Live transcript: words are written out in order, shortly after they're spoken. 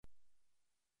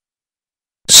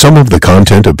Some of the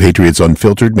content of Patriots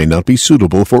Unfiltered may not be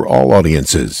suitable for all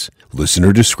audiences.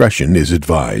 Listener discretion is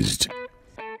advised.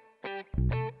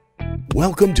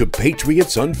 Welcome to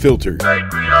Patriots Unfiltered.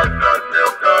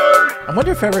 I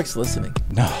wonder if Eric's listening.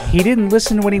 No. He didn't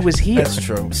listen when he was here. That's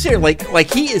true. Seriously, like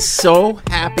he is so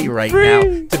happy right now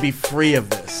to be free of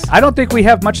this. I don't think we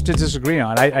have much to disagree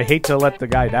on. I hate to let the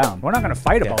guy down. We're not going to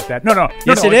fight about that. No.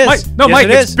 Yes, no, it is. Mike,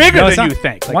 Yes, it's bigger than you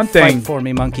think. Like, one thing. Fight for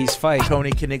me, monkeys, fight.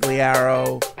 Tony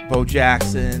Canigliaro, Bo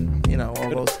Jackson, all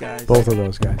those guys. Both of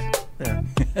those guys.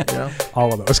 Yeah.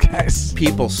 All of those guys.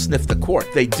 People sniff the court.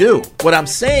 They do. What I'm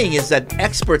saying is that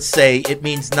experts say it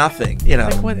means nothing.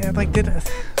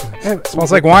 It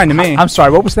Smells like wine to me. I'm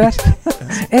sorry, what was that?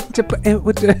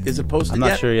 Is it posted I'm not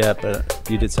yet? sure yet, but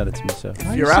you did send it to me, so.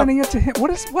 Why are you sending it to him?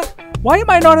 What? Why am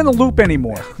I not in the loop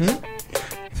anymore?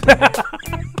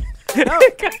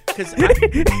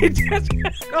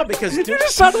 Because You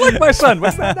just sound like my son.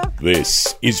 What's that now?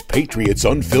 This is Patriots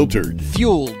Unfiltered.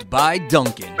 Fueled by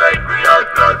Duncan.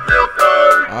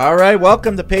 All right,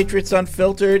 welcome to Patriots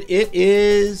Unfiltered. It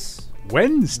is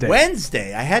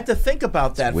Wednesday. I had to think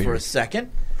about that for a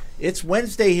second. It's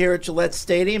Wednesday here at Gillette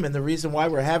Stadium, and the reason why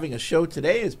we're having a show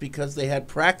today is because they had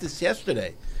practice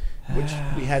yesterday, which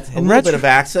we had a little bit of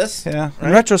access. Yeah. Right?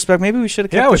 In retrospect, maybe we should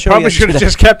have kept the We show probably should have yesterday.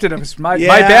 just kept it. It was my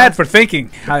bad for thinking. We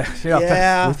thought there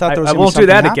was I gonna be won't do something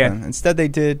that happen. again. Instead, they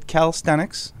did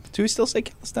calisthenics. Do we still say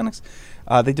calisthenics?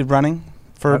 They did running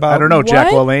for about... I don't know, What? Jack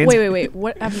LaLanne. Wait.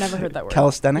 What? I've never heard that word.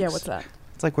 Calisthenics? Yeah, what's that?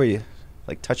 It's like where you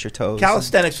touch your toes.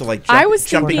 Calisthenics are like I was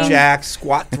jumping thinking- jacks,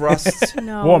 squat thrusts.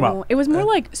 No. Warm up. It was more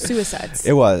like suicides.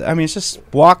 It was. I mean, it's just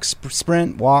walk,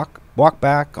 sprint, walk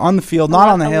back on the field, not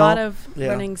on the hill. A lot of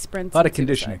running sprints. A lot of and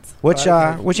conditioning.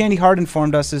 suicides. Which Andy Hart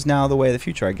informed us is now the way of the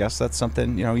future, I guess. That's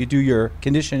something, you do your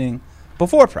conditioning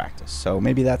before practice. So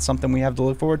maybe that's something we have to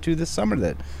look forward to this summer,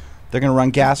 that they're going to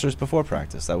run gassers before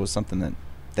practice. That was something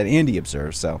that Andy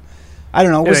observed. So I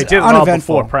don't know. It was they did it all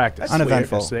uneventful. before practice. That's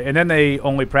Uneventful. weird. And then they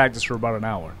only practiced for about an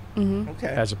hour, Okay.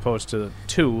 as opposed to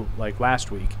 2 like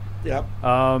last week. Yep.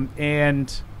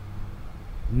 And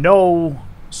no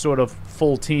sort of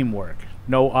full teamwork.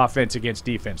 No offense against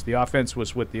defense. The offense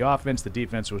was with the offense. The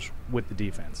defense was with the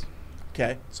defense.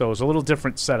 Okay. So it was a little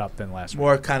different setup than last week.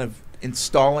 More kind of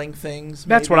installing things.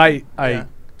 That's maybe? what I Yeah.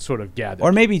 sort of gathered.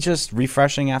 Or maybe just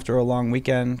refreshing after a long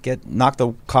weekend, knock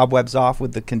the cobwebs off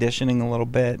with the conditioning a little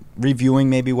bit, reviewing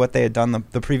maybe what they had done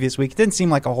the previous week. It didn't seem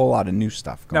like a whole lot of new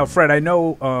stuff going Now, on. Fred, I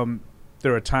know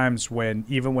there are times when,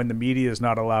 even when the media is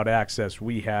not allowed access,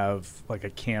 we have like a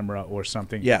camera or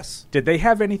something. Yes. Did they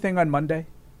have anything on Monday?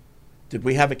 Did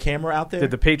we have a camera out there?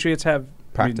 Did the Patriots have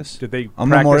Practice? did they On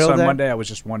practice Memorial on Day? Monday? I was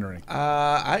just wondering.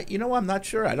 I'm not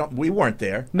sure. We weren't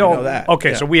there. No. I know that.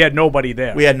 Okay, Yeah. so we had nobody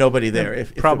there. We had nobody there.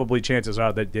 If Probably chances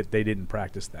are that they didn't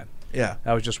practice then. Yeah.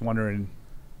 I was just wondering,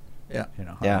 Yeah.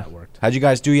 how Yeah. that worked. How'd you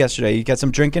guys do yesterday? You got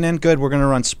some drinking in? Good. We're going to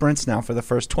run sprints now for the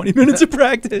first 20 minutes of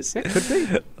practice. Could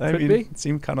be. I Could mean, be. it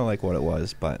seemed kind of like what it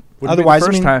was, but Wouldn't be the otherwise,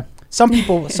 first time. some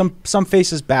people, some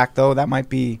faces back though. That might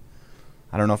be,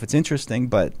 I don't know if it's interesting,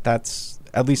 but that's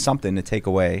at least something to take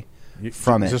away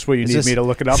from it. Is this where you need this- me to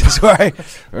look it up? Sorry,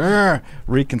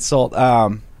 reconsult.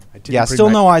 Still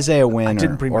no Isaiah Wynn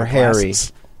didn't bring or my Harry,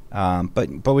 glasses.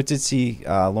 but we did see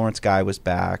Lawrence Guy was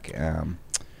back.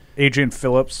 Adrian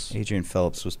Phillips. Adrian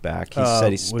Phillips was back. He said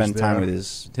he was spent time there.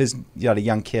 with his he had a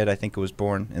young kid. I think it was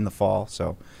born in the fall.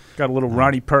 So Got a little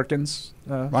Ronnie Perkins.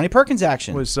 Ronnie Perkins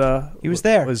action Was he was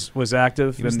there. Was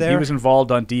active. He was and there. He was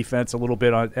involved on defense a little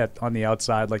bit on the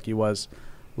outside, like he was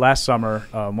last summer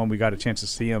when we got a chance to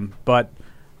see him. But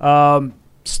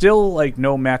still, like,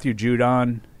 no Matthew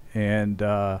Judon, and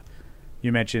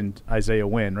you mentioned Isaiah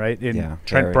Wynn, right? And Yeah,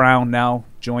 Trent Harry. Brown now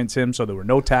joins him, so there were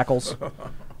no tackles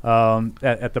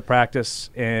at the practice.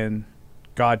 And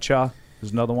Godcha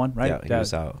is another one, right? Yeah, he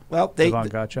was out. Well, Devon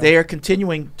Gotcha. they are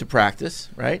continuing to practice,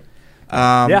 right?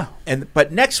 Yeah.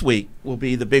 But next week will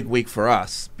be the big week for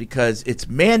us because it's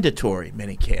mandatory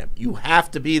minicamp. You have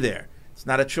to be there. It's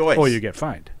not a choice. Or you get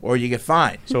fined.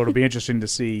 So it'll be interesting to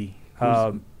see.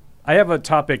 I have a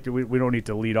topic that we don't need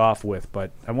to lead off with,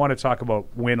 but I want to talk about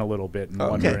Wynn a little bit and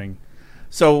wondering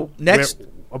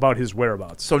about his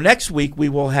whereabouts. So next week we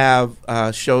will have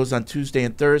shows on Tuesday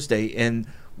and Thursday, and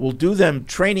we'll do them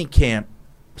training camp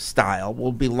style.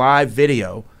 We'll be live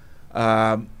video,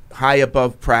 high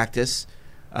above practice,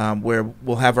 where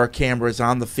we'll have our cameras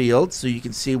on the field so you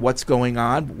can see what's going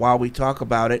on while we talk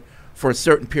about it for a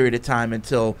certain period of time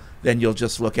until then you'll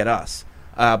just look at us.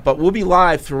 But we'll be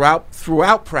live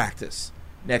throughout practice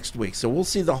next week. So we'll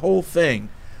see the whole thing.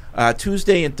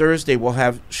 Tuesday and Thursday we'll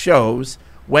have shows.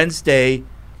 Wednesday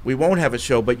we won't have a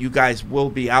show, but you guys will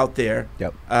be out there.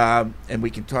 Yep. And we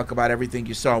can talk about everything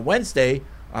you saw on Wednesday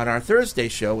on our Thursday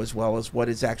show, as well as what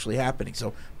is actually happening.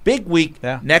 So big week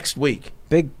next week.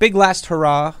 Big last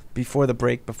hurrah before the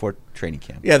break, before training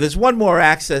camp. Yeah, there's one more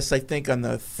access, I think, on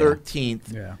the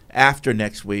 13th after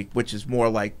next week, which is more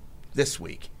like this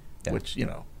week, which,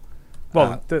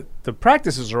 Well, the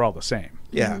practices are all the same.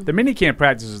 Yeah. The minicamp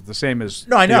practice is the same as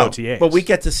I know, the OTAs. but we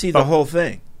get to see the whole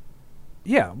thing.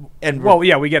 Yeah. And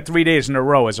we get 3 days in a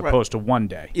row as opposed to 1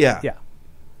 day. Yeah. Yeah.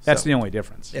 That's the only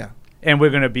difference. Yeah. And we're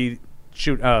going to be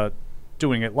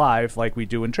doing it live like we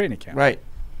do in training camp. Right.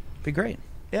 Be great.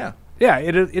 Yeah. Yeah,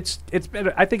 it's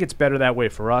better. I think it's better that way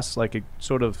for us. Like it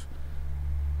sort of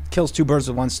kills two birds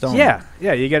with one stone. Yeah,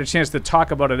 you get a chance to talk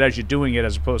about it as you're doing it,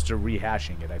 as opposed to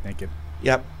rehashing it. I think it.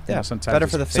 Yep. Yeah. Sometimes better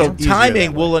for the fans. So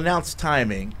timing, we'll announce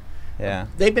timing. Yeah.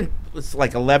 It's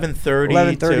like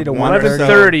 11:30 to 1.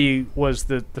 11:30 was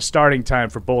the starting time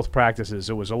for both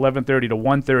practices. It was 11:30 to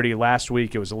 1:30 last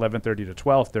week. It was 11:30 to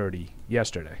 12:30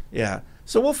 yesterday. Yeah.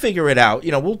 So we'll figure it out.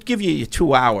 We'll give you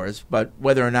 2 hours, but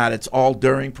whether or not it's all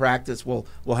during practice, we'll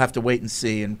have to wait and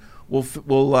see, and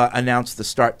we'll announce the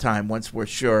start time once we're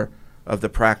sure of the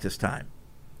practice time.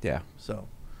 Yeah. So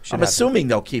I'm assuming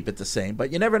they'll keep it the same,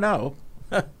 but you never know.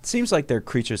 It seems like they're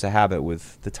creatures of habit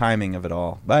with the timing of it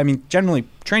all. But, I mean, generally,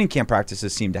 training camp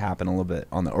practices seem to happen a little bit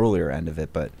on the earlier end of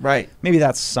it. But maybe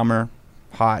that's summer,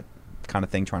 hot kind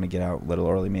of thing, trying to get out a little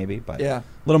early maybe. But a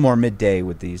little more midday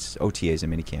with these OTAs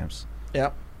and minicamps.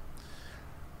 Yep.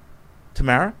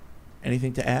 Tamara,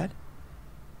 anything to add?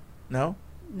 No?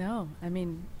 No, I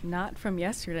mean, not from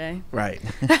yesterday. Right.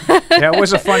 Yeah, it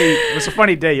was a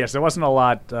funny day yesterday. There wasn't a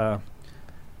lot. I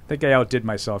think I outdid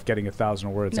myself getting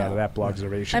 1,000 words out of that blog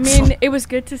observation. I mean, it was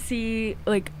good to see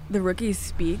the rookies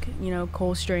speak.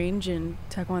 Cole Strange and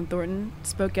Tyquan Thornton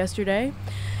spoke yesterday.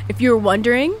 If you were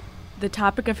wondering, the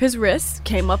topic of his wrist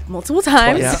came up multiple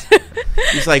times. Yeah.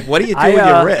 He's like, "What do you do with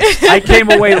your wrist?" I came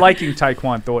away liking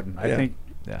Tyquan Thornton. I think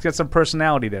he's got some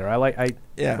personality there. I liked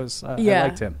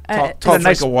him. Talks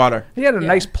like a water. He had a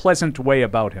nice, pleasant way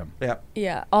about him. Yeah.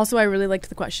 Yeah. Also, I really liked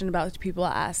the question about people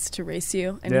asked to race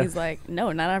you, and he's like,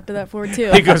 "No, not after that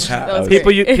 4.2." He goes,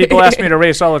 "People ask me to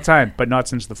race all the time, but not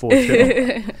since the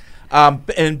 4.2."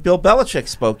 And Bill Belichick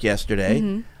spoke yesterday.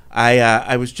 Mm-hmm.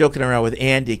 I was joking around with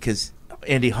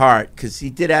Andy Hart, because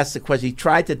he did ask the question. He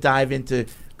tried to dive into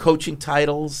coaching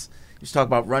titles. He was talking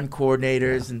about run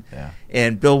coordinators,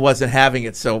 and Bill wasn't having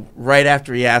it. So right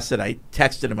after he asked it, I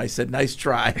texted him. I said, "Nice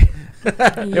try."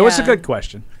 It was a good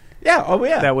question. Yeah. Oh,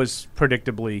 yeah. That was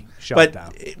predictably shut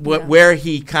down. But where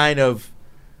he kind of,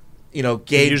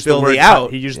 gave Bill the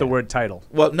out. He used the word title.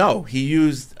 Well, no, he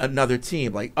used another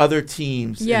team, like other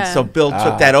teams. Yeah. And so Bill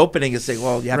took that opening and said,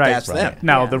 "Well, you have to ask them."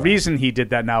 Now, the reason he did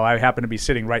that, I happened to be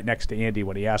sitting right next to Andy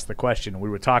when he asked the question, and we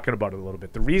were talking about it a little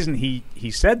bit. The reason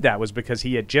he said that was because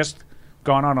he had just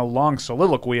gone on a long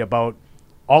soliloquy about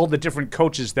all the different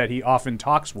coaches that he often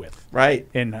talks with. Right.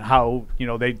 And how,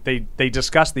 they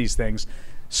discuss these things.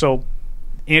 So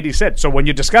Andy said, "So when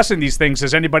you're discussing these things,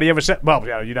 has anybody ever said," "Well,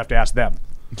 yeah, you'd have to ask them."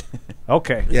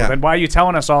 Okay. Yeah. Well, then why are you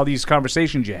telling us all these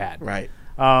conversations you had? Right.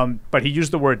 But he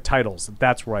used the word titles.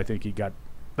 That's where I think he got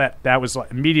that was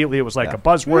immediately it was like a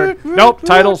buzzword. Nope,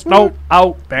 titles, nope,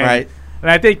 out, bang. Right.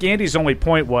 And I think Andy's only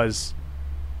point was,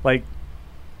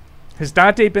 has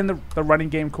Dante been the running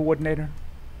game coordinator?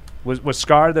 Was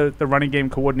Scar the running game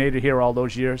coordinator here all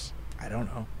those years? I don't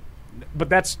know.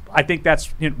 But I think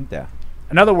that's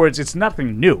in other words, it's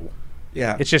nothing new.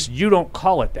 Yeah. It's just you don't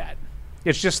call it that.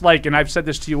 It's just like, and I've said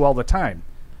this to you all the time,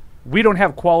 we don't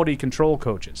have quality control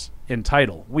coaches in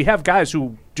title. We have guys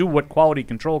who do what quality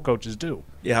control coaches do.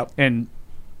 Yeah. And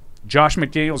Josh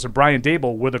McDaniels and Brian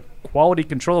Dable were the quality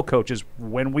control coaches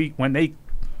when they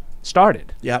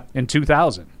started in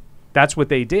 2000. That's what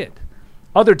they did.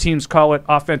 Other teams call it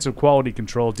offensive quality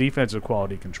control, defensive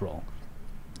quality control.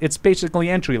 It's basically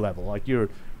entry level. Like you're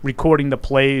recording the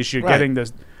plays, you're getting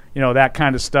the that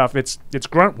kind of stuff. It's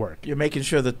grunt work. You're making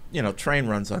sure that train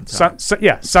runs on time.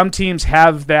 Some teams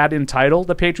have that in title.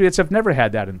 The Patriots have never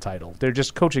had that in title. They're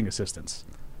just coaching assistants.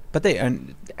 But they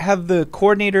have the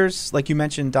coordinators, like you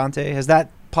mentioned, Dante. Has that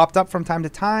popped up from time to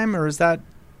time, or has that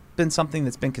been something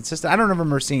that's been consistent? I don't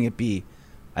remember seeing it be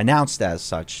announced as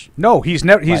such. No, he's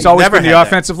always been the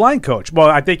offensive line coach. Well,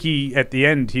 I think at the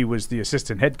end he was the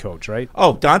assistant head coach, right?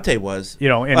 Oh, Dante was. In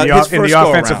the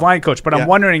offensive line coach. But I'm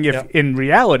wondering if in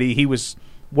reality he was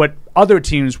what other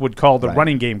teams would call the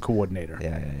running game coordinator.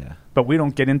 Yeah. But we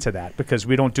don't get into that because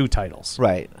we don't do titles.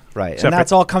 Right. And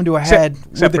that's all come to a head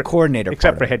with the coordinator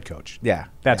except for head coach. Yeah.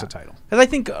 That's a title. Because I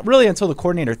think really until the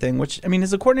coordinator thing, which, I mean,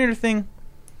 is the coordinator thing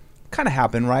kind of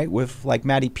happened, right? With like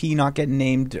Matty P not getting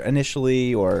named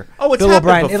initially, or it's Bill happened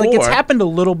O'Brien. before. Like it's happened a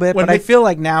little bit, When but I feel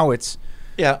like now it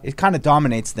kind of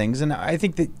dominates things. And I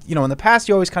think that in the past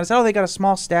you always kind of said, oh, they got a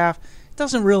small staff. It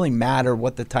doesn't really matter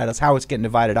what the title's, how it's getting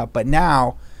divided up. But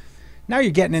now you're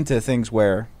getting into things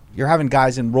where you're having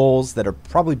guys in roles that are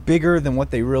probably bigger than what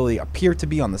they really appear to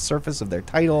be on the surface of their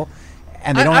title,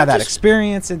 and they don't have that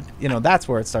experience. And that's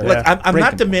where it starts. Look, I'm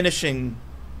not diminishing,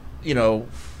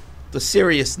 the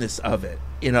seriousness of it,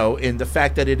 in the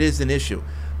fact that it is an issue.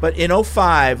 But in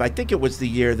 2005, I think it was the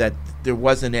year that there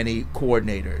wasn't any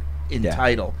coordinator in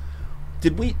title.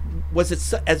 Was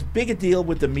it as big a deal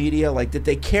with the media? Like, did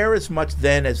they care as much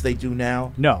then as they do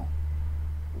now? No.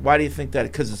 Why do you think that?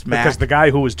 Because it's Mac? Because the guy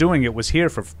who was doing it was here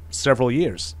for several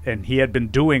years, and he had been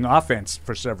doing offense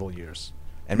for several years.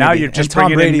 And now you're just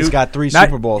Tom Brady's got 3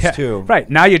 Super Bowls too. Right.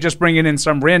 Now you're just bringing in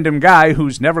some random guy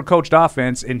who's never coached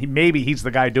offense, and maybe he's the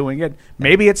guy doing it.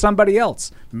 Maybe it's somebody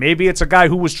else. Maybe it's a guy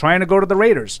who was trying to go to the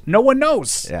Raiders. No one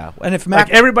knows. Yeah. And if Mac,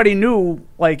 everybody knew,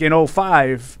 like in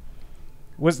 2005,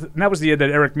 that was the year that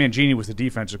Eric Mangini was the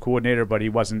defensive coordinator, but he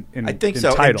wasn't in I think in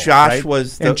so. title. And Josh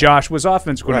right? Josh was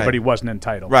offense coordinator, but he wasn't in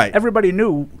title. Right. Everybody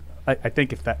knew. I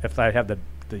think if I have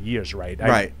the years right.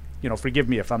 Right. Forgive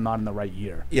me if I'm not in the right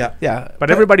year. Yeah. Yeah.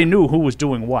 But everybody knew who was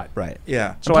doing what. Right.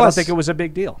 Yeah. So I don't think it was a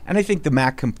big deal. And I think the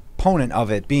Mac component of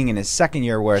it being in his second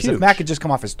year, whereas if Mac had just come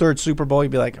off his 3rd Super Bowl,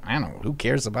 he'd be like, I don't know, who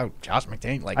cares about Josh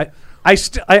McDaniels? Like, I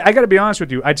got to be honest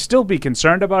with you. I'd still be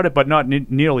concerned about it, but not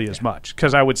nearly as much.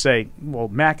 Because I would say, well,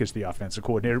 Mac is the offensive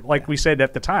coordinator. Like we said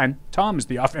at the time, Tom is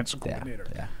the offensive coordinator.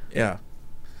 Yeah.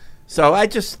 So I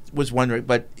just was wondering,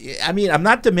 but I mean, I'm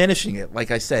not diminishing it. Like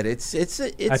I said, it's.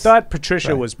 I thought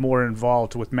Patricia was more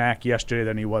involved with Mac yesterday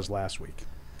than he was last week.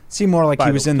 Seemed more like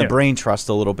he was in the brain trust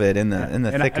a little bit in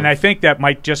the thick. And I think that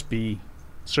might just be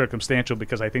circumstantial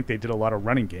because I think they did a lot of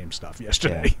running game stuff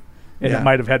yesterday, and it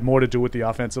might have had more to do with the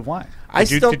offensive line.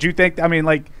 Did you think? I mean,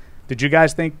 like, did you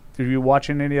guys think? Were you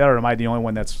watching any of that, or am I the only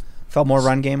one that's felt more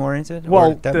run game oriented?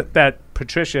 Well, that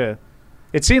Patricia,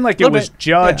 it seemed like it was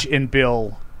Judge and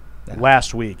Bill.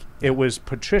 Last week, it was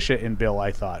Patricia and Bill,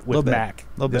 I thought, with Mac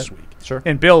this week. Sure.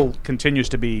 And Bill continues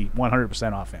to be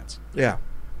 100% offense. Yeah.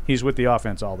 He's with the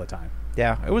offense all the time.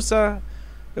 Yeah. It was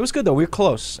good, though. We were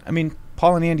close. I mean,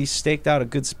 Paul and Andy staked out a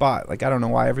good spot. Like, I don't know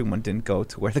why everyone didn't go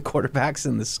to where the quarterbacks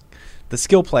and the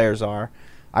skill players are.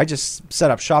 I just set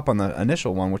up shop on the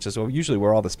initial one, which is usually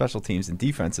where all the special teams and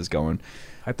defense is going.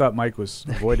 I thought Mike was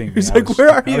avoiding me. He's like,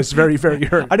 where are you? I was very, very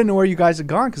hurt. I didn't know where you guys had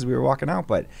gone because we were walking out,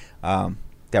 but...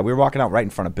 yeah, we were walking out right in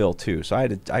front of Bill too, so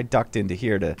I ducked into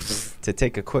here to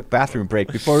take a quick bathroom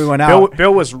break before we went out.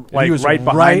 Bill was like right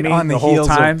behind me the whole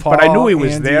time, but I knew he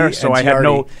was there, so I had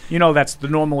no. That's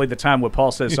normally the time where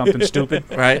Paul says something stupid,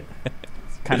 right?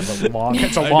 It's kind of a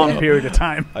long period of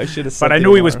time. I should have, but I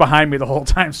knew he was behind me the whole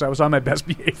time, so I was on my best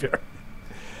behavior.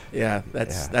 Yeah,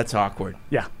 that's awkward.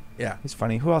 Yeah. Yeah, he's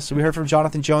funny. Who else? We heard from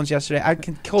Jonathan Jones yesterday.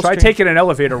 Try taking an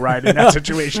elevator ride in that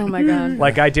situation. Oh my god!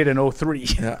 Like I did in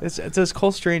 2003. Yeah. It's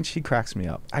Cole Strange. He cracks me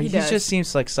up. He just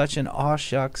seems like such an aw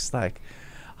shucks. Like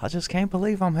I just can't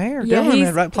believe I'm here doing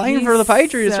it, right? Playing for the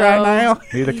Patriots right now.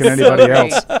 Neither can anybody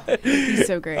else. He's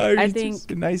so great. I think just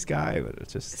a nice guy, but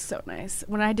it's just so nice.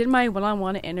 When I did my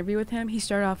one-on-one interview with him, he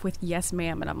started off with "Yes,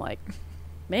 ma'am," and I'm like,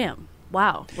 "Ma'am,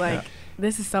 wow!" Like.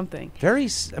 This is something.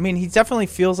 He definitely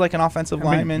feels like an offensive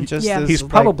lineman. He's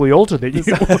probably older than you.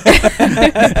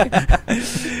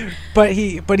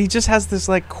 But he just has this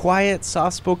like quiet,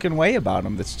 soft-spoken way about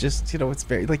him. That's just it's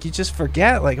very like you just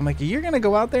forget. Like I'm like you're gonna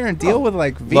go out there and deal with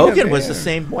like Logan was the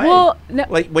same way. Well,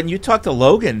 like when you talk to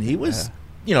Logan, he was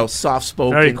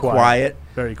soft-spoken, very quiet.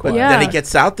 Very quiet. Yeah. Then he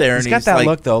gets out there and he's got that like,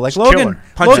 look though. Like Logan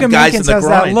punching guys in the has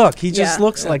groin. that look. He just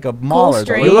looks like a mauler.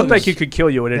 Strange. He looked like he could kill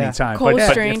you at any time. Cole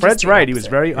But Strange Fred's is the right. He was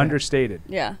opposite. very understated.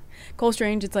 Yeah. Cole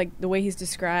Strange, it's like the way he's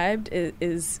described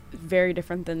is very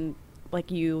different than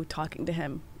like you talking to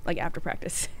him like after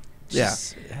practice. Yeah.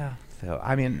 So,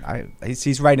 I mean,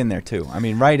 he's right in there too. I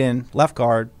mean, right in left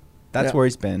guard. That's where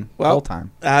he's been the whole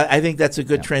time. I think that's a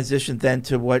good transition then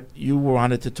to what you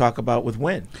wanted to talk about with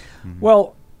Wynn. Mm-hmm.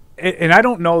 Well, and I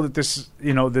don't know that this,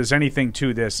 there's anything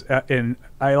to this. And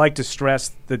I like to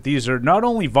stress that these are not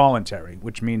only voluntary,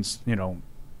 which means,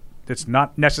 it's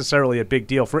not necessarily a big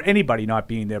deal for anybody not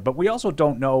being there, but we also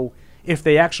don't know if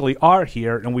they actually are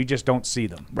here and we just don't see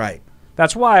them. Right.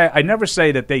 That's why I never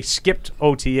say that they skipped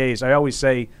OTAs. I always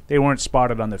say they weren't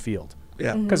spotted on the field.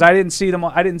 Yeah. Because I didn't see them.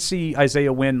 I didn't see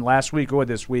Isaiah Wynn last week or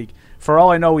this week. For all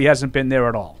I know, he hasn't been there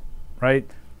at all. Right?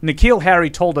 N'Keal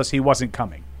Harry told us he wasn't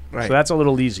coming. Right. So that's a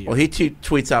little easier. Well, he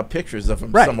tweets out pictures of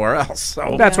him somewhere else.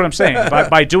 So. That's what I'm saying.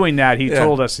 By doing that, he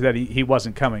told us that he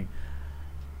wasn't coming.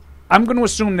 I'm going to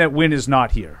assume that Wynn is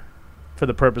not here for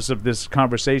the purpose of this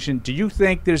conversation. Do you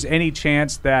think there's any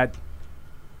chance that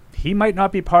he might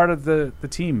not be part of the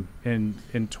team in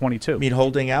 22? You mean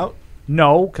holding out?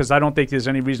 No, because I don't think there's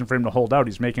any reason for him to hold out.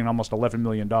 He's making almost $11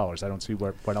 million. I don't see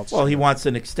what else. Well, he wants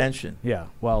an extension. Yeah,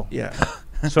 well, Yeah.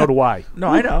 so do I. No,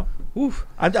 I know. Oof.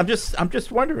 I'm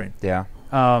just wondering. Yeah.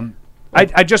 I'm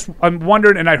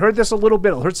wondering, and I heard this a little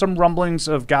bit. I heard some rumblings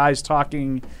of guys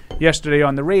talking yesterday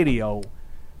on the radio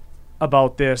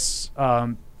about this.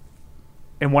 And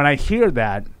when I hear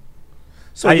that,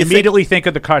 So I you immediately think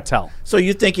of the cartel. So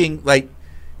you're thinking like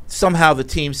somehow the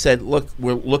team said, "Look,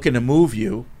 we're looking to move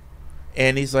you,"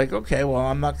 and he's like, "Okay, well,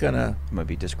 I'm not gonna." Might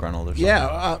be disgruntled or something.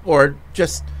 Yeah, or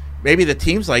just maybe the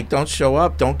team's like, "Don't show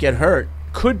up, don't get hurt."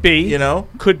 Could be, You know?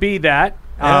 could be that.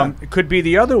 Yeah. It could be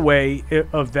the other way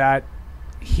of that.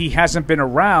 He hasn't been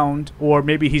around, or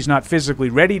maybe he's not physically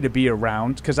ready to be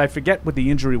around. Because I forget what the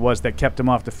injury was that kept him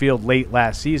off the field late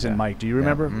last season. Mike, do you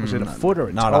remember? Was it a foot or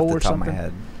a not toe off the or top something? of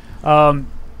my head.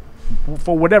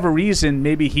 For whatever reason,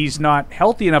 maybe he's not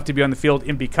healthy enough to be on the field,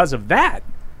 and because of that,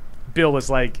 Bill is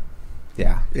like,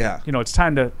 Yeah. Yeah. it's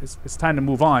time to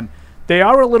move on. They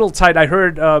are a little tight. I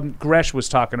heard Gresh was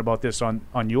talking about this on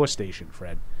your station,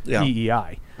 Fred, Yeah.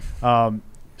 EEI,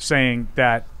 saying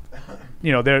that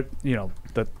they're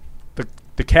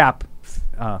the cap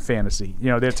fantasy.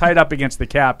 They're tied up against the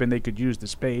cap, and they could use the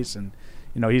space. And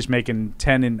he's making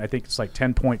 10, and I think it's like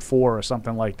 10.4 or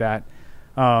something like that.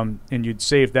 And you'd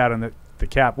save that on the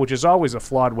cap, which is always a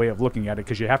flawed way of looking at it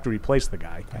because you have to replace the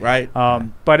guy. Right.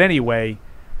 But anyway,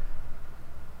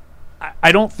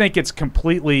 I don't think it's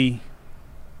completely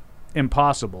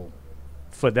impossible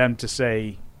for them to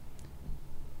say,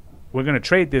 we're going to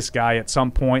trade this guy at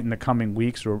some point in the coming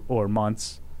weeks or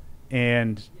months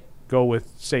and go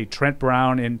with, say, Trent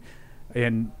Brown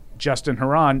and Justin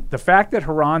Herron. The fact that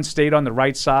Herron stayed on the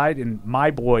right side, and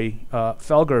my boy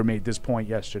Felger made this point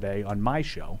yesterday on my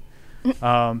show.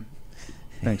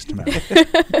 Thanks, Tamara.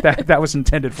 that was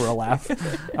intended for a laugh.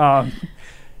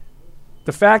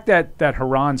 The fact that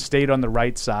Herron stayed on the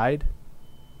right side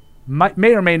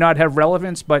may or may not have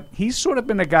relevance, but he's sort of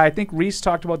been a guy, I think Reese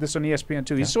talked about this on ESPN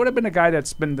too, he's sort of been a guy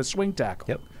that's been the swing tackle.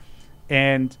 Yep.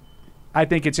 And I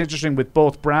think it's interesting with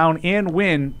both Brown and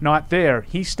Wynn not there,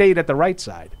 he stayed at the right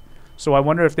side. So I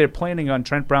wonder if they're planning on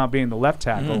Trent Brown being the left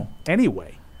tackle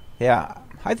anyway. Yeah,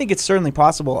 I think it's certainly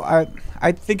possible.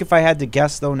 I think if I had to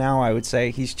guess, though, now I would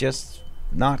say he's just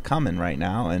not coming right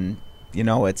now. And,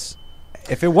 it's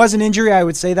if it was an injury, I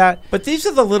would say that. But these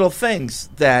are the little things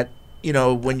that,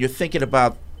 when you're thinking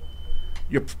about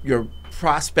your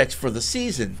prospects for the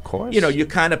season. Of course. You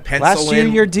kind of pencil Last year,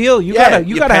 in your deal. You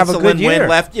gotta have a good year. Win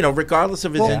left, regardless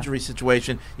of his injury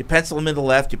situation. You pencil him in the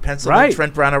left. You pencil in Right.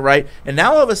 Trent Brown at right. And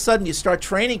now all of a sudden you start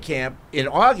training camp in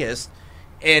August,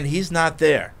 and he's not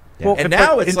there. Well, and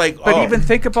now it's even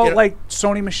think about like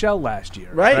Sony Michel last year,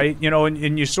 Right.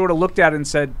 And you sort of looked at it and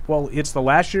said, well, it's the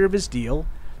last year of his deal,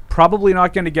 probably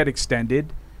not going to get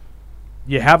extended.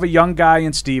 You have a young guy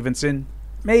in Stevenson,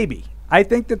 maybe. I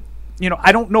think that,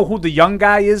 I don't know who the young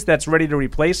guy is that's ready to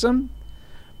replace him,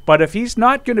 but if he's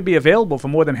not going to be available for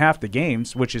more than half the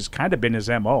games, which has kind of been his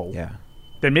MO,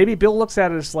 then maybe Bill looks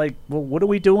at it as like, well, what are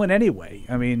we doing anyway?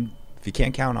 I mean, if you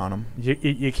can't count on him,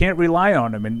 you can't rely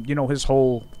on him, and his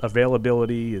whole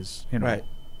availability is right.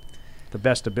 the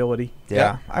best ability.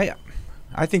 Yeah,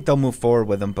 I think they'll move forward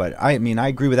with him, but I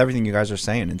agree with everything you guys are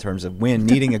saying in terms of Wynn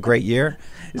needing a great year.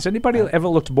 Has anybody ever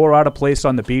looked more out of place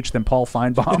on the beach than Paul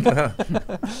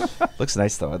Feinbaum? Looks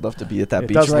nice though. I'd love to be at that It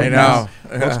beach does right look now.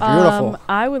 nice. Looks beautiful.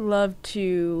 I would love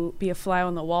to be a fly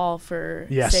on the wall for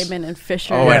Yes. Saban and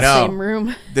Fisher Oh, in I the know. same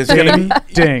room. There's gonna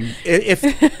be, Ding.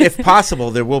 if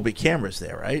possible, there will be cameras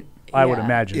there, right? I would Yeah.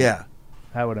 imagine. Yeah,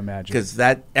 I would imagine. because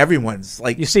that everyone's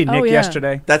like You see Nick yeah.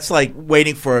 yesterday? that's like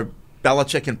waiting for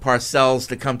Belichick and Parcells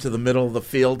to come to the middle of the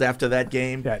field after that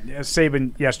game. Yeah,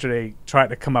 Saban yesterday tried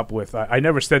to come up with. I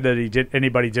never said that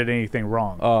anybody did anything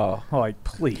wrong. Oh, Like,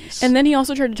 please. And then he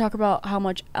also tried to talk about how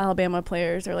much Alabama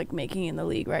players are like making in the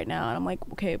league right now, and I'm like,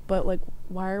 okay, but like,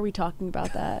 why are we talking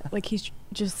about that? Like, he's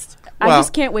just. I Well,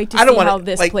 just can't wait to I don't see wanna- how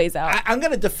this like, plays out. I'm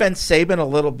going to defend Saban a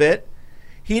little bit.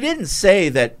 He didn't say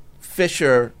that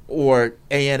Fisher or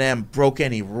A&M broke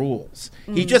any rules.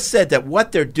 He just said that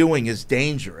what they're doing is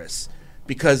dangerous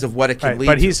because of what it can Right, lead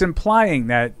but to. he's implying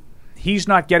that he's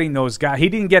not getting those guys. He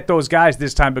didn't get those guys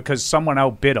this time because someone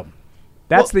outbid him.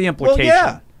 That's the implication. Well,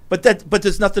 yeah. But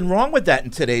there's nothing wrong with that in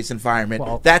today's environment.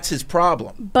 Well- That's his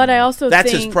problem. But I also That's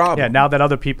think his problem. Yeah, now that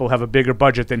other people have a bigger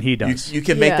budget than he You, does. you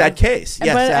can make Yeah. that case.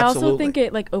 Yes, but I absolutely. also think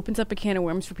it like opens up a can of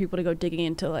worms for people to go digging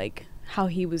into like how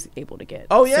he was able to get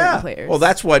Oh certain yeah. players. Well,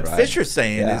 that's what Right. Fisher's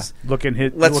saying Yeah. is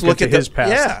Let's look at his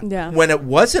past. Yeah. Yeah. When it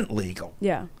wasn't legal.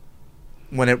 Yeah.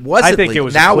 When it wasn't I think legal. it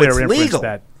was Now a clear it's inference legal.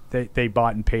 that they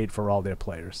bought and paid for all their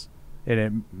players, and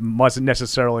it wasn't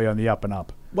necessarily on the up and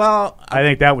up. Well, I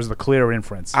think that was the clear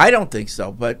inference. I don't think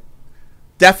so, but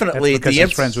definitely That's because the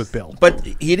he's friends with Bill. But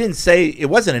he didn't say it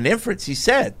wasn't an inference. He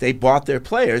said they bought their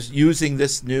players using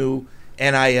this new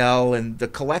NIL and the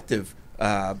collective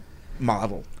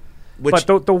model. Which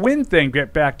But the win thing,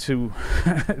 get back to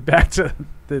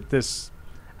this.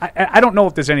 I don't know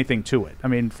if there's anything to it. I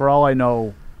mean, for all I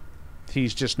know,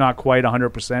 he's just not quite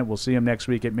 100%. We'll see him next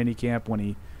week at minicamp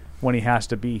when he has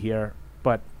to be here.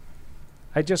 But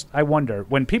I wonder,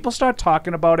 when people start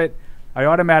talking about it, I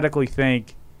automatically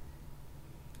think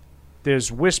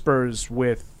there's whispers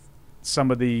with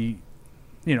some of the,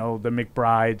 the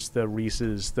McBrides, the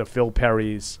Reeses, the Phil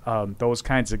Perrys, those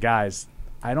kinds of guys.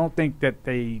 I don't think that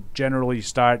they generally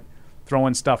start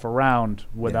throwing stuff around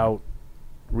without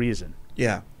reason.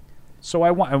 yeah.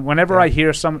 So whenever I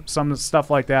hear some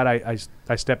stuff like that,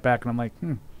 I step back and I'm like,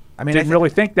 I mean, didn't really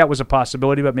think that was a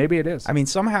possibility, but maybe it is. I mean,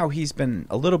 somehow he's been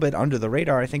a little bit under the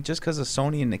radar, I think, just because of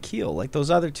Sony and Nikhil. Like those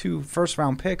other 2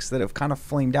 first-round picks that have kind of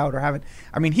flamed out or haven't.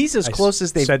 I mean, he's as close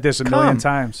as they've said this a come million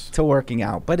times to working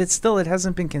out. But it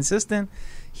hasn't been consistent.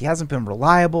 He hasn't been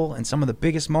reliable. In some of the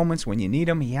biggest moments when you need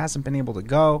him, he hasn't been able to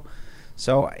go.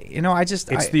 So,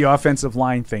 It's the offensive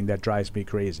line thing that drives me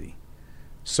crazy.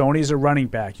 Sony's a running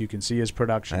back. You can see his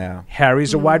production. Yeah.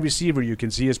 Harry's a wide receiver. You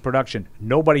can see his production.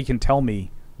 Nobody can tell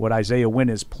me what Isaiah Wynn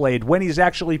has played when he's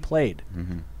actually played.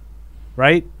 Mm-hmm.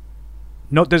 Right?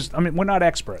 No, we're not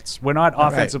experts. We're not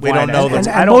offensive We line don't know experts.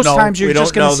 them. And I don't most know. times you're We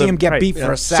just don't going know to see them. him get Right. beat Yeah.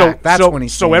 for a sack. That's when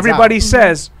he's So everybody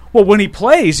says, well, when he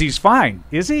plays, he's fine.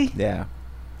 Is he? Yeah.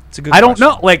 It's a good I don't question.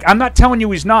 know. Like, I'm not telling you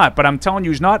he's not, but I'm telling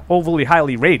you he's not overly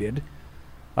highly rated.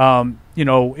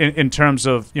 In terms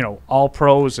of, all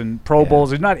pros and Pro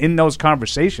Bowls. He's not in those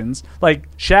conversations.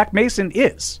 Like, Shaq Mason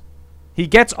is. He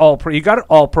gets all pro. He got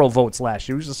all pro votes last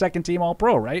year. He was the second team all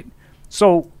pro, right?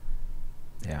 So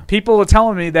people are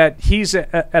telling me that he's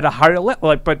at a higher level.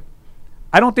 Like, but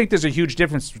I don't think there's a huge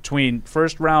difference between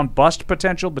first round bust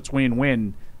potential between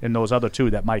Wynn and those other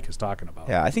 2 that Mike is talking about.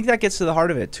 Yeah, I think that gets to the heart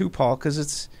of it too, Paul, because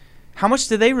it's how much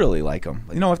do they really like him?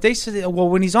 If they say, well,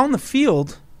 when he's on the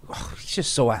field, he's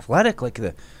just so athletic. Like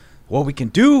what we can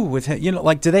do with him,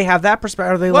 do they have that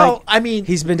perspective? Are they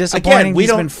he's been disappointing. Again,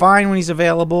 He's been fine when he's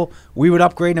available. We would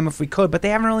upgrade him if we could, but they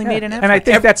haven't really made an effort. And I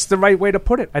think that's the right way to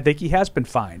put it. I think he has been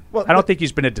fine. I don't think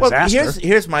he's been a disaster. Well,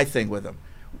 here's my thing with him.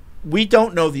 We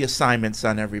don't know the assignments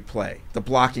on every play, the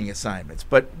blocking assignments.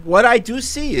 But what I do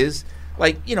see is,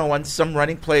 on some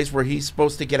running plays where he's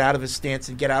supposed to get out of his stance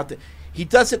and get out there, he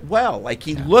does it well. Like,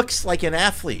 he looks like an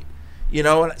athlete,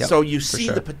 so you see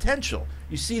the potential.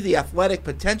 You see the athletic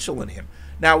potential in him.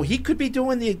 Now, he could be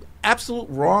doing the absolute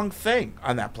wrong thing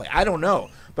on that play. I don't know.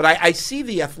 But I see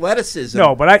the athleticism.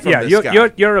 No, but from this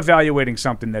guy. you're evaluating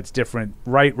something that's different,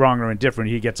 right, wrong, or indifferent.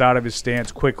 He gets out of his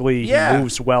stance quickly. Yeah. He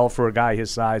moves well for a guy his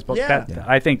size. But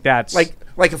I think that's like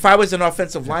if I was an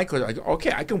offensive line coach, I'd go,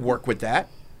 okay, I can work with that.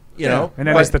 And then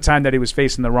there's the time that he was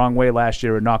facing the wrong way last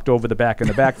year and knocked over the back in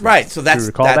the back. Right. So that's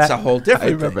a whole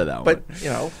different. I remember thing. that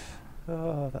one. But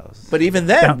but even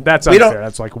then, that's we unfair. don't.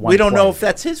 That's like one we don't know play. if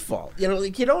that's his fault. You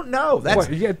don't know. That's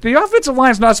the offensive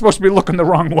line's not supposed to be looking the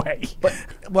wrong way.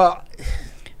 well.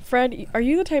 Fred, are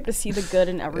you the type to see the good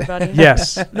in everybody?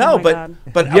 Yes. No, Oh my God.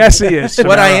 but yes, he is.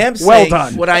 What I Samara. am saying, well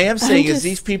done. What I am saying is just-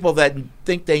 these people that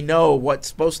think they know what's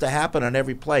supposed to happen on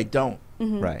every play don't.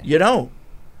 Right. You don't.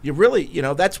 You really,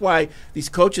 that's why these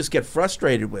coaches get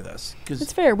frustrated with us.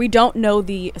 It's fair. We don't know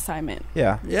the assignment.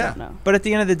 Yeah. Yeah. Don't know. But at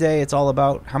the end of the day, it's all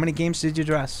about how many games did you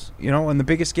dress? In the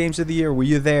biggest games of the year, were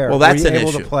you there? Well, that's were you an able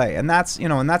issue. to play? And that's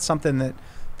that's something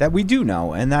that we do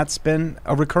know, and that's been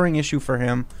a recurring issue for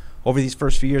him over these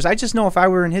first few years. I just know if I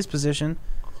were in his position,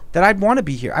 that I'd want to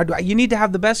be here. You need to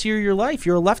have the best year of your life.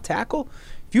 You're a left tackle.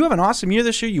 If you have an awesome year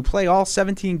this year, you play all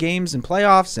 17 games in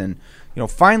playoffs, and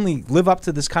finally live up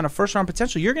to this kind of first round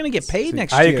potential, you're going to get paid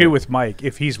next year. I agree with Mike.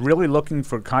 If he's really looking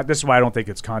for this is why I don't think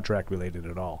it's contract related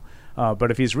at all. But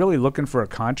if he's really looking for a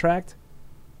contract,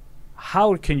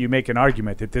 how can you make an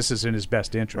argument that this is in his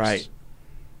best interest? Right.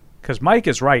 Because Mike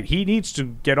is right. He needs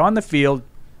to get on the field,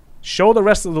 show the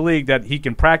rest of the league that he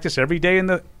can practice every day in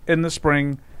the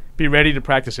spring, be ready to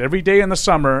practice every day in the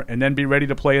summer, and then be ready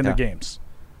to play in the games.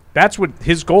 That's what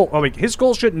his goal. His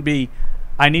goal shouldn't be,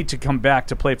 I need to come back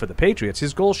to play for the Patriots.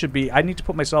 His goal should be, I need to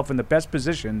put myself in the best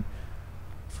position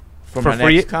for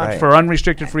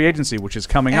unrestricted free agency, which is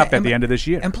coming up at the end of this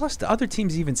year. And plus, the other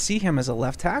teams even see him as a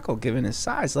left tackle, given his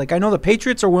size. Like, I know the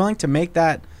Patriots are willing to make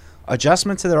that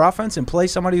adjustment to their offense and play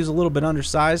somebody who's a little bit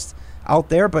undersized out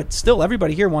there, but still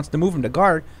everybody here wants to move him to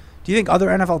guard. Do you think other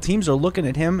NFL teams are looking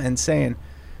at him and saying,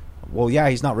 well, yeah,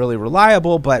 he's not really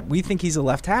reliable, but we think he's a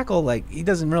left tackle. Like, he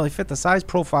doesn't really fit the size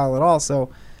profile at all. So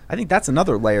I think that's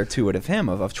another layer to it of him,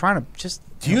 of trying to just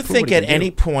 – Do you think at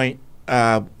any point,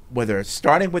 whether it's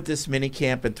starting with this mini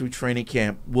camp and through training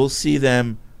camp, we'll see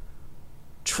them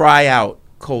try out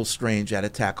Cole Strange at a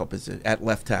tackle position, at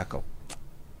left tackle?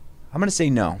 I'm going to say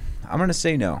no.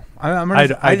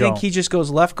 I think he just goes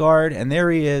left guard, and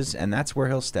there he is, and that's where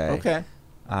he'll stay. Okay.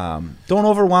 Don't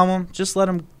overwhelm him. Just let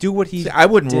him do what he. I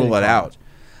wouldn't rule it out.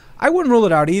 I wouldn't rule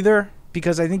it out either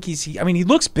because I think he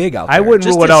looks big out there. I wouldn't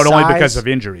just rule it out size. only because of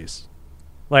injuries.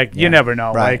 Like, you never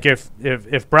know. Right. Like,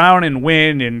 if Brown and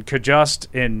Wynn and Kajust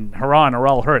and Haran are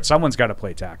all hurt, someone's got to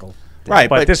play tackle. Right.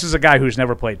 But this is a guy who's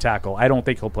never played tackle. I don't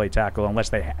think he'll play tackle unless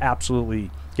they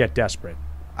absolutely get desperate.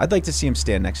 I'd like to see him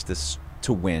stand next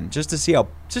to Wynn just to see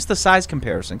just the size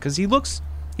comparison because he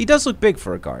does look big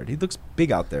for a guard. He looks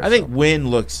big out there. I think Wynn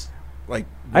looks like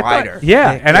wider.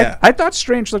 I thought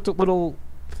Strange looked a little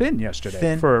thin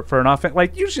yesterday for an offense.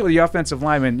 Like, usually the offensive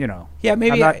linemen, Yeah,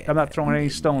 maybe I'm not throwing any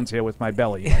stones here with my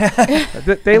belly.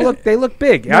 they look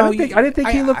big. No, I didn't think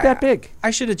he looked that big. I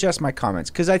should adjust my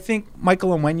comments because I think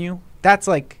Michael Onwenu, that's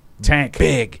like tank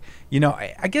big.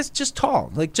 I guess just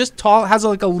tall. Like, just tall, has a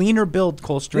leaner build,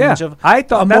 Cole Strange. Yeah, I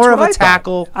thought that's more what of a I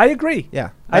tackle. Thought. I agree. Yeah.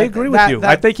 I agree with you.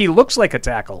 I think he looks like a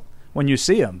tackle when you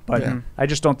see him, but I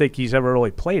just don't think he's ever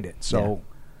really played it. So,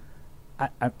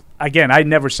 I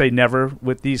never say never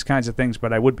with these kinds of things,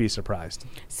 but I would be surprised.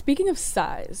 Speaking of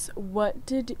size, what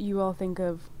did you all think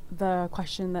of the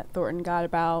question that Thornton got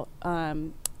about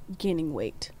gaining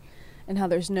weight and how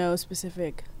there's no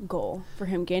specific goal for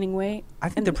him gaining weight? I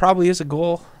think there probably is a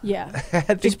goal. Yeah. I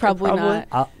think There's probably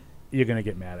not. You're going to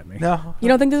get mad at me. No. You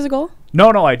don't think there's a goal?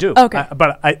 No, I do. Okay.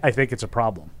 But I think it's a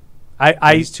problem.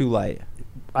 He's too light.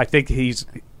 I think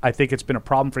it's been a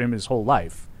problem for him his whole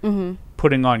life,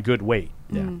 putting on good weight.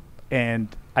 Yeah.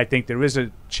 And I think there is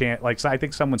a chance. Like, I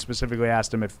think someone specifically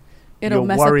asked him if it'll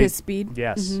mess up his speed.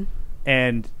 Yes. Mm-hmm.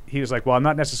 And he was like, "Well, I'm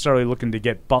not necessarily looking to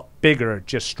get bigger,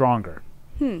 just stronger."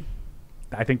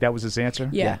 I think that was his answer.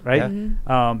 Yeah. Right. Yeah.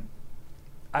 Mm-hmm.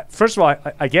 First of all,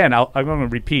 I'm going to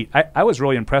repeat. I was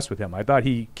really impressed with him. I thought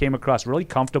he came across really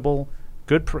comfortable.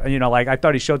 Good, I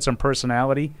thought he showed some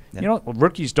personality. Yeah.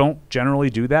 Rookies don't generally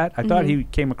do that. I thought he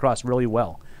came across really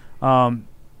well.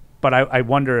 But I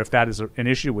wonder if that is an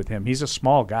issue with him. He's a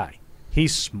small guy.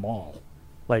 He's small,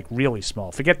 like really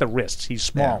small. Forget the wrists. He's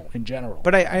small in general.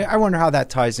 But I wonder how that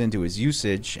ties into his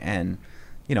usage and,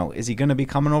 is he going to be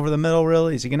coming over the middle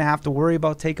really? Is he going to have to worry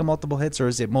about taking multiple hits, or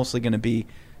is it mostly going to be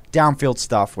downfield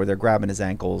stuff where they're grabbing his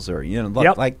ankles or,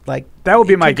 like that would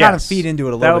be my guess. Kind of feed into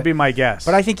it a little bit. That would be my guess.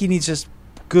 But I think he needs just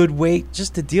good weight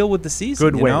just to deal with the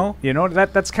season. Good weight.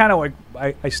 That's kind of like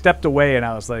I stepped away and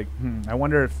I was like, I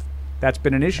wonder if that's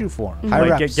been an issue for him. High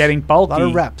like reps. Getting bulky. A lot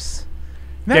of reps.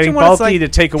 Getting bulky to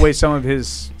take away some of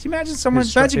his. Do you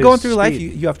imagine going through life,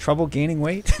 you have trouble gaining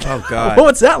weight? Oh, God.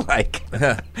 What's that like?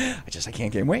 I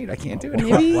can't gain weight. I can't do it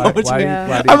anymore.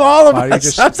 I'm all of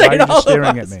us. I'm saying all of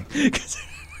staring us. at me?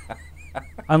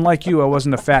 Unlike you, I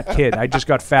wasn't a fat kid. I just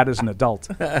got fat as an adult.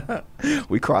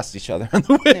 We crossed each other on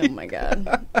the way. Oh, my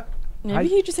God. Maybe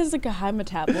he just has like a high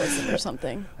metabolism or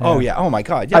something. Oh, yeah. Oh, my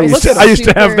God. Yeah, I used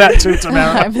to have that too,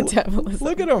 Tamara. High metabolism.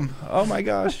 Look at him. Oh, my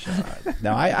gosh.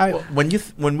 No,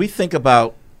 When we think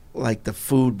about like the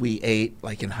food we ate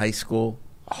like in high school,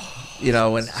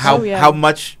 and how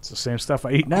much it's the same stuff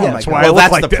I eat now. Yeah, that's why I look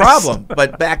that's like the this. problem.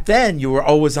 But back then you were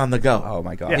always on the go. Oh,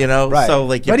 my God. Right. So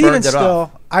like you but burned even it still,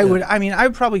 off. I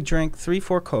would probably drink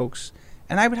 3-4 Cokes,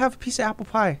 and I would have a piece of apple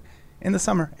pie in the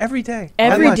summer every day.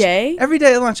 Every day? Every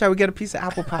day at lunch I would get a piece of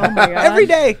apple pie. Oh, my God. Every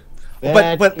day.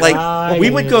 But like we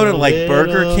would go to like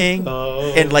Burger King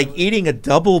and like eating a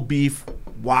double beef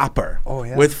Whopper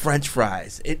with French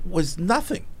fries. It was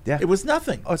nothing. Yeah. It was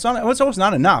nothing. Oh, it's always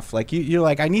not enough. Like you're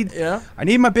like, I need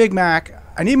my Big Mac,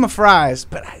 I need my fries,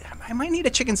 but I might need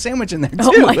a chicken sandwich in there too.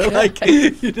 Oh my God. Like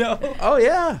Oh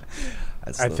yeah.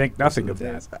 I think nothing of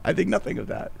that. I think nothing of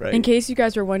that. Right. In case you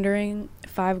guys were wondering,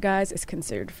 Five Guys is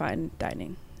considered fine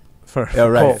dining. For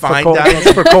right. Fine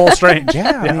dining. For Cole Strange.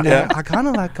 Yeah, I mean, I kind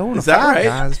of like going to Five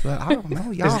Guys, but I don't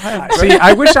know. Y'all have. See,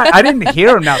 I wish I didn't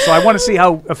hear him now, so I want to see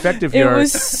how effective your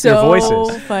voice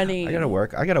is. Funny. I gotta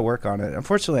work on it.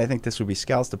 Unfortunately, I think this would be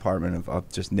Scal's department of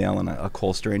just nailing a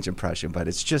Cole Strange impression, but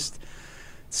it's just,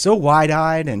 so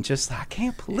wide-eyed and just, I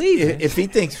can't believe it. If he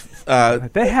thinks,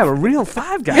 They have a real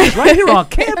Five Guys right here on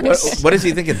campus. what does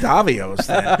he think of Davio's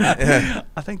then?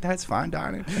 I think that's fine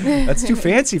dining. That's too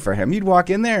fancy for him. You'd walk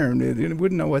in there and he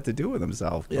wouldn't know what to do with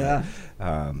himself. Yeah.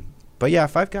 But yeah,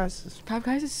 Five Guys. Five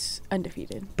Guys is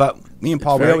undefeated. But me and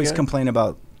Paul, we very always good. complain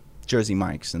about Jersey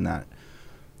Mike's and that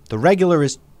the regular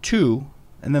is 2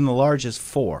 and then the large is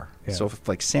 4. Yeah. So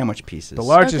like sandwich pieces. The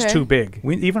large is Okay. too big,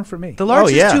 even for me. The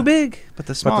large yeah. is too big, but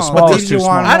the small, small is leaves too you small.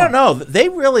 wanting I more. don't know. They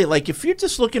really, like, if you're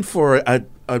just looking for a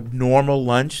normal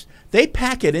lunch, they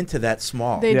pack it into that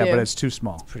small. They Yeah, do. but it's too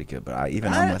small. Pretty good, but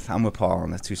I'm with Paul on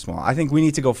that's too small. I think we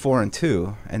need to go 4 and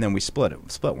 2, and then we split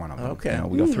one of them. Okay. You know,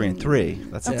 we go 3 and 3.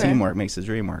 That's the Okay. teamwork makes the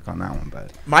dream work on that one.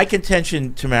 But My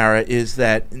contention, Tamara, is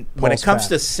that when Paul's it comes fat.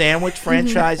 to sandwich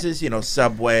franchises,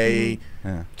 Subway,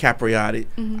 yeah. Capriotti,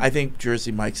 I think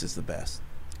Jersey Mike's is the best.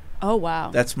 Oh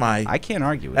wow. That's my I can't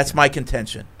argue with that's you. my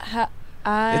contention.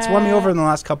 It's won me over in the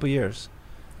last couple of years.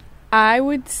 I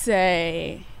would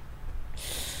say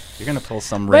You're gonna pull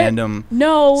some But random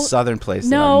no. southern place that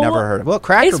No. I've never heard of. Well,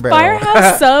 Cracker Is Barrel.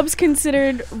 Firehouse Subs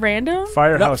considered random?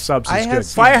 Firehouse Subs I is have good.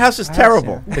 seen- Firehouse is I have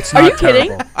terrible. seen It's Are not you kidding?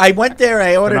 terrible. I went there.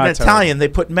 I ordered not an Italian. They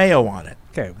put mayo on it.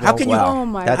 Okay, How can you? Oh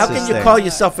my That's How God. can his you thing. call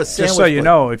yourself a sandwich? just so you place?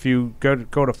 know, if you go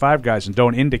to Five Guys and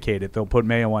don't indicate it, they'll put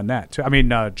mayo on that too. I mean,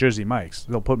 Jersey Mike's.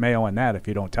 They'll put mayo on that if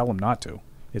you don't tell them not to.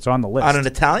 It's on the list. On an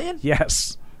Italian,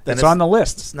 yes, Then it's on the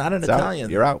list. it's not an It's out. Italian.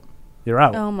 You're out. You're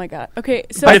out. Oh my God. Okay,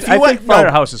 so But if you I want- think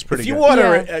Firehouse is pretty If you good.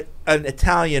 order an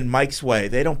Italian Mike's Way,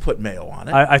 they don't put mayo on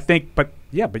it. I think, but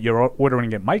you're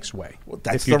ordering it Mike's way. Well,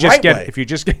 that's if you the just right get way. if you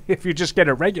just get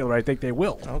it regular, I think they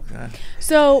will. Okay.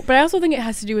 but I also think it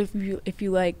has to do with if you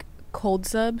like cold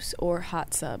subs or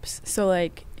hot subs. So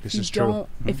like This if you is true. don't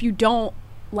if you don't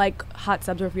like hot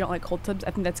subs or if you don't like cold subs,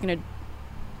 I think that's gonna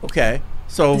Okay.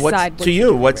 So Decide what's what to you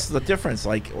you? do What's the difference?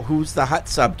 Like, who's the hot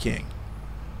sub king?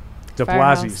 De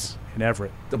Firehouse. Blasi's in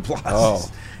Everett. The Blasi's.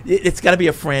 Oh. It's got to be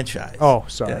a franchise. Oh,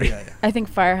 sorry. Yeah. I think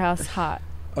Firehouse hot.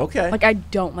 Okay. Like I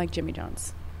don't like Jimmy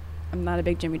John's. I'm not a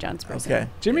big Jimmy John's person. Okay.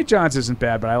 Jimmy John's isn't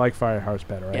bad, but I like Firehouse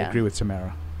better. I Yeah. agree with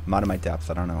Tamara. I'm out of my depth.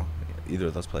 I don't know either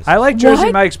of those places. I like Jersey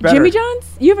What? Mike's better. Jimmy John's?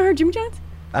 You haven't heard Jimmy John's?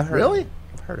 I've heard Really? Of it.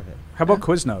 I've heard of it. How about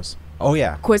Quiznos? Oh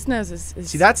yeah. Quiznos is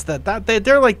See, that's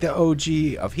they're like the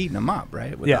OG of heating them up,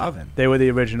 right? With the Yeah, oven. they were the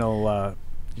original.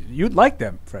 You'd like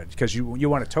them, Fred, because you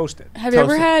want to toast it. Have you ever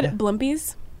Toasted. had Yeah.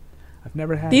 Blimpies? I've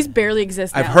never had. These it. barely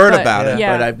exist I've now, heard but- about it,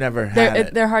 yeah. but I've never had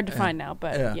it. They're hard to find now,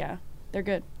 but Yeah. yeah, they're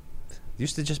good.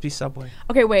 Used to just be Subway.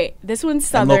 Okay, wait. This one's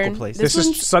And southern. local places. This is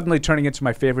one's- suddenly turning into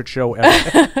my favorite show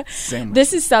ever. Sandwich.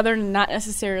 This is southern, not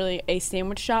necessarily a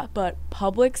sandwich shop, but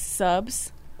Publix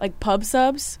subs, like pub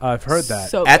subs. I've heard that.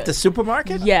 So At good. the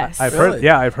supermarket? Yes, I've Really? heard.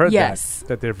 Yeah, I've heard Yes.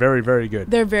 that they're very, very good.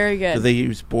 they're very good. Do they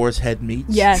use boar's head meats?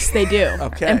 Yes, they do.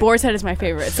 Okay. And Boar's Head is my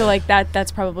favorite. So like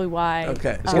that's probably why.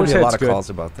 Okay. There's gonna be a Boar's lot Head's of good. calls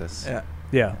about this. Yeah.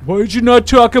 Yeah. Why did you not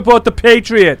talk about the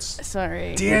Patriots?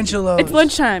 Sorry. D'Angelo's. It's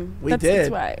lunchtime. We That's did.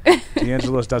 why.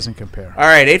 D'Angelo's doesn't compare. All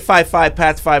right,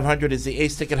 855-PATS-500 is the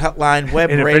Ace Ticket Hotline. Web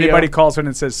And if radio. anybody calls in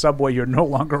and says Subway, you're no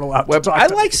longer allowed Web, to talk I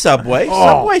to like me. Subway. Oh.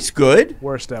 Subway's good.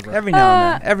 Worst ever. Every now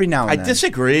and then. Every now and I then.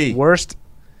 disagree. Worst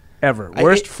ever. I-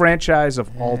 Worst franchise of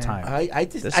all time.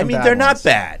 There's I some mean, bad they're not ones.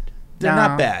 bad. They're No.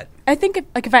 not bad. I think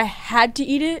if I had to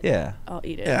eat it, Yeah. I'll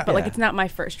eat it. Yeah. But like Yeah. it's not my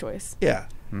first choice. Yeah.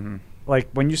 Like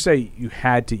when you say you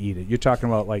had to eat it, you're talking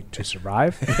about like to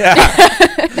survive.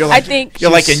 You're like, I think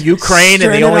you're like in Ukraine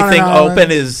and the stranded only on thing an island.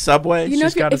 open is Subway. You know,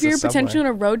 She's got if us a you're Subway. potentially on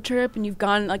a road trip and you've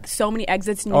gone like so many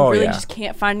exits and you Oh, really yeah. just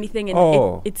can't find anything, and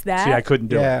Oh. it's that. See, I couldn't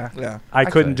do it. Yeah. Yeah. I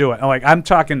couldn't could. do it. I'm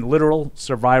talking literal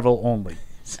survival only.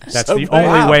 That's the Subway. only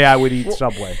Wow. way I would eat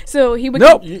Subway. So he would.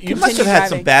 Nope. You must have had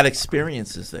some bad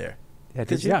experiences there.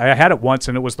 Yeah, I had it once,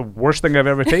 and it was the worst thing I've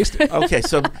ever tasted. Okay,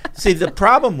 so see the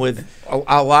problem with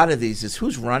a lot of these is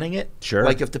who's running it. Sure.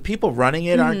 Like if the people running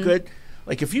it Mm-hmm. aren't good,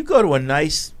 like if you go to a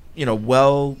nice,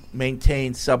 well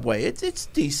maintained Subway, it's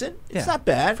decent. It's Yeah. not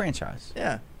bad. Franchise.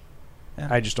 Yeah.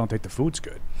 I just don't think the food's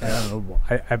good. I don't know.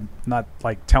 I'm not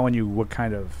like telling you what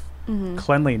kind of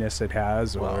cleanliness it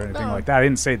has or Well, anything no. like that. I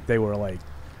didn't say they were like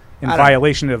in I don't-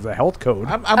 violation of the health code.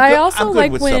 I'm I good- also I'm good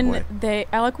like with when Subway.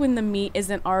 I like when the meat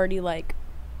isn't already like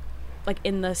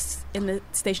in the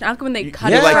station. I like when they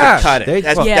cut You it. like Yeah. to cut They- it.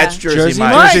 That's, Yeah. that's Jersey, Jersey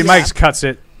Mike's. Mike's. Jersey Mike's cuts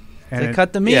it. And They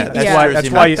cut the meat. Yeah, that's Yeah. Why, Jersey that's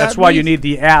why. Mike's. That's why you need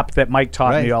the app that Mike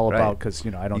taught me Right, all right. about because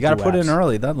I don't. You got to do put it in apps.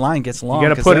 early. That line gets long. You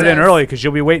got to 'cause put it they're- in early because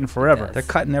you'll be waiting forever. They're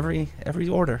cutting every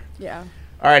order. Yeah.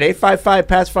 All right,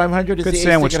 855-PATS-500 is Good the Ace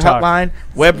sandwich Ticket talk. Hotline.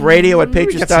 Web radio at get some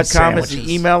patriots.com is sandwiches.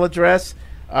 the email address.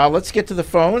 Let's get to the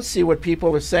phone, see what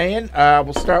people are saying.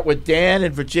 We'll start with Dan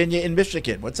in Virginia in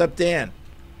Michigan. What's up, Dan?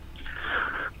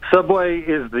 Subway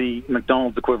is the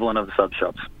McDonald's equivalent of the sub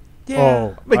shops.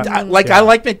 Oh, I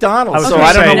like McDonald's, so gonna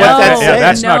I don't say, know what that's yeah, saying.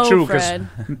 that's not No, true because Fred.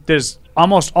 there's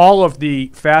almost all of the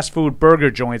fast food burger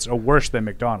joints are worse than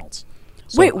McDonald's.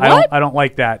 So Wait, I don't, what? I don't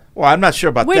like that. Well, I'm not sure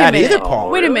about Wait a that minute. either, Paul.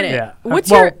 Wait a minute. Yeah.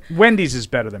 What's well, your Wendy's is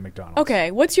better than McDonald's.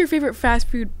 okay? What's your favorite fast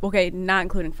food? Okay, not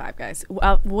including Five Guys.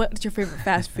 What's your favorite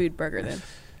fast food burger then?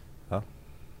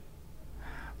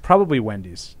 Probably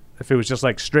Wendy's. If it was just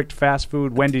like strict fast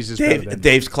food, Wendy's is better than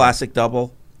Dave's Classic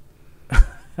Double.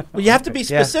 Well, you have to be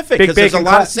specific Big because there's a Bacon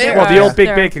lot of Well, sandwiches. the old Big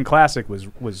There. Bacon Classic was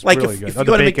Like really if good. you Or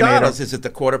go the to Baconator. McDonald's, is it the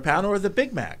Quarter Pounder or the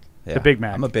Big Mac? Yeah. The Big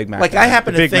Mac. I'm a Big Mac. Like guy. I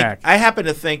happen The to Big think, Mac. I happen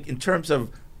to think in terms of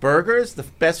burgers, the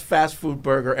best fast food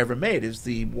burger ever made is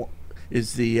the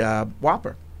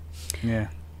Whopper. Yeah.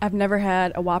 I've never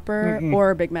had a Whopper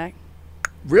or a Big Mac.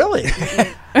 Really?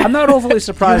 I'm not overly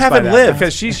surprised haven't by that lived.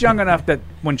 because she's young enough that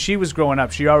when she was growing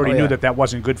up, she already Oh, knew yeah. that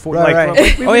wasn't good for Right, like,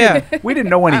 right. we- Oh, we- yeah. We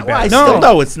didn't know any better. I No. still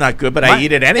know it's not good, but I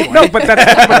eat it anyway. No, but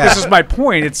this is my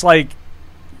point. It's like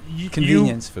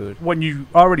Convenience food. When you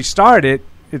already start it,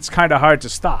 it's kind of hard to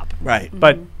stop. Right.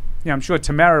 But I'm sure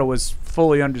Tamara was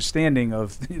fully understanding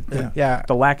of Yeah.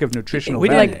 the lack of nutritional We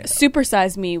value. Like Super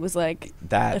Size Me was like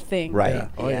That a thing. right? Yeah.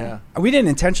 Oh yeah. We didn't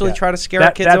intentionally Yeah. try to scare That-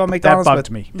 our kids that- about that McDonald's, bugged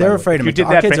but me. they're afraid of You did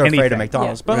McDonald's. that Our kids for are afraid of anything.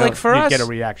 McDonald's. Yeah. But Really? like for You'd us, get a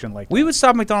reaction like we would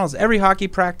stop McDonald's every hockey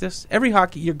practice, every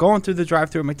hockey. You're going through the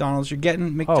drive-through at McDonald's. You're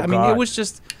getting. Oh, I mean, God. it was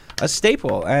just a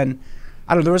staple. And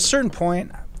I don't know. There was a certain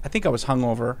point. I think I was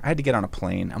hungover. I had to get on a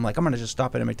plane. I'm like, I'm gonna just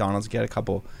stop at a McDonald's, get a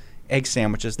couple egg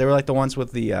sandwiches. They were like the ones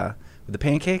with the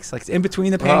pancakes, like in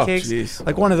between the pancakes, jeez.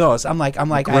 like one of those. I'm like,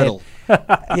 Griddle.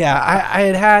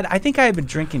 I think I had been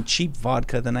drinking cheap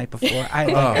vodka the night before.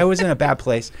 I was in a bad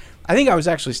place. I think I was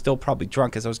actually still probably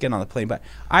drunk as I was getting on the plane, but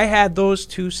I had those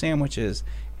two sandwiches,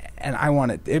 and I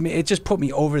wanted. I mean, it just put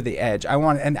me over the edge.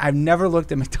 And I've never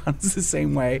looked at McDonald's the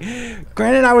same way.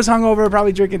 Granted, I was hungover,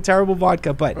 probably drinking terrible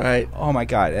vodka, but Right. oh my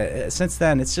god! Since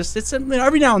then, it's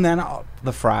every now and then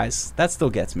the fries that still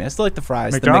gets me. I still like the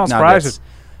fries. McDonald's the McNuggets. fries is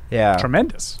yeah,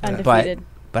 tremendous. Undefeated.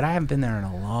 but I haven't been there in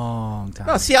a long time.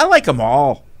 No, see, I like them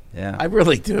all. Yeah, I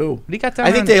really do. What do you got down I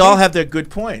there think on the they all cake? have their good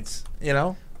points. You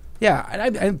know. Yeah,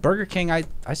 and Burger King, I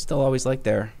still always like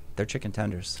their chicken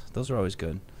tenders. Those are always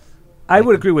good. I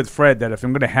would agree with Fred that if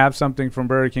I'm going to have something from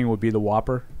Burger King, it would be the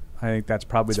Whopper. I think that's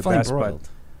probably It's the flame best. broiled.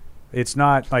 But it's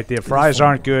not like their fries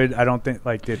aren't good. I don't think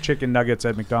like their chicken nuggets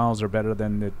at McDonald's are better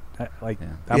than the like. Yeah.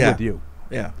 I'm Yeah. with you.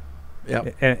 Yeah.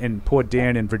 Yep. And poor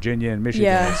Dan in Virginia and Michigan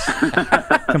Yeah.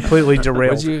 is completely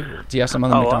derailed. Do you have some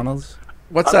on the Oh, McDonald's?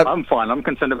 What's up? I'm fine. I'm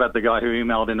concerned about the guy who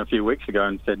emailed in a few weeks ago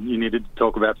and said you needed to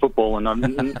talk about football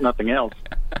and nothing else.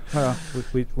 Well,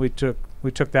 we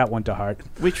took that one to heart.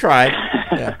 We tried.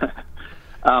 Yeah.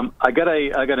 I got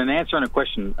an answer and a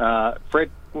question.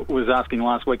 Fred was asking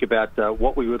last week about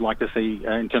what we would like to see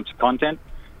in terms of content.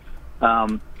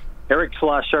 Eric's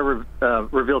last show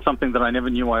revealed something that I never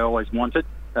knew I always wanted.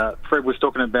 Fred was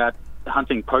talking about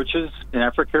hunting poachers in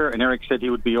Africa, and Eric said he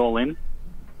would be all in.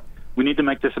 We need to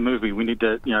make this a movie. We need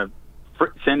to,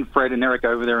 send Fred and Eric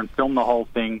over there and film the whole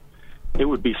thing. It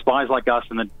would be spies like us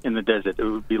in the desert. It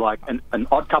would be like an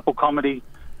odd couple comedy,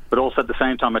 but also at the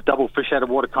same time a double fish out of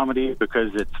water comedy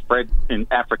because it's Fred in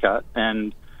Africa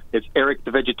and it's Eric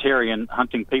the vegetarian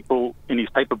hunting people in his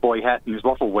paperboy hat and his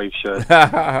waffle wave shirt.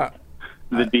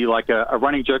 There'd be like a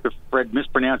running joke of Fred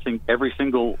mispronouncing every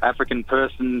single African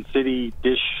person, city,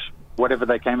 dish, whatever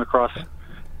they came across.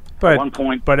 But At one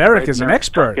point, but Eric Fred is an Merrick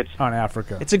expert gets- on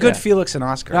Africa. It's a good Yeah. Felix and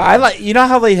Oscar. No, I like. You know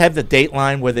how they have the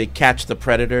Dateline where they catch the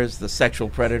predators, the sexual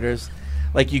predators.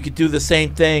 Like you could do the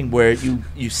same thing where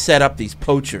you set up these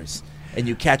poachers and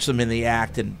you catch them in the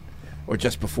act or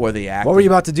just before the act. What were you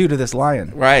about to do to this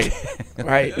lion? Right,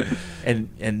 right,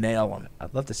 and nail them.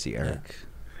 I'd love to see Eric.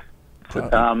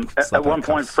 At Slap one on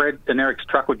point, cuffs. Fred and Eric's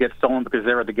truck would get stolen because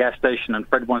they're at the gas station, and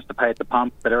Fred wants to pay at the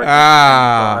pump, but Eric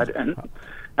Ah.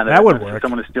 and That would work.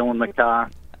 Someone is stealing the car,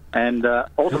 and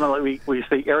ultimately we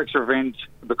see Eric's revenge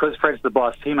because Fred's the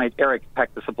boss. He made Eric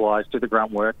pack the supplies, do the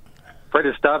grunt work. Fred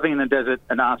is starving in the desert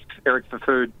and asks Eric for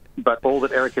food, but all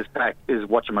that Eric has packed is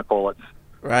whatchamacallits.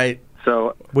 Right.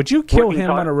 So Would you kill working him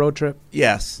time- on a road trip?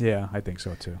 Yes. Yeah, I think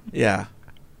so too. Yeah.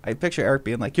 I picture Eric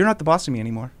being like, "You're not the boss of me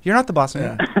anymore. You're not the boss of me."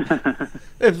 Yeah.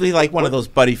 It'd be like one of those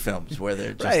buddy films where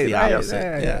they're just the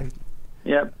opposite. Yeah.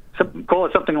 yeah, call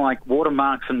it something like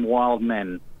Watermarks and Wild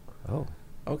Men. Oh,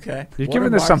 Okay. You're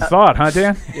giving this Watermarks. some thought, huh,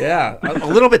 Dan? Yeah. A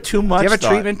little bit too much. do you have a thought.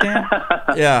 treatment, Dan?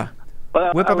 Yeah.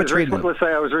 Well, Whip I up a was treatment. Let's say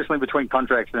I was recently between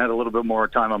contracts and had a little bit more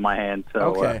time on my hands. So,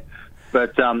 Okay.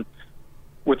 but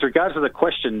with regards to the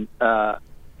question,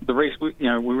 we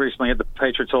recently had the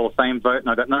Patriots Hall of Fame vote, and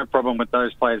I got no problem with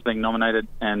those players being nominated,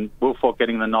 and Will Falk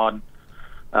getting the nod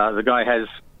The guy has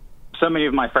so many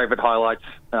of my favorite highlights,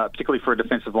 particularly for a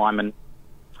defensive lineman.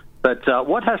 But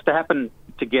what has to happen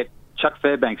to get Chuck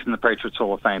Fairbanks in the Patriots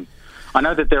Hall of Fame? I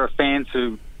know that there are fans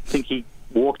who think he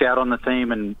walked out on the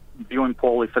team and view him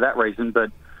poorly for that reason,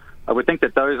 but I would think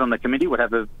that those on the committee would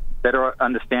have a better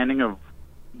understanding of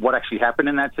what actually happened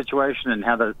in that situation and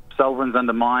how the Sullivans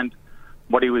undermined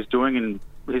what he was doing and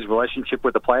his relationship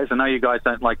with the players. I know you guys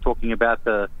don't like talking about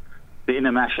the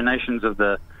inner machinations of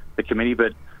the committee,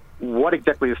 but what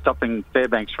exactly is stopping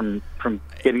Fairbanks from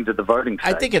getting to the voting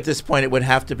stage? I think at this point it would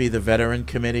have to be the veteran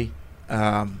committee,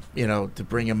 to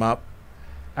bring him up.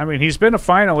 I mean, he's been a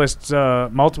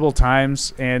finalist multiple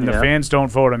times, and the fans don't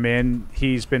vote him in.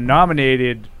 He's been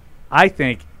nominated, I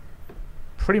think,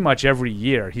 pretty much every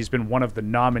year. He's been one of the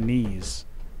nominees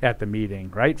at the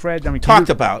meeting, right, Fred? I mean, Talked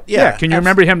about, yeah. Can you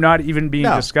remember him not even being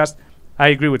discussed? I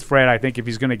agree with Fred. I think if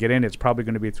he's going to get in, it's probably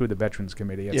going to be through the Veterans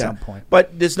Committee at some point.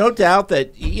 But there's no doubt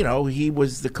that, he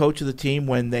was the coach of the team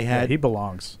when they had... he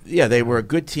belongs. Yeah, they were a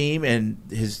good team, and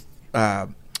his...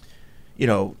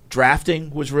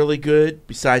 drafting was really good.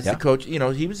 Besides the coach, he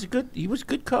was a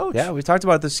good coach. Yeah, we talked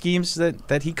about the schemes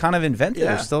that he kind of invented.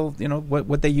 Are still,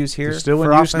 what they use here. They're still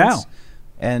for in use now.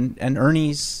 And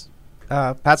Ernie's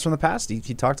Pats from the past.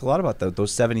 He talked a lot about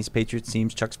those '70s Patriots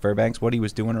teams. Chuck Fairbanks, what he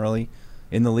was doing early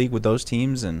in the league with those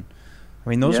teams, and I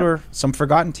mean those were some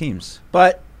forgotten teams.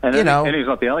 But and he's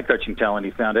not the only coaching talent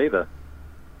he found either.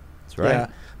 That's right. Yeah,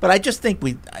 but I just think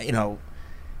I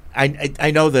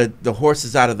know the horse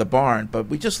is out of the barn, but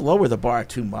we just lower the bar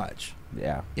too much.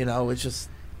 Yeah.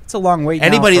 It's a long wait.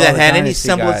 Anybody now for that all the had any dynasty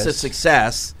semblance of guys.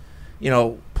 success,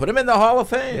 put him in the Hall of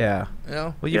Fame. Yeah.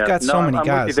 Well, you've got so many I'm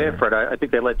guys. with you there, Fred. I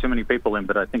think they let too many people in,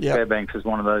 but I think Fairbanks is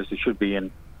one of those who should be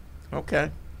in.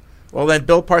 Okay. Well, then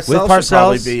Bill Parcells should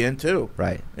probably be in too.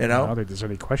 Right. I don't think there's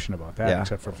any question about that,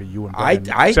 except for you and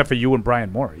Brian, except for you and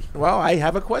Brian Morey. Well, I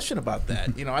have a question about that.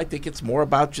 I think it's more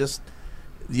about just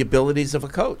the abilities of a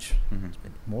coach. Mm-hmm.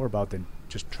 More about than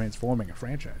just transforming a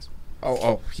franchise.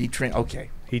 Okay.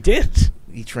 He did.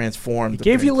 He transformed. He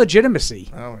gave you legitimacy.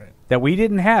 All right. That we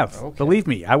didn't have. Okay. Believe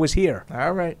me, I was here.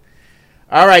 All right.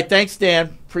 Thanks,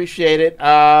 Dan. Appreciate it.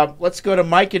 Let's go to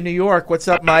Mike in New York. What's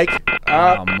up, Mike?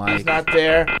 Mike. He's not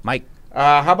there. Mike.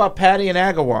 How about Patty in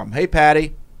Agawam? Hey,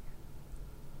 Patty.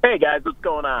 Hey, guys. What's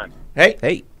going on?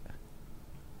 Hey.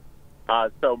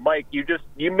 So, Mike,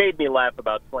 you made me laugh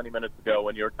about 20 minutes ago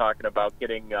when you were talking about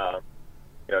getting,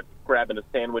 grabbing a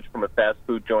sandwich from a fast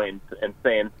food joint and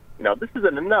saying, this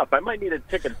isn't enough. I might need a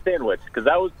chicken sandwich, because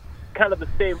I was kind of the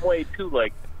same way too.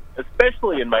 Like,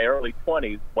 especially in my early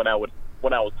 20s when I was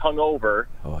hungover.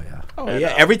 Oh yeah. And,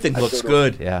 everything looks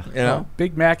good. Yeah.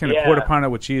 Big Mac and a quarter pounder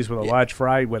with cheese with a large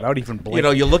fry without even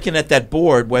blinking. You're looking at that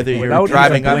board whether you're Without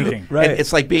driving even up. blinking. Right. And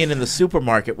it's like being in the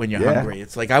supermarket when you're hungry.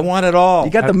 It's like, I want it all.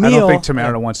 You got the I meal. don't think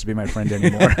Tamara wants to be my friend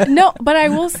anymore. No, but I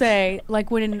will say, like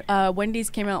when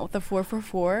Wendy's came out with the 4 for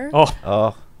 $4.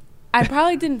 Oh. I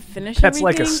probably didn't finish That's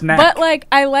everything. like a snack. But like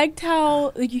I liked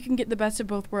how you can get the best of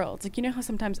both worlds. Like how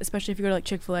sometimes, especially if you go to like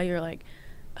Chick-fil-A, you're like,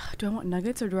 do I want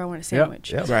nuggets or do I want a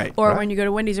sandwich? Yep. Right. Or when you go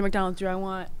to Wendy's or McDonald's, do I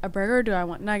want a burger or do I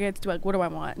want nuggets? What do I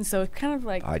want? And so it's kind of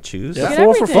like I choose. The Get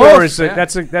 4 for everything.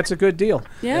 $4 is that's a good deal.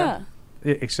 yeah.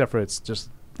 Except for it's just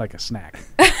like a snack.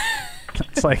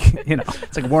 It's like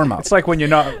It's like warm up. It's like when you're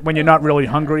not really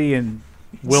hungry and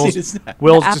Will's just saying,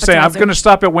 appetizer. I'm going to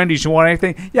stop at Wendy's. You want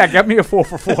anything? Yeah, get me a 4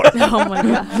 for $4. Oh my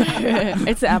god.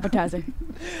 It's the appetizer.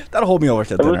 That'll hold me over to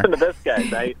So dinner. listen to this,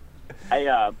 guys.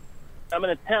 I'm in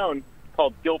a town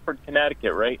called Guilford,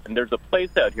 Connecticut, right? And there's a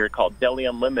place out here called Deli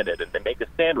Unlimited, and they make a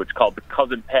sandwich called the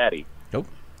Cousin Patty. Nope.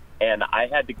 And I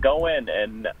had to go in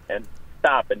and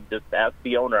stop and just ask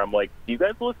the owner, I'm like, do you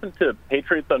guys listen to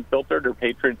Patriots Unfiltered or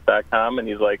Patriots.com? And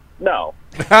he's like, no.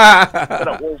 I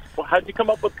said, well, how'd you come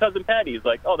up with Cousin Patty? He's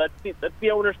like, oh, that's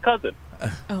the owner's cousin.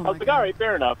 Oh I was like, all right,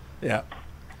 fair enough. Yeah.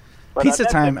 But Pizza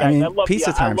that's Time. it, guys. love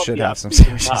Pizza the- Time love should the have some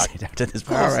off-season sandwiches talk. made after this.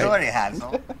 All right. Story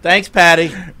Hansel. Thanks,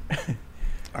 Patty.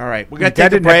 All right. We're going to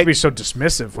Dad take a didn't have to be break. so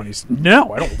dismissive when he's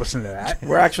no, I don't listen to that.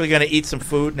 We're actually going to eat some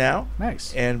food now.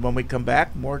 Nice. And when we come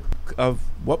back, more of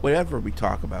whatever we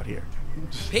talk about here.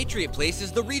 Patriot Place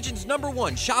is the region's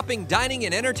 #1 shopping, dining,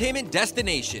 and entertainment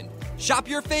destination. Shop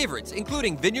your favorites,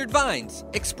 including Vineyard Vines,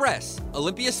 Express,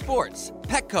 Olympia Sports,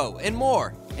 Petco, and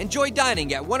more. Enjoy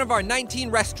dining at one of our 19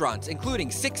 restaurants,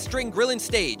 including 6 String Grill and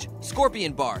Stage,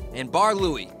 Scorpion Bar, and Bar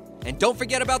Louie. And don't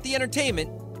forget about the entertainment.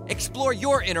 Explore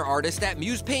your inner artist at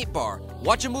Muse Paint Bar,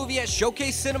 watch a movie at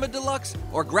Showcase Cinema Deluxe,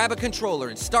 or grab a controller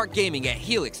and start gaming at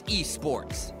Helix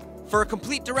Esports. For a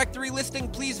complete directory listing,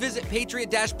 please visit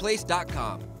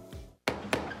patriot-place.com. The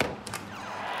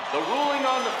ruling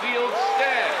on the field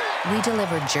stands. We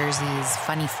deliver jerseys,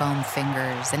 funny foam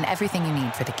fingers, and everything you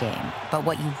need for the game. But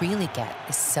what you really get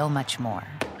is so much more.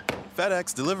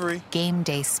 FedEx Delivery. Game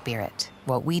day spirit.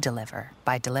 What we deliver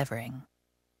by delivering.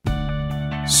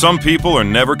 Some people are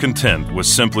never content with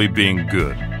simply being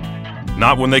good.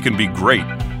 Not when they can be great.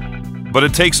 But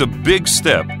it takes a big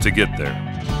step to get there.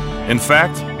 In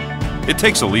fact, it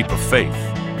takes a leap of faith,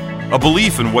 a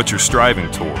belief in what you're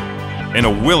striving toward, and a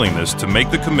willingness to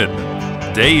make the commitment,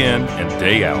 day in and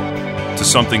day out, to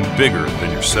something bigger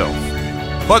than yourself.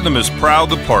 Putnam is proud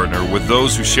to partner with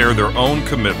those who share their own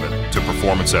commitment to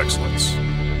performance excellence.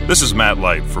 This is Matt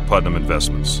Light for Putnam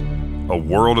Investments, a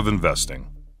world of investing.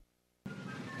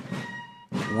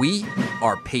 We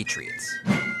are Patriots,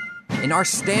 and our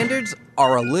standards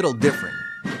are a little different.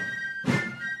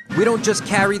 We don't just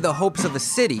carry the hopes of a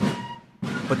city,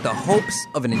 but the hopes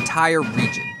of an entire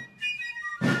region.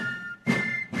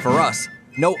 For us,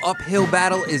 no uphill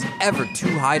battle is ever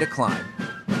too high to climb,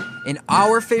 and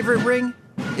our favorite ring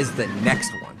is the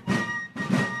next one.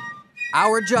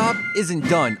 Our job isn't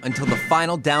done until the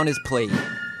final down is played,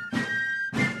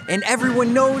 and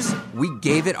everyone knows we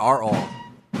gave it our all.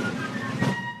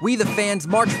 We the fans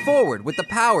march forward with the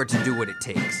power to do what it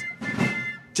takes,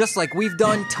 just like we've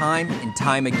done time and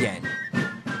time again.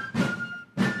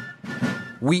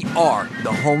 We are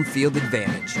the home field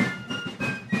advantage.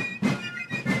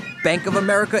 Bank of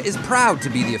America is proud to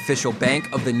be the official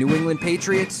bank of the New England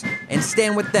Patriots and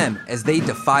stand with them as they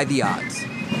defy the odds.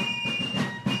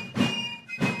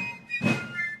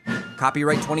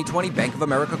 Copyright 2020 Bank of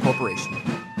America Corporation.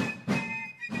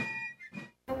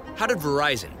 How did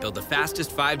Verizon build the fastest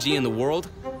 5G in the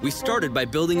world? We started by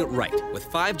building it right with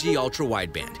 5G Ultra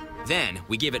Wideband. Then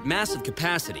we gave it massive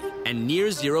capacity and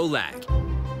near zero lag.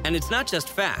 And it's not just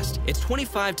fast, it's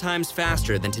 25 times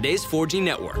faster than today's 4G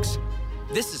networks.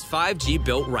 This is 5G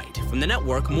built right from the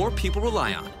network more people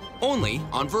rely on, only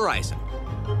on Verizon.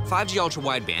 5G Ultra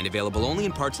Wideband available only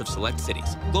in parts of select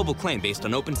cities. Global claim based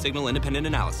on open signal independent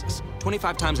analysis.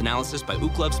 25 times analysis by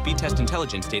Ookla Speed Test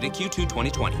Intelligence data Q2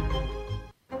 2020.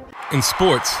 In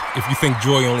sports, if you think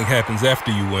joy only happens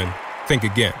after you win, think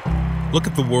again. Look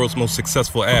at the world's most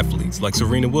successful athletes like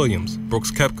Serena Williams,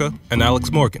 Brooks Koepka, and Alex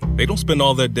Morgan. They don't spend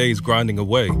all their days grinding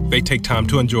away. They take time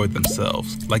to enjoy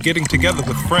themselves, like getting together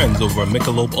with friends over a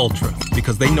Michelob Ultra,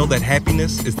 because they know that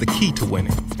happiness is the key to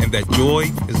winning, and that joy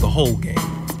is the whole game,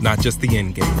 not just the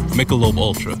end game. Michelob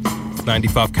Ultra.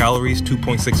 95 calories,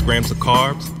 2.6 grams of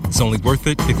carbs. It's only worth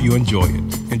it if you enjoy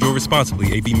it. Enjoy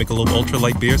responsibly. AB Michelob Ultra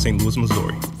Light Beer, St. Louis,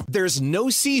 Missouri. There's no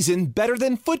season better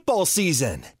than football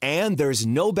season. And there's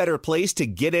no better place to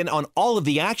get in on all of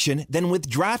the action than with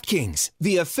DraftKings,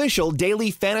 the official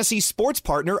daily fantasy sports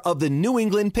partner of the New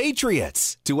England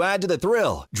Patriots. To add to the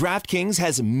thrill, DraftKings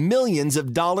has millions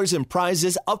of dollars in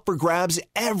prizes up for grabs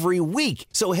every week.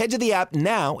 So head to the app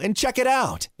now and check it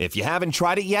out. If you haven't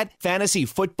tried it yet, fantasy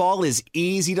football is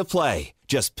easy to play.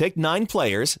 Just pick 9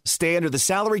 players, stay under the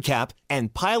salary cap,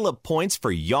 and pile up points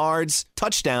for yards,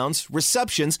 touchdowns,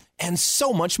 receptions, and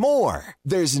so much more.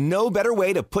 There's no better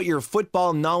way to put your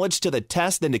football knowledge to the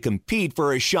test than to compete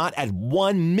for a shot at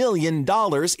 $1 million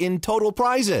in total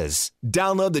prizes.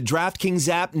 Download the DraftKings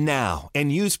app now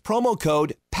and use promo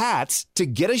code PATS to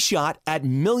get a shot at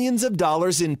millions of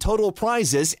dollars in total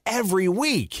prizes every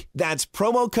week. That's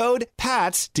promo code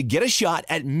PATS to get a shot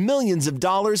at millions of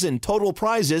dollars in total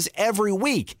prizes every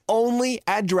week, only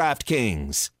at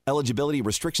DraftKings. Eligibility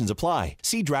restrictions apply.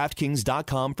 See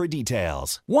DraftKings.com for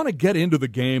details. Want to get into the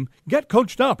game? Get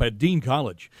coached up at Dean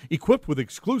College. Equipped with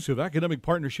exclusive academic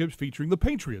partnerships featuring the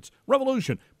Patriots,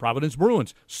 Revolution, Providence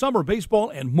Bruins, summer baseball,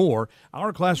 and more,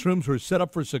 our classrooms are set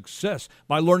up for success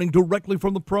by learning directly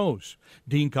from the pros.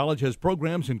 Dean College has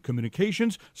programs in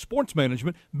communications, sports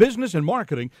management, business, and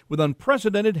marketing with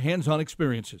unprecedented hands-on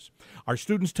experiences. Our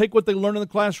students take what they learn in the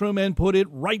classroom and put it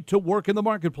right to work in the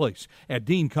marketplace. At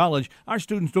Dean College, our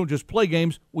students don't just play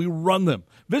games, we run them.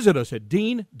 Visit us at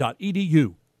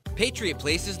dean.edu. Patriot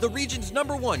Place is the region's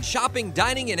 #1 shopping,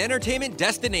 dining, and entertainment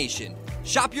destination.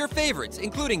 Shop your favorites,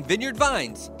 including Vineyard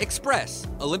Vines, Express,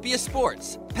 Olympia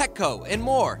Sports, Petco, and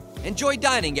more. Enjoy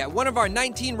dining at one of our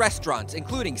 19 restaurants,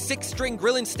 including 6 String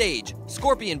Grill and Stage,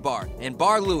 Scorpion Bar, and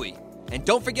Bar Louie. And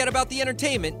don't forget about the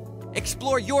entertainment.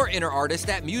 Explore your inner artist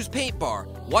at Muse Paint Bar,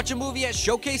 watch a movie at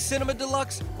Showcase Cinema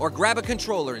Deluxe, or grab a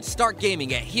controller and start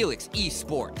gaming at Helix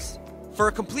Esports. For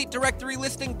a complete directory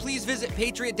listing, please visit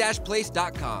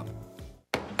patriot-place.com.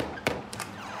 The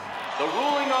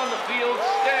ruling on the field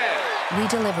stands. We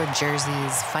deliver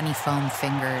jerseys, funny foam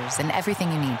fingers, and everything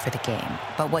you need for the game.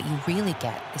 But what you really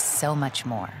get is so much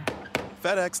more.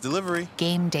 FedEx Delivery.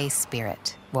 Game day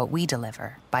spirit. What we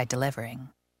deliver by delivering.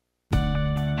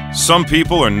 Some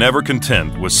people are never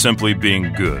content with simply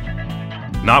being good.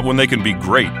 Not when they can be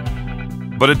great.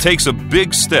 But it takes a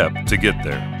big step to get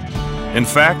there. In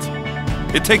fact,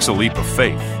 it takes a leap of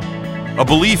faith, a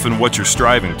belief in what you're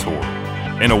striving toward,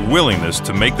 and a willingness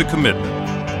to make the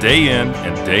commitment, day in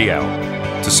and day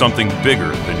out, to something bigger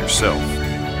than yourself.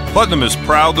 Putnam is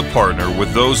proud to partner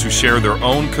with those who share their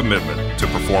own commitment to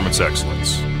performance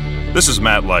excellence. This is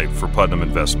Matt Light for Putnam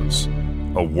Investments,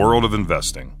 a world of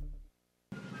investing.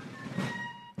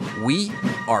 We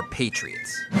are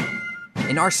Patriots,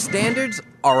 and our standards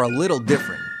are a little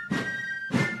different.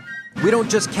 We don't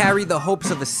just carry the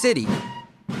hopes of a city,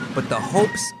 but the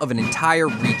hopes of an entire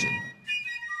region.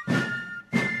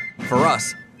 For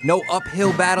us, no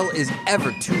uphill battle is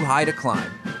ever too high to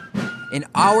climb, and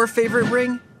our favorite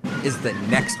ring is the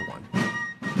next one.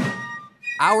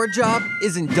 Our job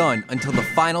isn't done until the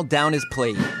final down is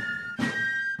played,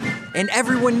 and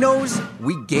everyone knows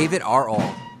we gave it our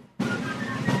all.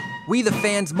 We, the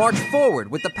fans, march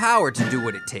forward with the power to do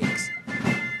what it takes,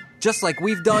 just like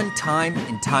we've done time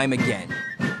and time again.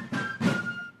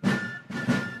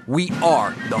 We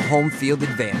are the home field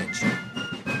advantage.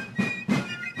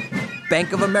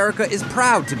 Bank of America is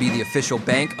proud to be the official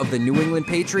bank of the New England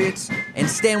Patriots and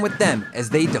stand with them as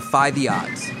they defy the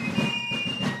odds.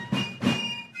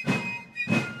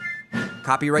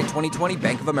 Copyright 2020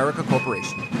 Bank of America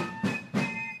Corporation.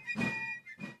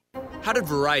 How did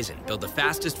Verizon build the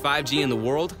fastest 5G in the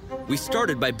world? We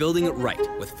started by building it right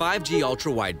with 5G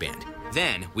Ultra Wideband.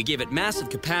 Then we gave it massive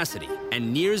capacity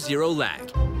and near zero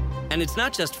lag. And it's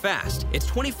not just fast, it's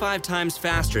 25 times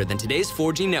faster than today's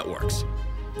 4G networks.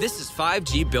 This is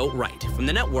 5G built right from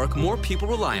the network more people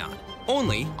rely on,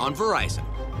 only on Verizon.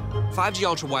 5G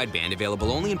Ultra Wideband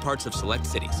available only in parts of select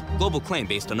cities. Global claim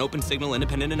based on open signal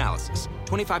independent analysis.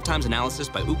 25 times analysis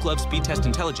by Ookla Speed Test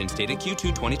Intelligence data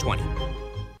Q2 2020.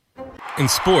 In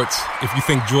sports, if you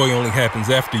think joy only happens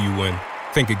after you win,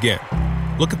 think again.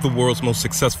 Look at the world's most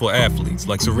successful athletes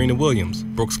like Serena Williams,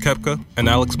 Brooks Koepka, and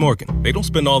Alex Morgan. They don't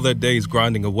spend all their days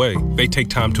grinding away. They take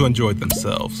time to enjoy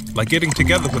themselves, like getting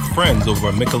together with friends over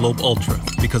a Michelob Ultra,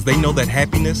 because they know that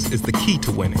happiness is the key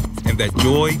to winning, and that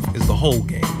joy is the whole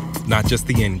game, not just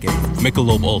the end game.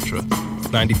 Michelob Ultra.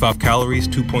 95 calories,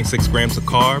 2.6 grams of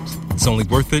carbs. It's only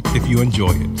worth it if you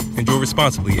enjoy it. Enjoy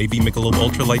responsibly. AB Michelob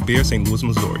Ultra Light Beer, St. Louis,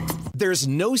 Missouri. There's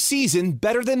no season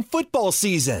better than football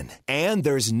season. And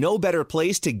there's no better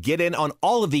place to get in on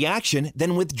all of the action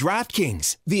than with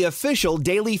DraftKings, the official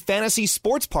daily fantasy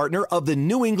sports partner of the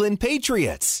New England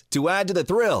Patriots. To add to the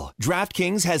thrill,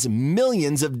 DraftKings has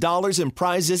millions of dollars in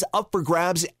prizes up for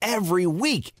grabs every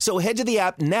week. So head to the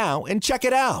app now and check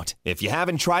it out. If you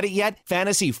haven't tried it yet,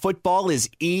 fantasy football is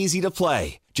easy to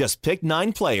play. Just pick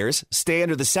 9 players, stay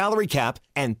under the salary cap,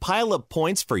 and pile up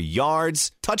points for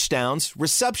yards, touchdowns,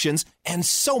 receptions, and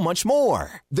so much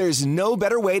more. There's no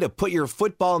better way to put your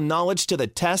football knowledge to the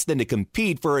test than to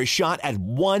compete for a shot at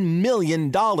 $1 million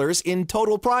in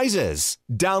total prizes.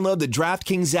 Download the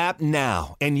DraftKings app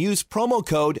now and use promo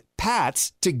code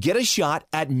PATS to get a shot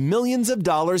at millions of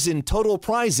dollars in total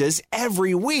prizes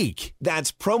every week.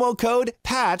 That's promo code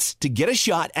PATS to get a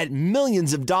shot at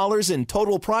millions of dollars in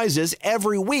total prizes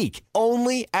every week,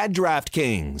 only at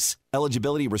DraftKings.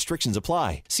 Eligibility restrictions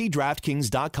apply. See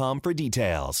DraftKings.com for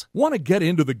details. Want to get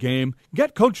into the game?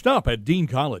 Get coached up at Dean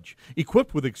College.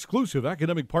 Equipped with exclusive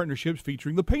academic partnerships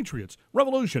featuring the Patriots,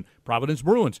 Revolution, Providence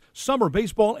Bruins, summer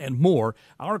baseball, and more,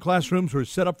 our classrooms are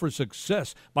set up for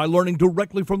success by learning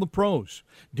directly from the pros.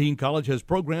 Dean College has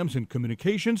programs in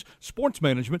communications, sports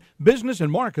management, business,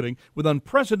 and marketing with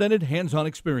unprecedented hands-on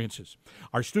experiences.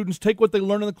 Our students take what they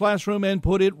learn in the classroom and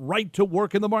put it right to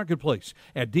work in the marketplace.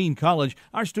 At Dean College,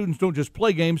 our students don't just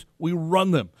play games, we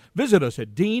run them. Visit us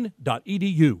at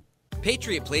dean.edu.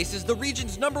 Patriot Place is the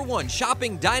region's #1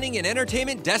 shopping, dining, and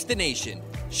entertainment destination.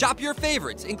 Shop your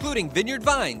favorites, including Vineyard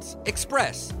Vines,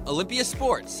 Express, Olympia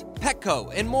Sports,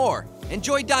 Petco, and more.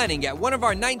 Enjoy dining at one of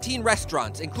our 19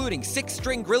 restaurants, including 6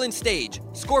 String Grill and Stage,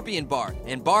 Scorpion Bar,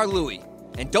 and Bar Louie.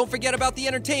 And don't forget about the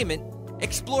entertainment.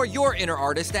 Explore your inner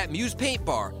artist at Muse Paint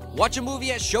Bar, watch a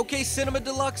movie at Showcase Cinema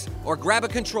Deluxe, or grab a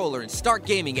controller and start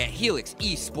gaming at Helix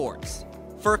Esports.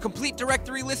 For a complete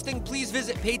directory listing, please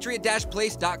visit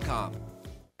patriot-place.com.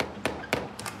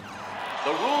 The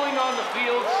ruling on the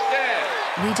field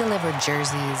stands. We deliver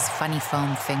jerseys, funny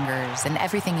foam fingers, and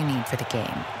everything you need for the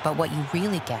game. But what you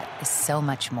really get is so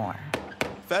much more.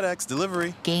 FedEx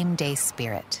Delivery. Game day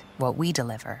spirit. What we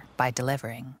deliver by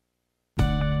delivering.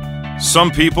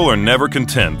 Some people are never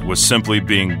content with simply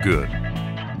being good.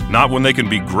 Not when they can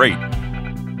be great.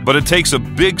 But it takes a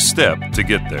big step to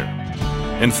get there.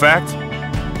 In fact,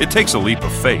 it takes a leap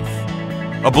of faith,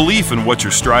 a belief in what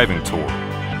you're striving toward,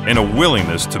 and a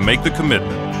willingness to make the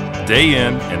commitment day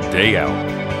in and day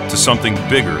out to something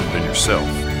bigger than yourself.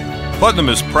 Putnam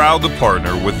is proud to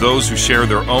partner with those who share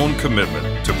their own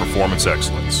commitment to performance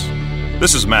excellence.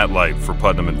 This is Matt Light for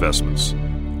Putnam Investments,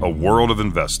 a world of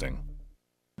investing.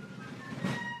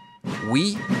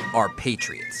 We are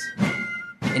Patriots,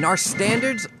 and our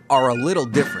standards are a little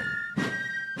different.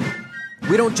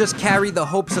 We don't just carry the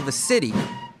hopes of a city,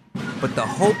 but the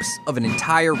hopes of an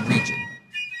entire region.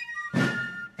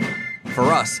 For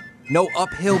us, no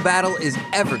uphill battle is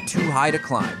ever too high to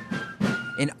climb,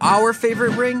 and our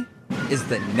favorite ring is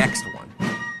the next one.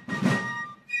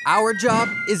 Our job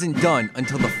isn't done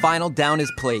until the final down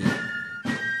is played,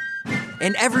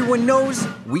 and everyone knows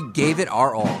we gave it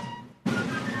our all.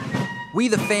 We,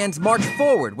 the fans, march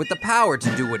forward with the power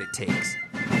to do what it takes,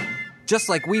 just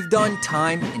like we've done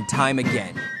time and time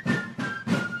again.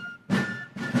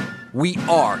 We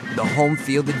are the home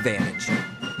field advantage.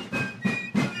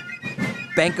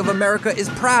 Bank of America is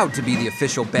proud to be the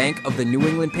official bank of the New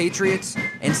England Patriots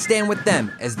and stand with them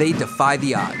as they defy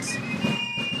the odds.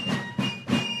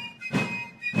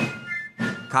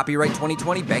 Copyright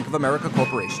 2020 Bank of America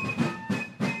Corporation.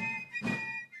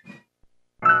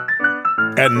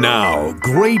 And now,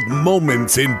 great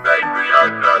moments in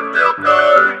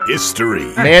history.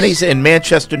 Manny's in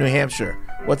Manchester, New Hampshire.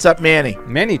 What's up, Manny?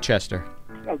 Manchester.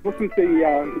 I was listening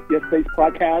to yesterday's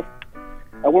podcast.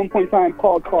 At one point in time,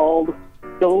 Paul called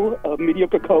Bill a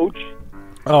mediocre coach.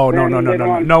 Oh,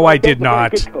 no, I did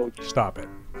not. Stop it.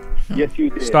 Yes,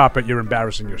 you did. Stop it. You're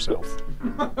embarrassing yourself.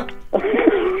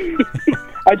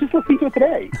 I just listened to it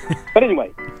today. But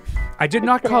anyway. I did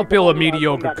not call Bill a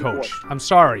mediocre coach. I'm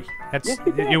sorry.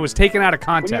 It was taken out of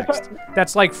context.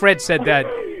 That's like Fred said that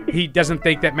he doesn't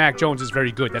think that Mac Jones is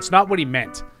very good. That's not what he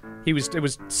meant. It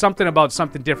was something about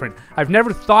something different. I've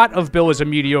never thought of Bill as a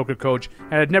mediocre coach,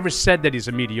 and I've never said that he's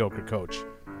a mediocre coach.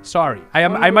 Sorry.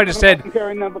 I might have said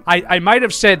I might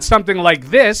have said something like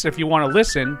this if you want to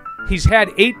listen. He's had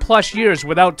 8+ years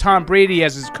without Tom Brady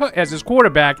as his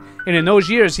quarterback, and in those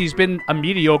years he's been a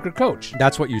mediocre coach.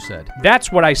 That's what you said.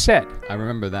 That's what I said. I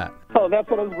remember that. Oh, that's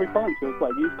what I was referring to. It's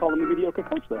like you call him a mediocre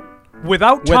coach then.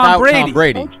 Without Tom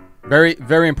Brady. Very,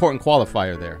 very important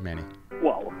qualifier there, Manny.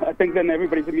 Well, I think then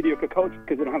everybody's a mediocre coach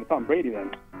because they don't have Tom Brady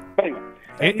then. But anyway.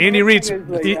 Andy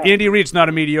Reid's not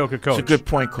a mediocre coach. It's a good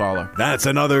point, caller. That's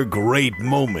another great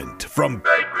moment from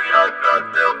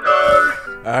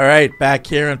All right, back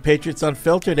here on Patriots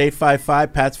Unfiltered,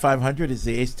 855-PATS-500 is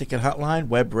the Ace Ticket Hotline.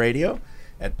 Web radio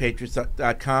at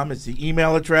patriots.com is the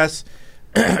email address.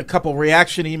 A couple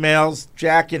reaction emails.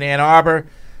 Jack in Ann Arbor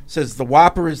says the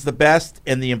Whopper is the best,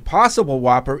 and the Impossible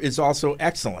Whopper is also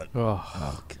excellent.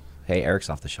 Oh. Hey, Eric's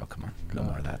off the show. Come on. No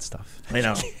more of that stuff. I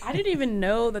know. I didn't even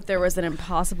know that there was an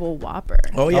Impossible Whopper.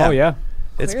 Oh, yeah. Oh, yeah.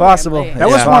 It's possible. That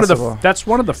was that's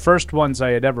one of the first ones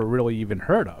I had ever really even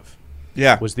heard of.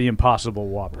 Yeah. Was the Impossible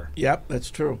Whopper. Yep, that's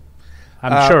true.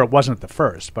 I'm sure it wasn't the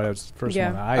first, but it was the first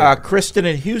one I heard. Kristen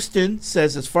in Houston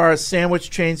says, as far as sandwich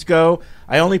chains go,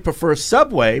 I only prefer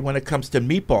Subway when it comes to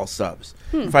meatball subs.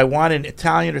 If I want an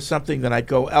Italian or something, then I'd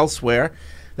go elsewhere.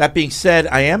 That being said,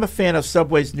 I am a fan of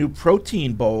Subway's new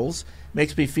protein bowls.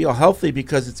 Makes me feel healthy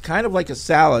because it's kind of like a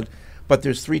salad, but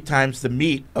there's 3 times the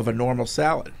meat of a normal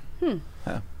salad.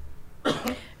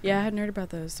 Yeah, I hadn't heard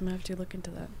about those. I'm going to have to look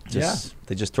into that.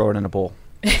 They just throw it in a bowl.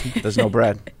 There's no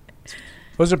bread.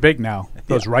 Those are big now.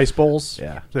 Those rice bowls.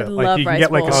 Yeah. Like you can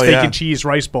get like a steak and cheese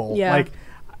rice bowl. Yeah. Like,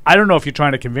 I don't know if you're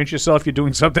trying to convince yourself you're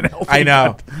doing something else. I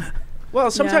know. Well,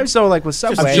 sometimes though, like with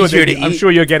Subway, I'm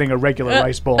sure you're getting a regular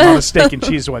rice bowl, not a steak and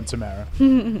cheese one, Tamara.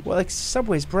 Well, like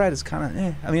Subway's bread is kind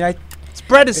of. I mean,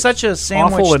 bread is such a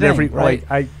sandwich awful in thing, every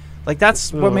right? Like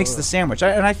that's what makes the sandwich.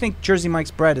 And I think Jersey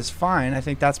Mike's bread is fine. I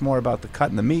think that's more about the cut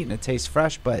and the meat, and it tastes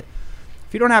fresh. But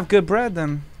if you don't have good bread,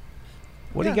 then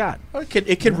what do you got? Well,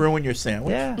 it can ruin your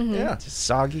sandwich. Yeah, yeah, just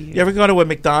soggy. You ever go to a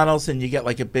McDonald's and you get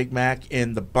like a Big Mac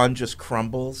and the bun just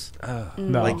crumbles?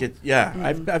 No. Like it. Yeah,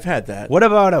 I've had that. What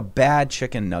about a bad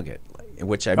chicken nugget?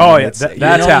 Which I mean,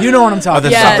 you know what I'm talking about.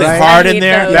 There's something hard in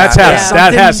there. That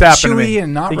has happened to me.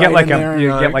 And not you get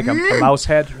right like a mouse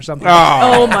head or something.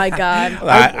 Oh my God!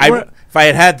 If I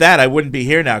had that, I wouldn't be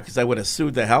here now because I would have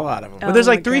sued the hell out of them. But there's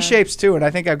like 3 shapes too, and I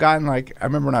think I've gotten like I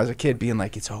remember when I was a kid being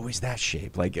like, it's always that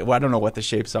shape. Like I don't know what the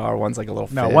shapes are. One's like a little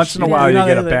fish. Once in a while you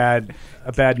get a bad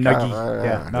nugget.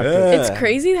 Yeah, not good. It's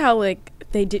crazy how like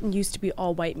they didn't used to be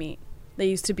all white meat. They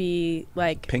used to be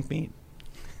like pink meat,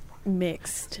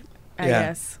 mixed. I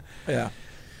guess. Yeah.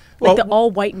 Like the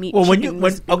all white meat. Well, you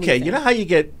know how you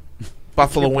get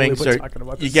buffalo wings or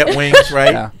you get wings,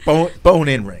 right?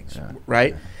 Bone-in rings,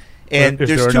 right? And Is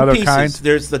there's there 2 another pieces. kind?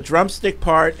 There's the drumstick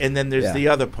part, and then there's the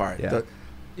other part. Yeah.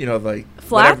 like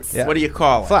flats. What do you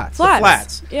call it? Flats. The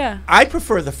flats. Yeah. I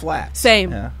prefer the flats.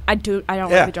 Same. Yeah. I don't like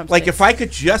the drumsticks. Like if I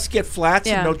could just get flats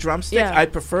and Yeah. no drumsticks, Yeah.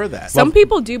 I'd prefer that. Some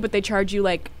people do, but they charge you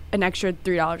like an extra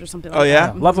 $3 or something. Oh, like yeah?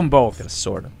 that. Love them both. Gotta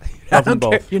sort them. Love them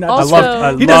both. You're not Also-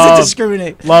 I he doesn't love-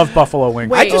 discriminate. Love buffalo wings.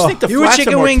 Wait. I just think the You a flats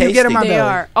chicken are more wing, you tasty. get 'em on They belly.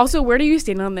 are. Also, where do you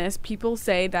stand on this? People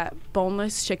say that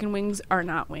boneless chicken wings are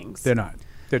not wings. They're not.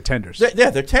 They're tenders.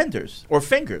 They're tenders or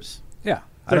fingers. Yeah.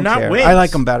 They're don't not care. wings. I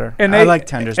like them better. And I like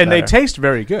tenders and better. they taste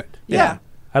very good. Yeah.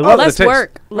 I love less the taste.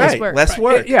 work. Less Right, work. less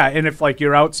work. Yeah, and if like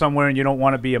you're out somewhere and you don't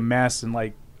want to be a mess and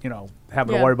having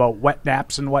Yeah. to worry about wet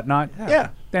naps and whatnot, Yeah.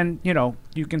 then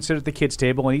you can sit at the kids'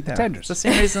 table and eat the tenders. It's the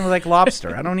same reason like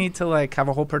lobster. I don't need to have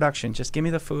a whole production. Just give me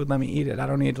the food, let me eat it. I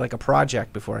don't need a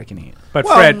project before I can eat. But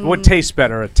Fred, what tastes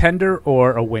better, a tender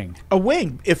or a wing? A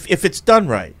wing, if it's done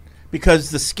right,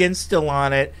 because the skin's still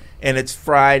on it and it's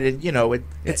fried, and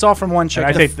it's all from one And chicken.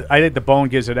 I think the bone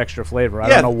gives it extra flavor. I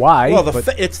don't know why. Well,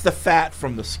 but it's the fat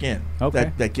from the skin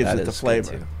that gives That it the is good,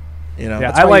 flavor. too. yeah,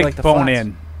 That's I why you like the bone flats.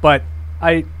 in, but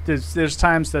there's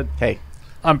times that Hey,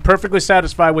 I'm perfectly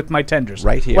satisfied with my tenders.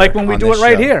 Right here Like when we on do it this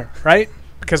right show. here, right?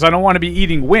 Because I don't want to be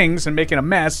eating wings and making a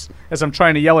mess as I'm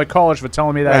trying to yell at college for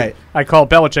telling me that Right. I call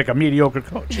Belichick a mediocre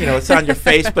coach. It's on your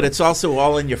face, but it's also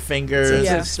all in your fingers It's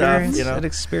an and stuff. experience. An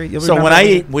experience. You'll So when remember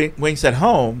I when eat wings at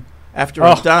home, after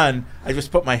I'm done, I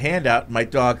just put my hand out, and my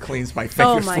dog cleans my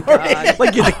fingers my for God. me.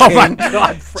 like you're the Oh king. my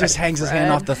God, Fred. Just hangs his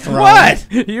hand off the throne. What?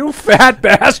 You fat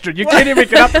bastard! You can't even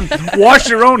get up and wash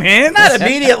your own hands. Not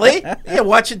immediately. You're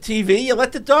watching TV. You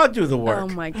let the dog do the work. Oh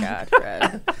my God,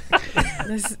 Fred.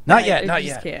 Not yet. I Not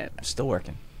just yet. Can't. I'm still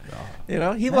working.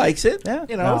 He likes it. Yeah.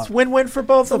 It's win-win for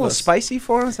both It's a of little us. spicy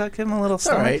for us. I give him a little It's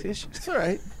all right. stomach issue. It's all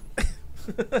right.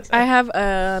 I have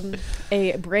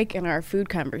a break in our food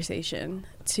conversation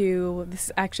to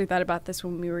this. Actually, thought about this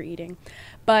when we were eating,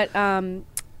 but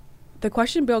the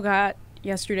question Bill got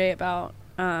yesterday about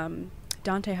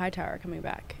Dante Hightower coming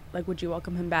back. Like, would you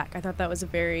welcome him back? I thought that was a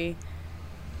very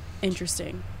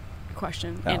interesting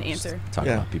question and answer.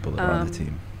 Talking about people that are on the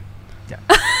team. Yeah.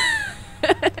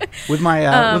 with my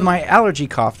allergy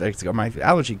cough, my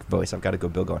allergy voice, I've got a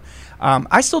good Bill going.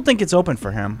 I still think it's open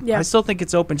for him. Yeah. I still think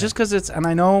it's open just because and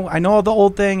I know the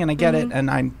old thing, and I get it, and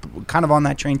I'm kind of on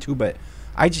that train too. But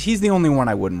he's the only one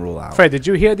I wouldn't rule out. Fred, did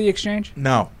you hear the exchange?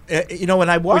 No. When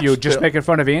I watched, Were you just making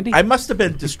fun of Andy? I must have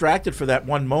been distracted for that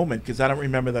one moment because I don't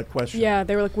remember that question. Yeah,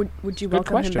 they were like, "Would you Good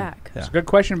welcome question. him back?" It's a good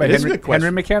question by It is a Henry. good question.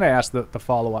 Henry McKenna asked the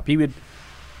follow up.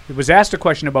 It was asked a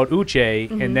question about Uche,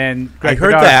 and then Greg I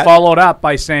heard Bedard that. followed up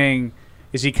by saying,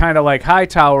 "Is he kind of like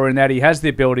Hightower in that he has the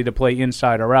ability to play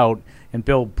inside or out?" And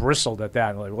Bill bristled at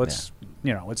that. Like,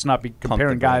 let's not be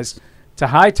comparing guys to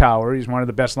Hightower. He's one of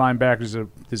the best linebackers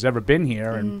there's ever been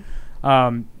here, and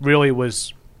really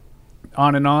was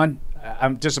on and on.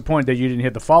 I'm disappointed that you didn't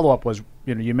hear the follow up. Was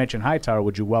you mentioned Hightower?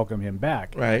 Would you welcome him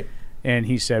back? Right. And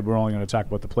he said, "We're only going to talk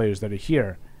about the players that are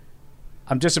here."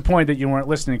 I'm disappointed that you weren't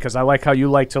listening because I like how you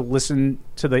like to listen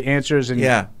to the answers and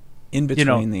in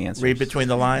between the answers, read between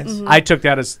the lines. I took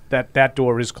that as that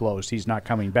door is closed. He's not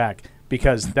coming back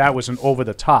because that was an over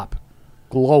the top,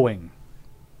 glowing,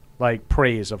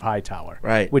 praise of Hightower,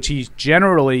 right? Which he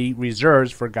generally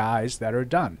reserves for guys that are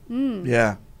done.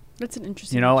 Yeah, that's an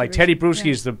interesting. Like Teddy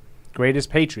Bruschi is the greatest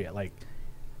Patriot.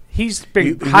 He's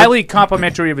been highly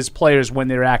complimentary of his players when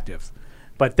they're active,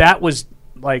 but that was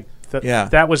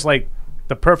that was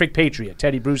the perfect Patriot.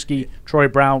 Teddy Bruschi, Troy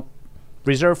Brown,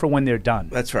 reserved for when they're done.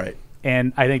 That's right.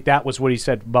 And I think that was what he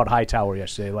said about Hightower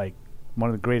yesterday, one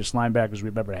of the greatest linebackers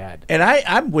we've ever had. And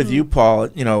I'm with you, Paul.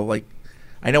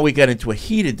 I know we got into a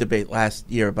heated debate last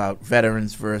year about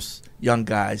veterans versus young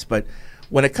guys, but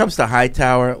when it comes to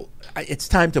Hightower, it's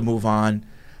time to move on.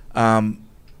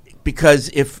 Because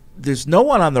if there's no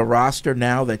one on the roster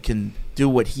now that can do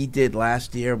what he did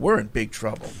last year, we're in big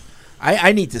trouble.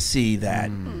 I need to see that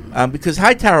because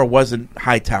Hightower wasn't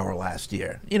Hightower last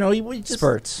year. He just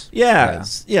spurts. Yeah,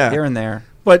 here and there.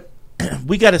 But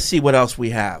we got to see what else we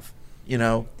have.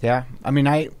 Yeah, I mean,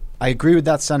 I agree with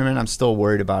that sentiment. I'm still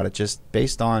worried about it, just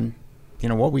based on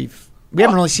what we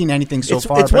haven't really seen anything so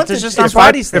far. But there's just not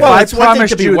bodies there. If I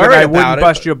promised you that I wouldn't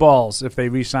bust your balls if they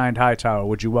re-signed Hightower,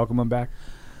 would you welcome him back?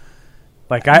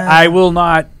 I will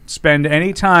not spend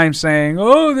any time saying,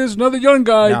 "Oh, there's another young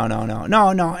guy."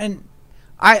 No. And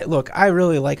I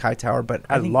really like Hightower, but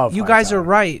I think love you guys are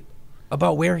right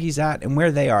about where he's at and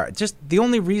where they are. Just the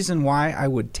only reason why I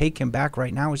would take him back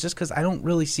right now is just because I don't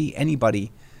really see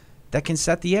anybody that can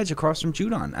set the edge across from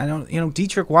Judon. I don't,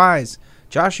 Dietrich Wise,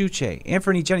 Josh Uche,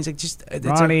 Anthony Jennings,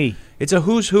 Ronnie. It's a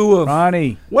who's who of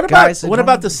Ronnie. What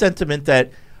about the sentiment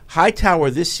that Hightower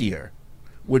this year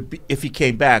would be, if he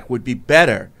came back, would be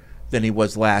better than he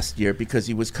was last year because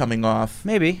he was coming off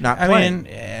maybe not playing.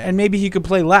 And maybe he could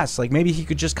play less. Like maybe he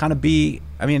could just kind of be.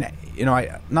 I mean,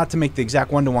 not to make the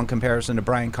exact 1-to-1 comparison to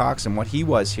Brian Cox and what he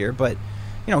was here, but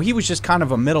he was just kind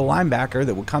of a middle linebacker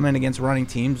that would come in against running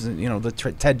teams.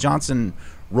 The Ted Johnson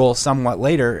role somewhat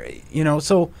later.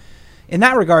 So in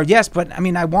that regard, yes. But I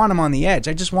mean, I want him on the edge.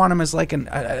 I just want him as like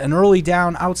an early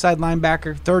down outside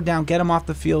linebacker, third down, get him off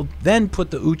the field, then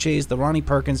put the Uches, the Ronnie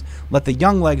Perkins, let the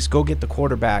young legs go get the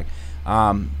quarterback.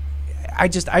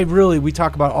 We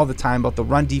talk about all the time about the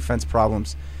run defense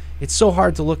problems. It's so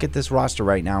hard to look at this roster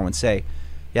right now and say,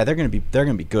 yeah, they're going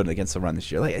to be good against the run this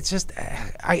year. Like, it's just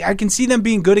I can see them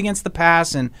being good against the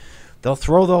pass, and they'll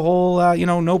throw the whole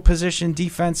no position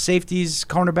defense, safeties,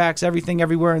 cornerbacks, everything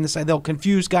everywhere in the side. They'll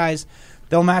confuse guys.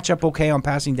 They'll match up okay on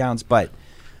passing downs, but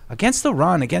against the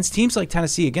run, against teams like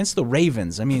Tennessee, against the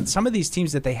Ravens, I mean, some of these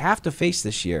teams that they have to face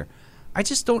this year, I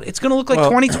just don't. It's going to look like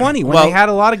 2020 when they had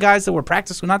a lot of guys that were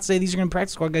practice. Not to say these are going to be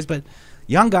practice squad guys, but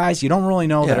young guys you don't really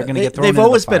know that are going to get thrown. They've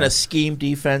always been a scheme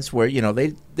defense where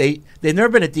they've never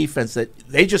been a defense that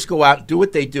they just go out and do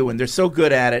what they do, and they're so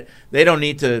good at it they don't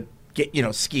need to get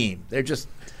scheme. They're just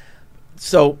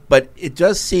so. But it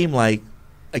does seem like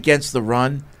against the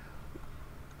run,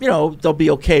 they'll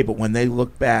be okay. But when they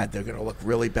look bad, they're going to look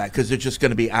really bad because they're just going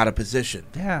to be out of position.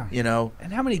 Yeah,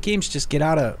 And how many games just get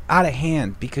out of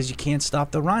hand because you can't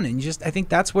stop the run? And I think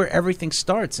that's where everything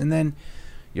starts. And then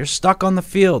you're stuck on the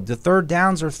field. The third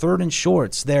downs are third and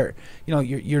shorts.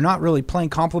 You're not really playing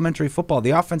complementary football.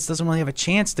 The offense doesn't really have a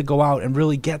chance to go out and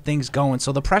really get things going.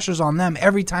 So the pressure's on them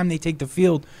every time they take the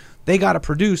field. They got to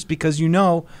produce because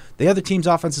the other team's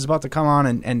offense is about to come on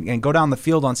and go down the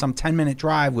field on some 10-minute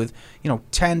drive with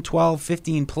 10, 12,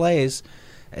 15 plays.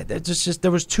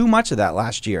 There was too much of that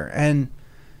last year. And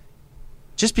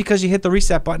just because you hit the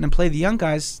reset button and play the young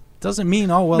guys doesn't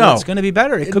mean, it's going to be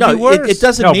better. It could be worse. It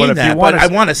doesn't mean that, but I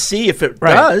want to see if it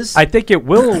does. I think it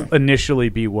will initially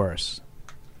be worse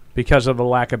because of the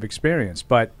lack of experience.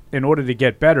 But in order to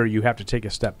get better, you have to take a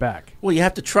step back. Well, you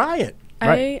have to try it.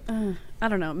 Right. I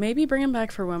don't know. Maybe bring him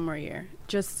back for one more year.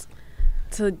 Just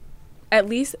to at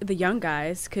least the young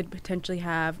guys could potentially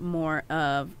have more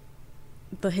of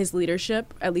his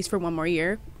leadership, at least for one more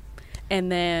year.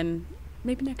 And then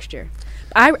maybe next year.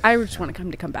 I just want him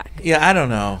to come back. Yeah, I don't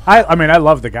know. I mean, I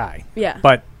love the guy. Yeah.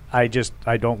 But I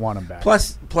don't want him back.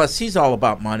 Plus, he's all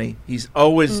about money. He's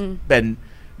always been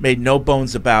made no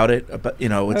bones about it.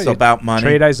 It's about money.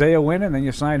 Trade Isaiah Wynn, and then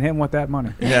you sign him with that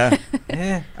money. Yeah.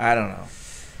 I don't know.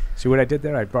 See what I did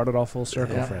there? I brought it all full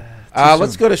circle, Fred.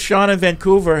 Let's go to Sean in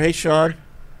Vancouver. Hey, Sean.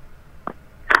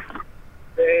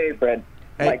 Hey, Fred.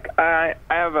 Hey. Mike, I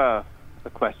have a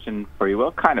question for you.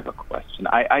 Well, kind of a question.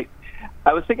 I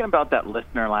was thinking about that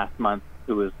listener last month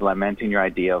who was lamenting your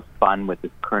idea of fun with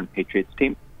this current Patriots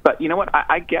team. But you know what?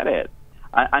 I get it.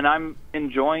 And I'm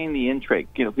enjoying the intrigue,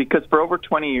 because for over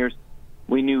 20 years,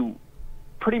 we knew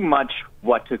pretty much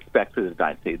what to expect for this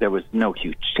dynasty. There was no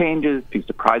huge changes, few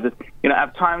surprises.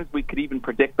 At times we could even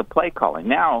predict the play calling.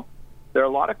 Now, there are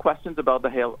a lot of questions about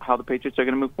how the Patriots are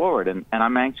going to move forward, and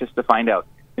I'm anxious to find out,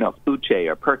 if Uche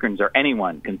or Perkins or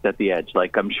anyone can set the edge,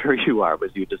 like I'm sure you are, as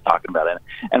you were just talking about it.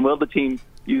 And will the team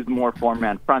use more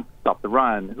four-man front to stop the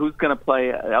run? Who's going to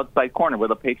play outside corner? Will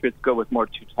the Patriots go with more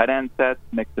two tight end sets,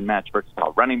 mix and match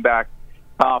versatile running back?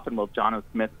 How often will Jonnu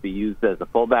Smith be used as a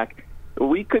fullback?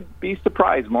 We could be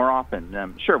surprised more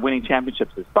often. Sure, winning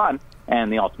championships is fun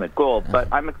and the ultimate goal, but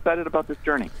I'm excited about this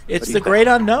journey. It's the great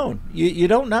unknown. You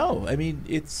don't know. I mean,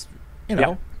 it's,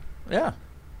 yeah.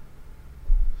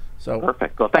 So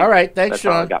perfect. Well, thanks. All right, thanks,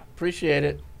 That's Sean. Appreciate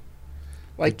it.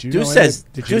 Like Deuce says,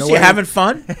 Deuce, you having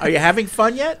fun? Are you having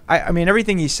fun yet? I mean,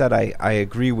 everything he said, I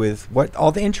agree with.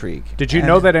 All the intrigue. Did you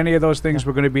know that any of those things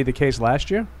were going to be the case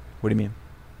last year? What do you mean?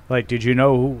 Like, did you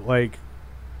know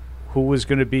who was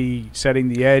going to be setting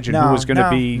the edge and who was going to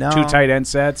be two tight end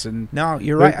sets? And no,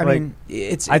 you're right. I mean,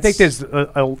 I think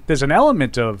there's an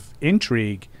element of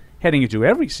intrigue heading into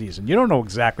every season. You don't know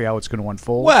exactly how it's going to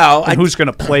unfold. Well, and who's going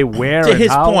to play where. To and his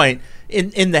how. point,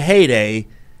 in the heyday,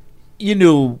 you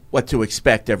knew what to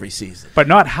expect every season, but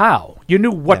not how. You knew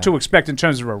what to expect in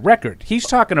terms of a record. He's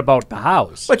talking about the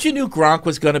house. But you knew Gronk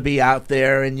was going to be out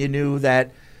there, and you knew that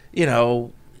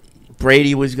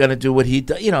Brady was going to do what he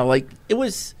did. It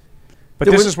was. But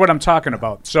this is what I'm talking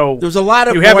about. So there's a lot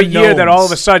of you have a year that all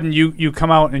of a sudden you come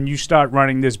out and you start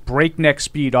running this breakneck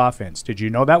speed offense. Did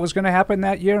you know that was going to happen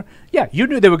that year? Yeah, you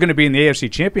knew they were going to be in the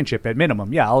AFC Championship at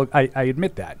minimum. Yeah, I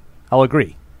admit that. I'll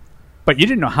agree. But you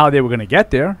didn't know how they were going to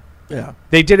get there. Yeah,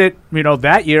 they did it.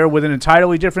 That year with an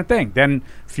entirely different thing. Then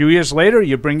a few years later,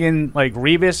 you bring in like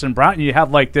Revis and Brown, and you have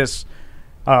like this,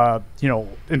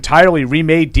 entirely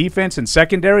remade defense and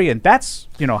secondary, and that's,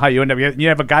 how you end up. You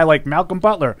have a guy like Malcolm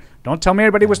Butler. Don't tell me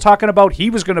everybody was talking about he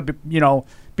was going to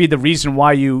be the reason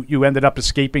why you ended up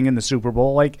escaping in the Super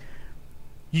Bowl. Like,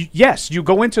 yes, you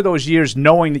go into those years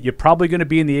knowing that you're probably going to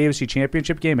be in the AFC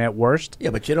Championship game at worst.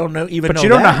 Yeah, but you don't know But you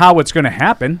don't know how it's going to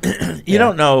happen. You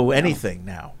don't know anything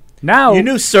now. Now you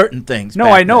knew certain things. No,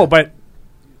 I know, but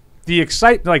the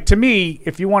excitement, like, to me,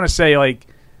 if you want to say, like,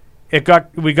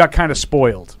 we got kind of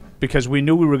spoiled because we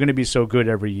knew we were going to be so good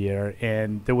every year,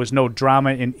 and there was no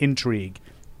drama and intrigue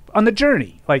on the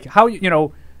journey. Like, how,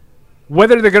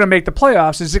 whether they're going to make the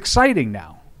playoffs is exciting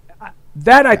now.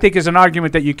 That, I think, is an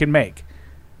argument that you can make.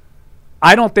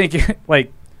 I don't think,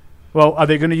 are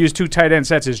they going to use 2 tight end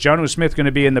sets? Is Jonnu Smith going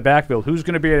to be in the backfield? Who's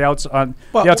going to be on the outside?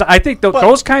 I think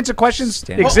those kinds of questions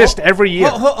exist every year.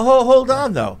 Hold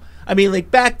on, though. I mean,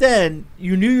 like, back then,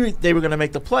 you knew they were going to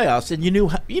make the playoffs, and you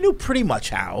knew pretty much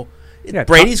how. Yeah,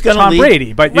 Brady's going to lead. Tom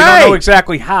Brady, but you don't know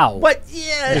exactly how. But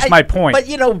yeah, that's my point.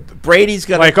 But Brady's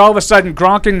going to, like, all of a sudden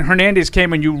Gronk and Hernandez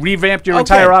came and you revamped your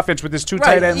entire offense with this 2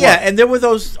 tight end. Yeah, and there were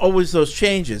always those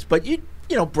changes, but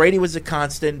Brady was a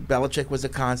constant, Belichick was a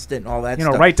constant, and all that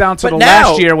stuff. Right down to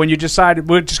last year when you decided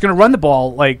we're just going to run the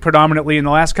ball, like, predominantly in the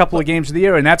last couple of games of the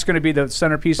year, and that's going to be the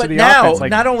centerpiece of the offense.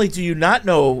 But now, not only do you not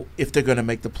know if they're going to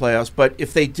make the playoffs, but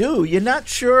if they do, you're not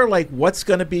sure, like, what's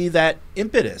going to be that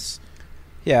impetus.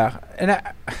 Yeah, and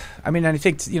I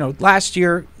think last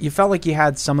year you felt like you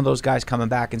had some of those guys coming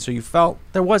back, and so you felt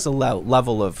there was a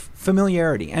level of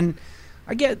familiarity. And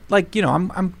I get,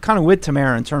 I'm kind of with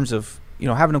Tamara in terms of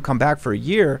having him come back for a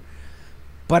year,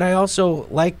 but I also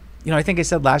like, I think I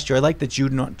said last year I like that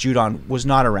Judon was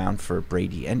not around for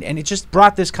Brady, and it just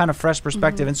brought this kind of fresh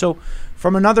perspective. Mm-hmm. And so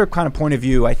from another kind of point of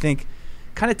view, I think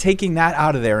kind of taking that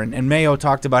out of there, and Mayo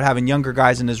talked about having younger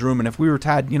guys in his room, and if we were to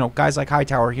have guys like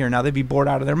Hightower here now, they'd be bored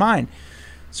out of their mind.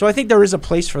 So I think there is a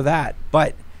place for that,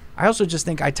 but I also just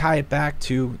think I tie it back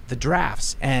to the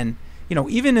drafts. And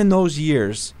even in those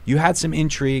years, you had some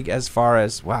intrigue as far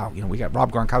as, we got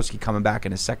Rob Gronkowski coming back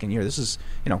in his second year. This is,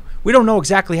 we don't know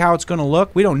exactly how it's going to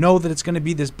look. We don't know that it's going to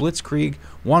be this blitzkrieg,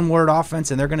 one-word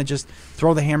offense, and they're going to just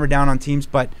throw the hammer down on teams,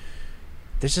 but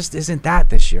there just isn't that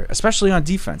this year, especially on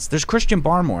defense. There's Christian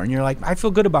Barmore, and you're like, I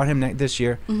feel good about him this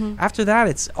year. Mm-hmm. After that,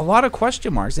 it's a lot of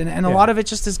question marks, and a lot of it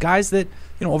just is guys that,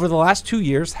 over the last 2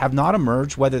 years have not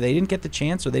emerged, whether they didn't get the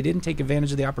chance or they didn't take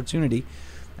advantage of the opportunity.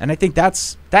 And I think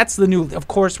that's the new. Of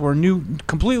course, we're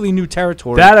completely new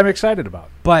territory. That I'm excited about.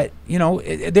 But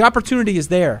the opportunity is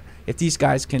there if these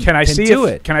guys can do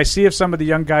it. Can I see if some of the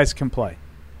young guys can play?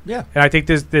 Yeah, and I think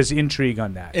there's intrigue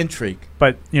on that. Intrigue,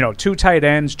 but 2 tight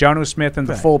ends, Jonnu Smith and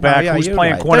the fullback, who's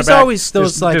playing cornerback. There's always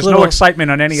those there's no excitement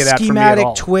on any of that for me at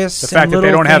all. Schematic twists, the fact that they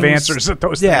don't have answers at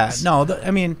those things. Yeah, no,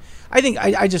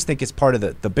 I just think it's part of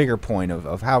the bigger point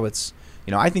of how it's.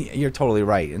 I think you're totally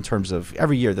right in terms of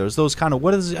every year there's those kind of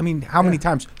how many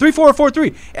times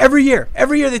 3-4-4-3 every year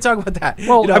they talk about that.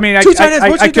 Well,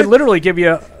 I could literally give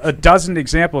you a dozen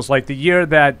examples, like the year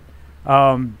that.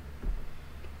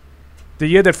 The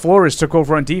year that Flores took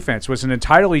over on defense was an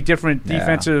entirely different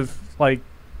defensive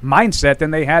mindset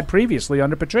than they had previously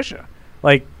under Patricia.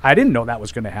 Like, I didn't know that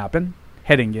was going to happen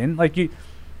heading in.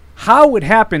 How it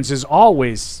happens is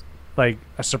always like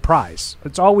a surprise.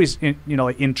 It's always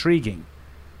intriguing.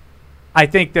 I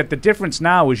think that the difference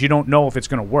now is you don't know if it's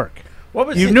going to work.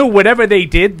 You knew whatever they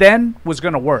did then was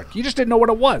going to work. You just didn't know what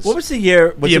it was. What was the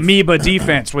year? The amoeba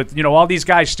defense with all these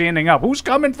guys standing up. Who's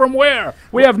coming from where?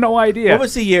 We have no idea. What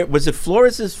was the year? Was it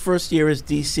Flores' first year as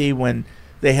DC when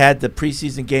they had the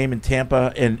preseason game in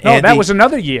Tampa? That was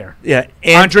another year. Yeah,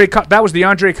 that was the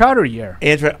Andre Carter year.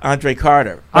 Andre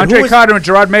Carter. Andre Carter and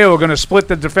Gerard Mayo were going to split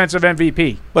the defensive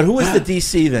MVP. But who was the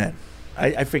DC then?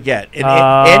 I forget. And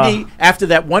Andy, after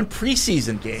that one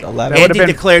preseason game, Andy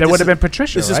declared that would have been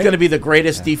Patricia. This is going to be the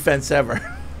greatest defense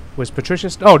ever. Was Patricia?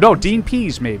 Oh no, Dean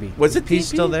Pease maybe. Was it Pease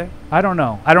still there? I don't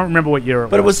know. I don't remember what year.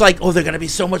 But it was like, they're going to be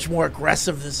so much more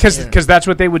aggressive this year because that's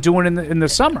what they were doing in the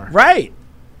summer. Right.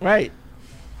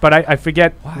 But I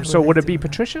forget. So would it be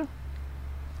Patricia,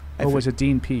 or was it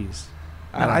Dean Pease?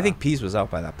 I think Pease was out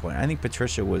by that point. I think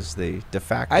Patricia was the de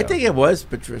facto. I think it was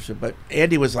Patricia, but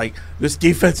Andy was like, this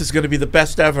defense is going to be the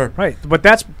best ever. Right, but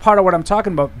that's part of what I'm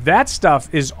talking about. That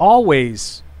stuff is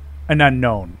always an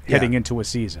unknown heading into a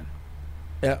season.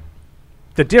 Yeah.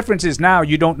 The difference is now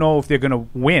you don't know if they're going to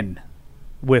win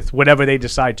with whatever they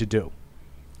decide to do.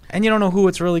 And you don't know who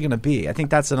it's really going to be. I think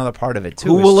that's another part of it, too.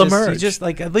 Who will emerge? Just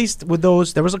at least with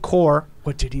those, there was a core.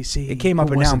 What did he see? It came up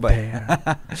and down.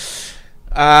 But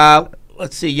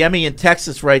let's see. Yemi in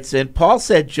Texas writes in, Paul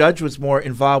said Judge was more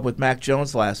involved with Mac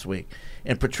Jones last week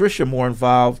and Patricia more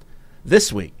involved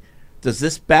this week. Does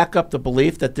this back up the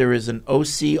belief that there is an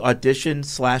OC audition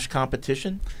 /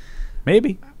 competition?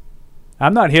 Maybe.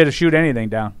 I'm not here to shoot anything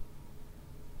down.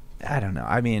 I don't know.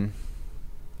 I mean,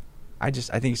 I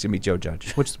think it's gonna be Joe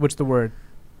Judge. What's the word?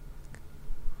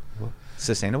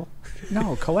 Sustainable?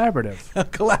 No, collaborative.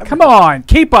 Collaborative. Come on,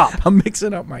 keep up. I'm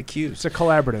mixing up my cues. It's a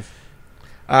collaborative.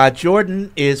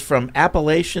 Jordan is from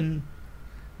Appalachian,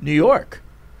 New York.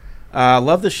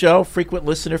 Love the show. Frequent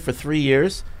listener for 3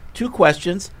 years. 2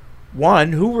 questions.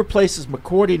 1, who replaces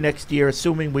McCourty next year,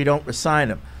 assuming we don't resign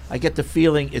him? I get the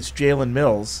feeling it's Jalen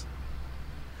Mills.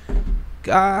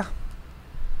 I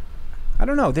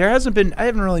don't know. I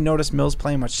haven't really noticed Mills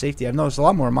playing much safety. I've noticed a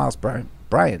lot more Miles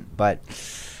Bryant, but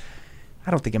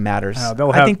I don't think it matters.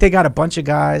 I think they got a bunch of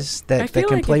guys that can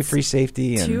like play it's free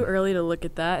safety. And too early to look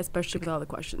at that, especially with all the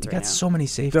questions right now. got so many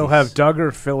safeties. They'll have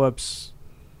Duggar, Phillips,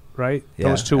 right? Yeah,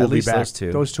 those two will be back.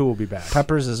 Those two will be back.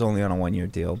 Peppers is only on a 1-year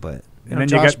deal, but and then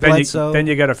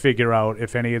you got to figure out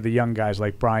if any of the young guys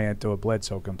like Bryant or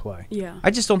Bledsoe can play. Yeah,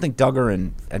 I just don't think Duggar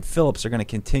and Phillips are going to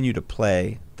continue to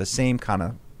play the same kind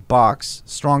of box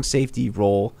strong safety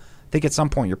role. I think at some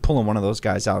point you're pulling one of those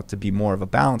guys out to be more of a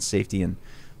balanced safety, and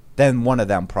then one of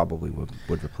them probably would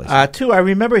replace him. 2, I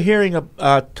remember hearing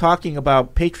talking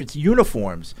about Patriots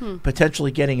uniforms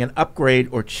potentially getting an upgrade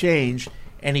or change.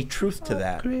 Any truth to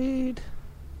that? Upgrade.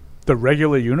 The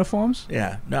regular uniforms?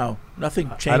 Yeah, no, nothing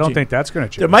changing. I don't think that's going to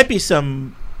change. There might be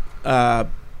some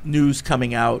news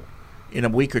coming out in a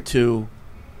week or 2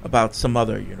 about some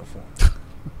other uniform.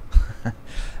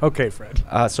 Okay, Fred.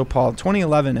 So, Paul,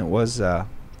 2011, it was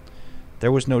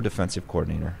there was no defensive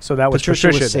coordinator. So that was Patricia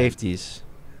Patricia was safeties.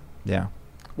 Yeah.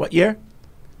 What year?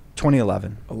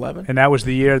 2011. 11? And that was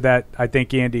the year that I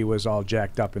think Andy was all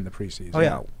jacked up in the preseason. Oh,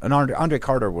 yeah. And Andre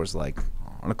Carter was like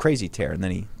on a crazy tear, and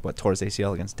then he tore his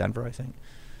ACL against Denver, I think.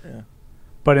 Yeah.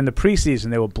 But in the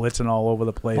preseason, they were blitzing all over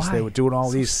the place. Why? They were doing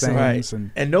all these things.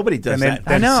 Right. And nobody does that.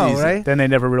 I know, right? Then they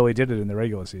never really did it in the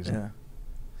regular season.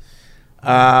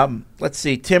 Yeah. Let's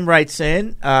see. Tim writes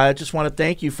in, I just want to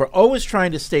thank you for always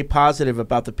trying to stay positive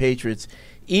about the Patriots,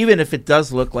 even if it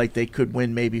does look like they could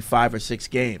win maybe 5 or 6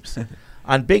 games.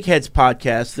 On Big Head's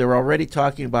podcast, they're already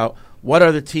talking about what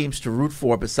other teams to root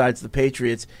for besides the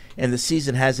Patriots, and the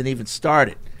season hasn't even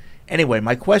started. Anyway,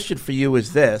 my question for you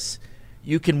is this.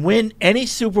 You can win any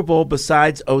Super Bowl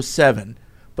besides 07,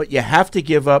 but you have to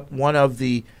give up one of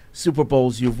the Super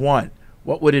Bowls you've won.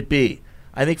 What would it be?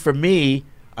 I think for me,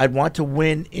 I'd want to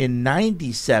win in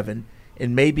 97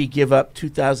 and maybe give up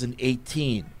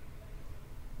 2018.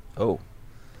 Oh.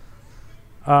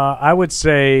 I would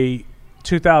say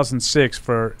 2006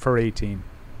 for 18.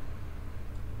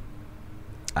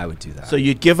 I would do that. So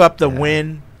you'd give up the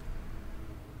win,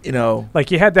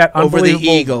 like you had that over the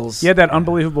unbelievable Eagles. You had that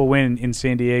unbelievable win in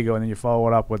San Diego, and then you follow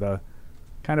it up with a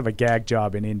kind of a gag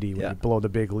job in Indy where you blow the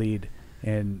big lead.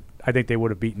 And I think they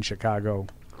would have beaten Chicago.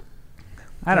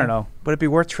 I don't know. Would it be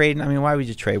worth trading? I mean, why would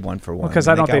you trade one for one? Because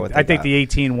I think the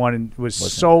 18 one was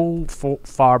so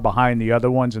far behind the other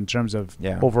ones in terms of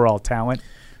overall talent.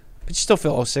 But you still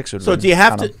feel 06 would. So do you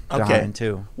have to? Okay.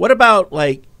 Too. What about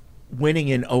like winning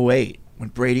in 08 when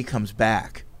Brady comes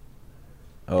back?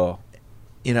 Oh,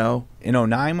 in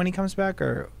 09 when he comes back,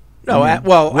 or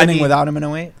no? Winning without him in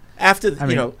 08. After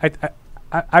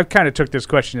I kind of took this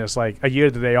question as like a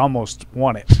year that they almost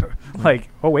won it. Like,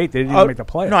 oh wait, they didn't even make the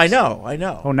playoffs. No, I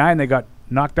know. 09 they got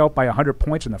knocked out by 100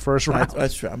 points in the first round.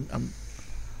 That's true.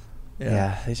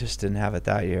 Yeah, they just didn't have it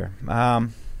that year. I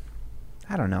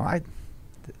don't know.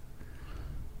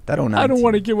 That 09 I don't team.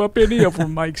 want to give up any of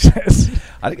them, Mike says.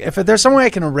 If there's some way I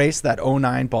can erase that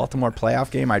 09 Baltimore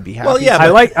playoff game, I'd be happy. Well, yeah,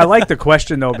 I like the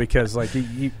question though, because like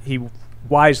he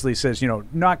wisely says,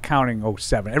 not counting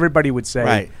 07. Everybody would say,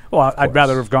 right. Well, I'd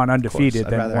rather have gone undefeated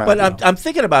than won. But I'm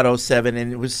thinking about 07,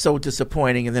 and it was so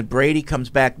disappointing. And then Brady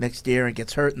comes back next year and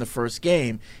gets hurt in the first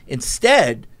game.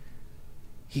 Instead,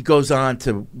 he goes on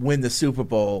to win the Super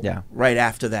Bowl right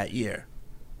after that year.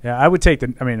 Yeah, I would take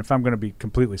if I'm going to be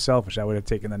completely selfish, I would have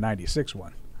taken the 96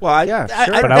 one. Well, sure.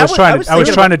 But I was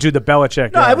trying to do the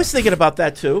Belichick. No, I was thinking about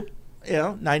that too.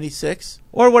 96.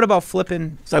 Or what about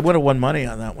flipping? So I would have won money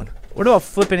on that one. What about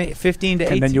flipping 15 to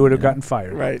 18? And then you would have gotten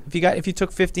fired. Right. If you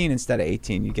took 15 instead of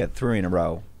 18, you get 3 in a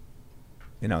row.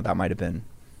 That might have been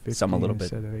some a little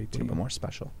bit more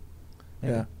special.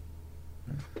 Yeah.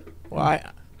 Well,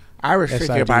 I was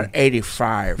thinking about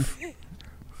 85.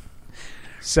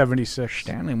 76.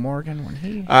 Stanley Morgan when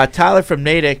he. Tyler from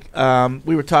Natick.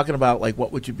 We were talking about like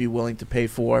what would you be willing to pay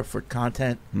for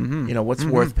content? Mm-hmm. What's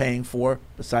worth paying for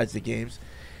besides the games.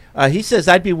 He says,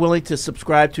 I'd be willing to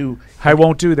subscribe to... I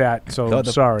won't do that, so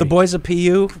sorry. The Boys of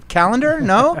PU calendar?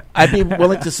 No? I'd be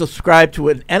willing to subscribe to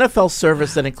an NFL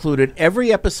service that included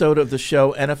every episode of the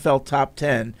show NFL Top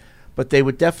 10, but they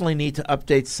would definitely need to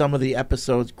update some of the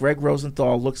episodes. Greg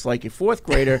Rosenthal looks like a fourth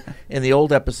grader in the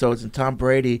old episodes, and Tom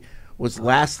Brady was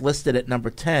last listed at number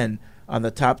 10 on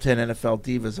the top 10 NFL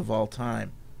divas of all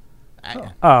time.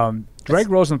 Greg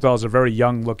Rosenthal is a very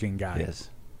young-looking guy. Yes.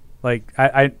 Like,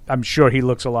 I'm sure he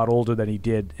looks a lot older than he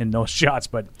did in those shots,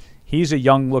 but he's a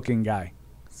young-looking guy.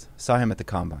 Saw him at the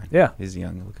Combine. Yeah. He's a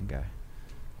young-looking guy.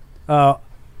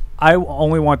 I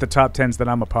only want the top 10s that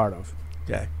I'm a part of.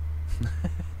 Okay.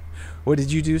 What,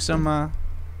 did you do some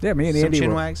Yeah, me and some Andy chin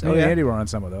were, wags? me Oh, and yeah? Andy were on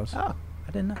some of those. Oh,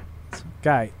 I didn't know.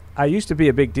 Guy, I used to be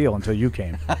a big deal until you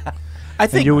came. I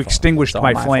think and you extinguished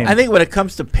my flame. I think when it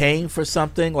comes to paying for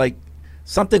something like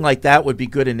that would be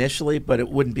good initially, but it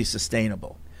wouldn't be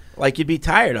sustainable. Like, you'd be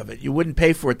tired of it. You wouldn't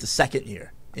pay for it the second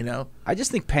year, you know? I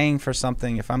just think paying for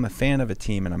something, if I'm a fan of a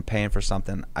team and I'm paying for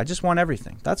something, I just want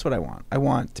everything. That's what I want. I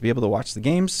want to be able to watch the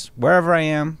games wherever I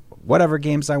am, whatever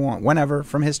games I want, whenever,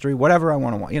 from history, whatever I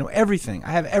want to watch. You know, everything.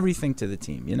 I have everything to the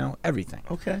team, you know, everything.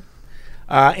 Okay.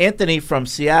 Anthony from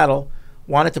Seattle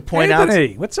wanted to point out...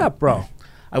 Anthony, what's up, bro?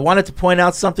 I wanted to point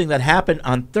out something that happened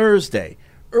on Thursday.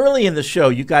 Early in the show,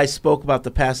 you guys spoke about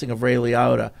the passing of Ray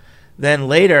Liotta. Then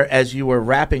later, as you were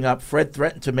wrapping up, Fred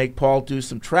threatened to make Paul do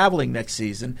some traveling next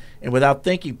season. And without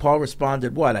thinking, Paul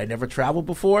responded, what, I never traveled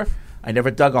before? I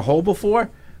never dug a hole before?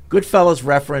 Goodfellas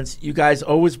reference. You guys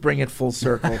always bring it full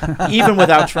circle, even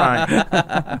without trying.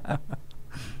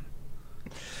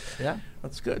 Yeah,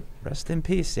 that's good. Rest in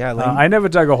peace. Yeah, I never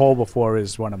dug a hole before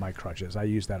is one of my crutches. I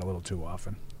use that a little too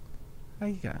often.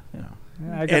 You know.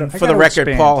 Yeah, and for the record,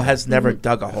 Paul has never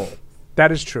dug a hole.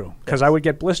 That is true, because I would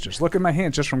get blisters. Look at my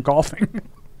hands just from golfing.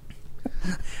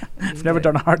 I've never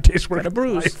done a hard day's work. Got a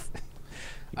bruise.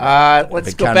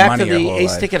 Let's go back to the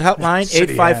Ace Ticket Hotline,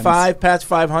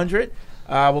 855-PATS-500.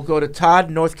 We'll go to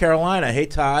Todd, North Carolina. Hey,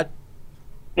 Todd.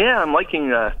 Yeah, I'm liking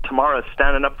Tamara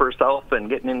standing up for herself and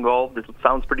getting involved. It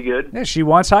sounds pretty good. Yeah, she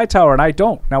wants Hightower, and I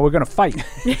don't. Now we're going to fight.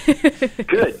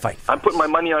 Good. I'm putting my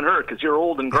money on her because you're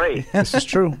old and gray. This is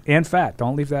true. And fat.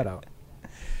 Don't leave that out.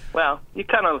 Well, you're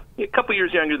a couple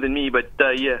years younger than me, but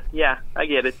yeah, I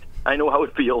get it. I know how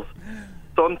it feels.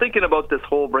 So I'm thinking about this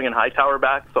whole bringing Hightower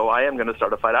back, so I am going to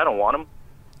start a fight. I don't want him.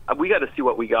 We got to see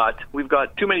what we got. We've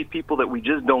got too many people that we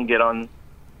just don't get on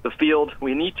the field.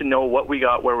 We need to know what we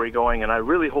got, where we're going, and I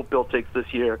really hope Bill takes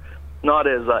this year not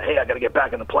as, hey, I got to get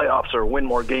back in the playoffs or win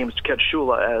more games to catch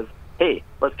Shula, as, hey,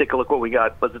 let's take a look what we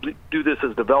got. Let's do this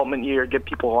as development year, get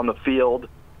people on the field,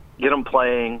 get them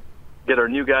playing, get our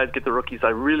new guys, get the rookies. I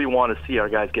really want to see our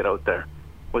guys get out there.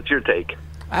 What's your take?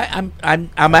 I'm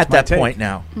at that point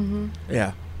now. Mm-hmm.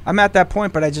 Yeah. I'm at that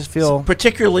point, but I just feel...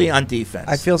 particularly on defense.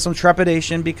 I feel some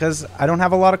trepidation because I don't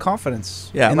have a lot of confidence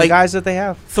in the guys that they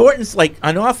have. Thornton's,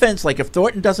 on offense, if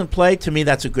Thornton doesn't play, to me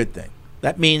that's a good thing.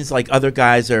 That means, other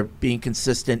guys are being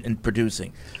consistent and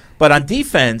producing. But on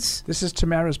defense... This is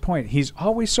Tamara's point. He's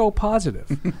always so positive.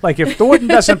 If Thornton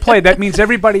doesn't play, that means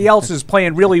everybody else is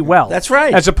playing really well. That's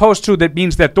right. As opposed to that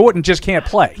means that Thornton just can't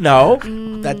play. No,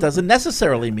 that doesn't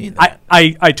necessarily mean that.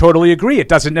 I totally agree. It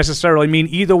doesn't necessarily mean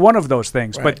either one of those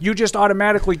things. Right. But you just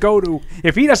automatically go to,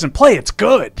 if he doesn't play, it's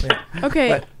good. Yeah.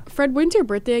 Okay, Fred, when's your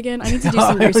birthday again? I need to do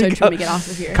some research when we get off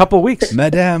of here. Couple weeks.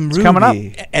 Madame It's Ruby. coming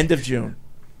up. End of June.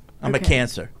 I'm a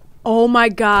Cancer. Oh, my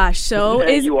gosh. So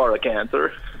Yeah, you are a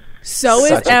Cancer. So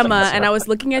Such is a Emma, Cancer. and I was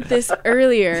looking at this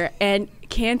earlier, and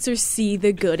Cancers see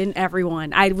the good in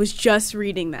everyone. I was just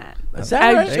reading that. Is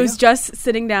that right? I was just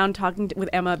sitting down talking with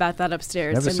Emma about that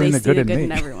upstairs, Never and seen they the see good the in good me.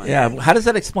 in everyone. Yeah, how does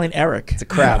that explain Eric? It's a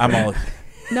crap. I'm all...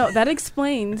 No, that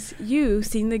explains you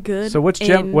seeing the good. So what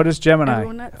is Gemini?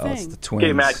 Everyone not Oh, it's saying. the twins.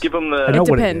 Okay, Matt, give them the... I know It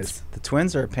what it depends. is. The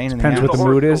twins are a pain in the Depends ass. what the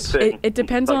mood is. It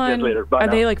depends Talk to you on. guys later. Bye Are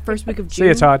now. they first week of June? See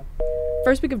you, Todd.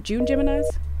 First week of June, Geminis.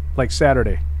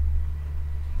 Saturday.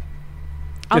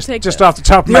 I'll take just this. off the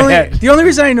top of my head. The only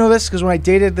reason I know this is because when I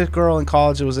dated the girl in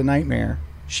college, it was a nightmare.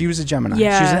 She was a Gemini.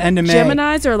 Yeah. She was an end of May.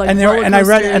 Geminis are and roller and I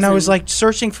read coasters and I was and-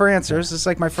 searching for answers. It's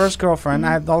like my first girlfriend.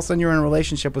 All of a sudden you're in a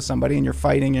relationship with somebody and you're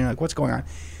fighting. And you're like, what's going on?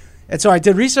 And so I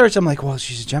did research. I'm like, well,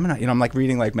 she's a Gemini. I'm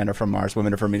reading Men Are From Mars,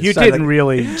 Women Are From Venus. You So I, didn't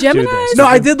really do Geminis? this. No,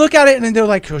 I did look at it, and then they're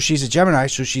like, oh, she's a Gemini,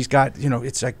 so she's got,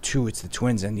 it's two, it's the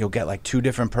twins, and you'll get two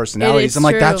different personalities. I'm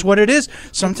like, true. that's what it is.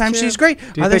 Sometimes true. she's great.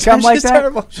 Do you Other think I'm times like she's that?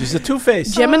 terrible. She's a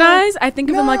two-face. Geminis, I think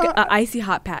of them like an icy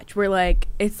hot patch, where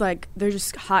it's they're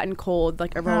just hot and cold,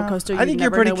 like a roller coaster. I think you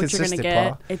you're never pretty know what you're consistent, gonna get.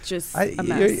 Paul. It's just a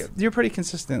mess. You're pretty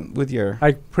consistent with your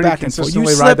I pretty back and forth.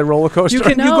 consistently You ride slip- the roller coaster.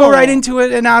 You No. go right into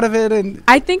it and out of it, and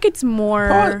I think it's it's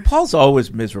more. Paul's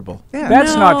always miserable. Yeah.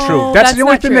 That's not true. That's the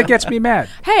only thing that gets me mad.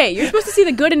 Hey, you're supposed to see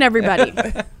the good in everybody.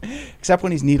 Except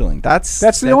when he's needling. That's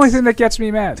the only thing that gets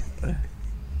me mad.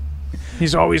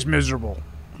 He's always miserable.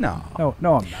 No, I'm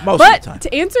not. Most of the time.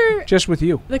 To answer just with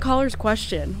you, the caller's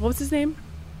question, what was his name?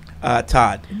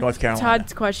 Todd, in North Carolina.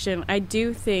 Todd's question. I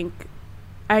do think,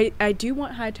 I do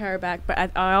want Hightower back,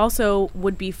 but I also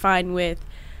would be fine with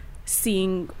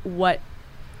seeing what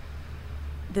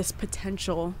this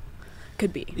potential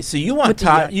could be. So you want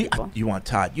Todd? You want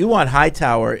Todd? You want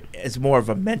Hightower as more of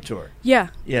a mentor? Yeah.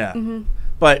 Yeah. Mm-hmm.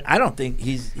 But I don't think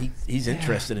he's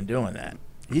interested in doing that.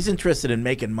 He's interested in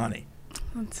making money.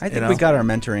 I think we got our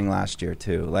mentoring last year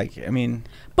too. Like, I mean,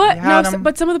 but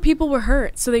but some of the people were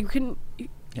hurt, so they couldn't.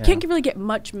 You can't really get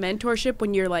much mentorship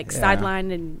when you're like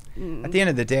sidelined and. At the end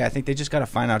of the day, I think they just got to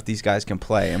find out if these guys can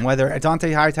play, and whether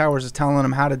Dante Hightower is telling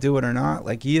them how to do it or not.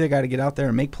 Like, you either got to get out there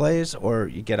and make plays, or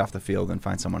you get off the field and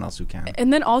find someone else who can.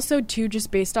 And then also too,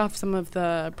 just based off some of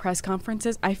the press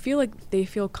conferences, I feel like they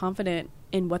feel confident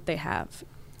in what they have.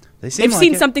 They've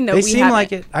seen something that we haven't. They seem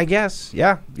like it, I guess.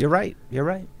 Yeah, you're right.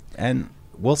 And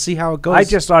we'll see how it goes. I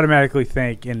just automatically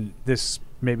think, and this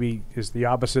maybe is the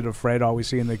opposite of Fred always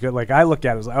seeing the good. Like, I look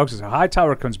at it as like, okay, so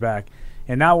Hightower comes back,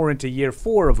 and now we're into year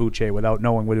 4 of Uche without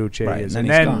knowing what Uche is. And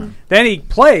then he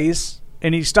plays,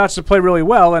 and he starts to play really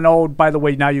well, and oh, by the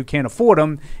way, now you can't afford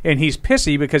him, and he's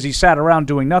pissy because he sat around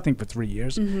doing nothing for 3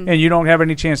 years, and you don't have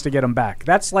any chance to get him back.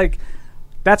 That's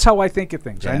how I think of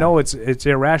things. Yeah. I know it's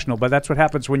irrational, but that's what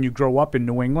happens when you grow up in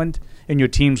New England and your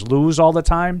teams lose all the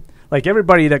time. Like,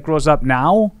 everybody that grows up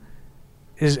now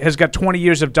has got 20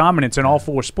 years of dominance in all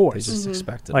 4 sports. They just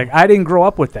expect it. Like, I didn't grow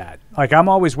up with that. Like, I'm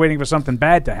always waiting for something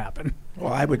bad to happen.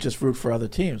 Well, I would just root for other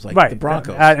teams, like the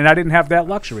Broncos. And I didn't have that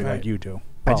luxury like you do.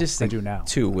 Well, I just think, I do now.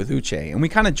 too, with Uche. And we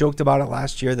kind of joked about it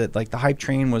last year that, like, the hype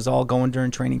train was all going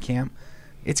during training camp.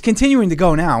 It's continuing to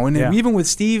go now. And even with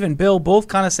Steve and Bill both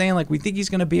kind of saying, like, we think he's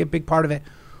going to be a big part of it.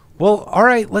 Well, all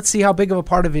right, let's see how big of a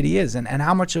part of it he is and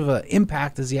how much of an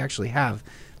impact does he actually have.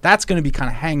 That's going to be kind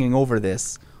of hanging over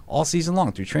this all season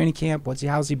long through training camp.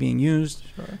 How's he being used?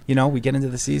 Sure. You know, we get into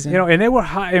the season. You know, and they were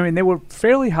high. I mean, they were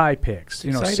fairly high picks.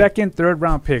 You know, second, third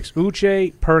round picks.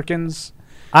 Uche, Perkins.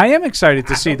 I am excited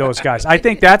to see those guys. I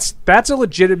think that's a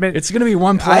legitimate. It's going to be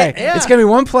one play. It's going to be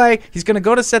one play. He's going to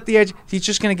go to set the edge. He's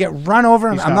just going to get run over.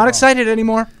 I'm not excited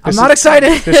anymore. I'm not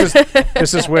excited.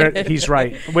 This is where he's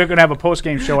right. We're going to have a post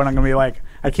game show, and I'm going to be like,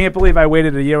 I can't believe I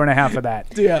waited a year and a half for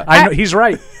that. Yeah, I know he's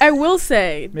right. I will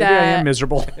say maybe I am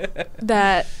miserable.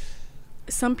 That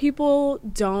some people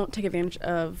don't take advantage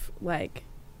of, like,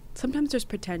 sometimes there's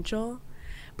potential,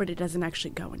 but it doesn't actually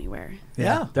go anywhere.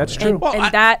 Yeah, that's true.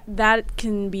 And that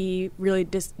can be really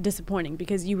disappointing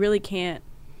because you really can't.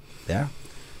 Yeah,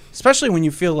 especially when you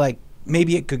feel like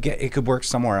maybe it could work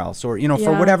somewhere else, or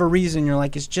for whatever reason you're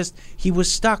like, it's just he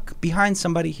was stuck behind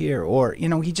somebody here, or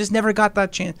he just never got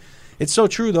that chance. It's so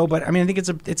true though, but I mean I think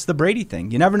it's the Brady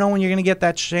thing. You never know when you're going to get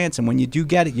that chance, and when you do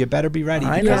get it, you better be ready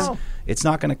because it's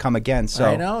not going to come again. So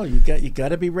I know you got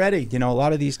to be ready. A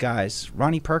lot of these guys,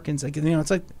 Ronnie Perkins, like it's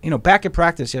like back at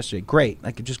practice yesterday, great.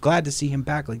 Like just glad to see him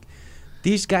back. Like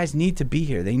these guys need to be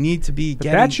here. They need to be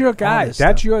getting. That's your guy.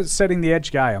 That's your setting the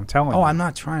edge guy. I'm telling you. Oh, I'm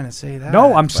not trying to say that.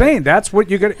 No, I'm saying that's what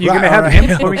you're gonna have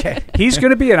him. Okay. He's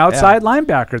going to be an outside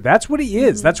linebacker. That's what he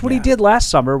is. That's what he did last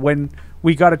summer when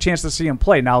we got a chance to see him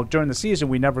play. Now, during the season,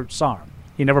 we never saw him.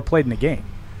 He never played in a game.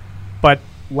 But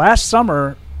last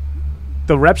summer,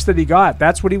 the reps that he got,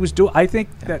 that's what he was doing. I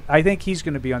think he's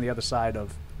going to be on the other side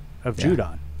of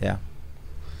Judon. Yeah.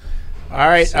 All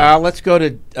right, let's go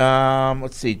to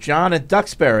let's see, John at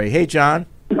Duxbury. Hey, John.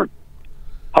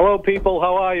 Hello, people.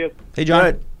 How are you? Hey, John.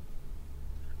 Good.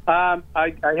 I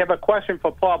have a question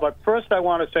for Paul, but first I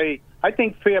want to say I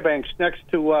think Fairbanks next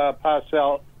to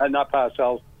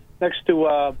next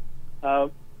to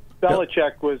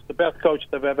Belichick was the best coach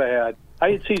they've ever had.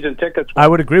 I had season tickets. I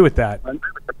would agree with that.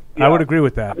 I would agree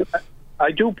with that.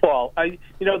 I do, Paul. They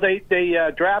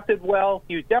drafted well.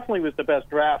 He definitely was the best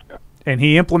drafter. And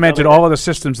he implemented all of the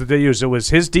systems that they used. It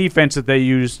was his defense that they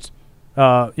used,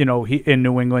 in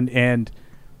New England, and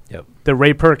the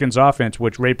Ray Perkins offense,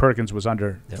 which Ray Perkins was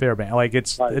under Fairbanks. Like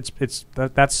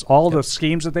that's all the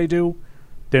schemes that they do.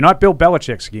 They're not Bill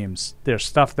Belichick schemes. They're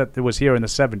stuff that was here in the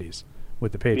 70s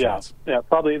with the Patriots. Yeah,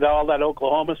 probably all that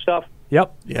Oklahoma stuff.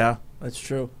 Yep. Yeah, that's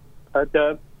true. But,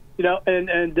 the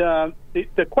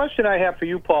question I have for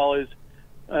you, Paul, is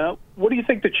what do you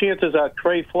think the chances are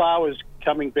Trey Flowers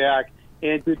coming back?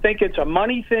 And do you think it's a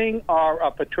money thing or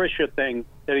a Patricia thing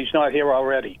that he's not here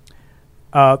already?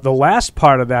 The last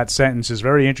part of that sentence is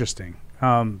very interesting.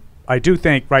 I do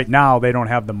think right now they don't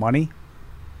have the money.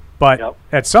 But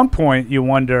at some point, you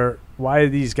wonder, why are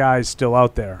these guys still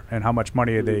out there, and how much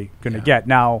money are they going to get?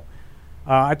 Now,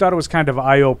 I thought it was kind of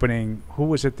eye-opening. Who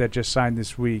was it that just signed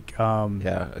this week?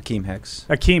 Akeem Hicks.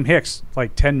 Akeem Hicks,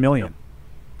 like $10 million.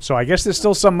 So I guess there's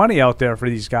still some money out there for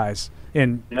these guys.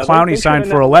 And Clowney signed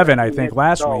for 11, I think,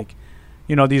 last week.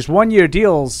 You know, these one-year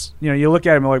deals, you know, you look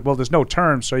at them and like, well, there's no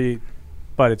term,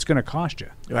 but it's going to cost you.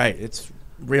 Right, it's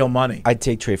real money. I'd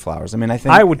take Trey Flowers. I mean, I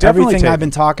think I would definitely everything take I've been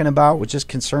talking about with just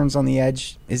concerns on the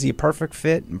edge, is he a perfect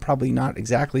fit? And probably not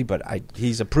exactly, but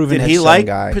he's a proven Did edge he like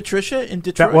guy. Patricia in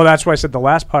Detroit? Well, that's why I said the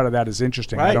last part of that is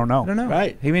interesting. Right. I don't know.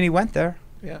 Right. I mean, he went there.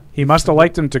 Yeah. He must have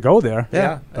liked him to go there.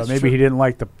 Yeah, But maybe he didn't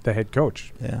like the head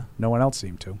coach. Yeah. No one else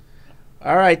seemed to.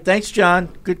 All right. Thanks,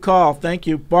 John. Good call. Thank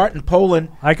you. Bart in Poland.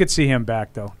 I could see him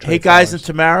back, though. Hey, guys, and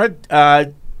Tamara,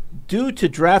 due to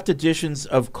draft additions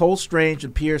of Cole Strange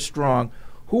and Pierre Strong,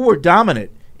 who were dominant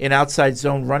in outside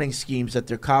zone running schemes at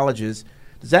their colleges,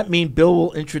 does that mean Bill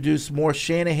will introduce more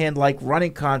Shanahan-like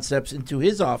running concepts into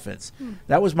his offense?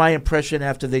 That was my impression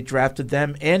after they drafted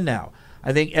them and now.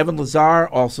 I think Evan Lazar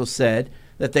also said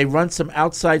that they ran some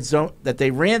outside zone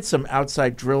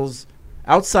drills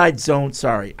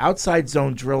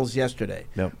yesterday,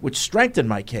 which strengthened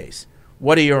my case.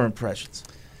 What are your impressions?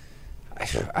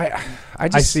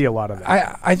 I see a lot of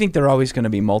that. I think they're always going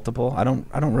to be multiple. I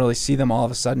don't really see them all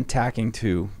of a sudden tacking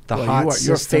to the hot system.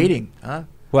 You're fading, huh?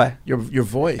 What? Your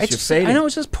voice. You're Just, fading. I know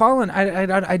it's just pollen.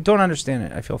 I don't understand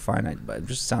it. I feel fine. It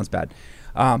just sounds bad.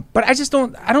 But I just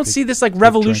don't. I don't see this like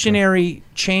revolutionary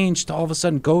change to all of a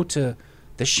sudden go to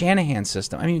the Shanahan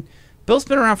system. I mean, Bill's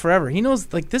been around forever. He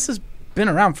knows like this has been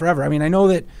around forever. I mean, I know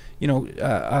that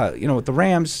with the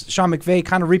Rams, Sean McVay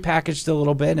kind of repackaged it a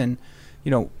little bit and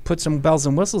put some bells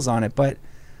and whistles on it. But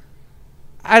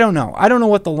I don't know. I don't know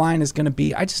what the line is going to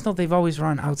be. I just know they've always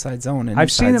run outside zone. And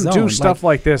I've seen them do stuff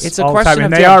like this. It's a all question the time,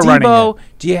 of and they are running it.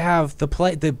 Do you have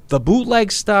the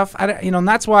bootleg stuff? And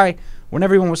that's why when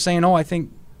everyone was saying, I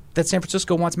think that San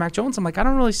Francisco wants Mac Jones, I'm like, I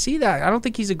don't really see that. I don't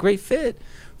think he's a great fit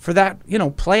for that,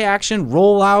 play action,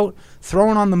 roll out,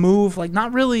 throwing on the move, like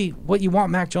not really what you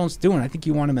want Mac Jones doing. I think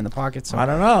you want him in the pocket. So I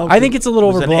don't know. I think it's a little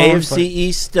overblown. An AFC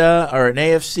East or an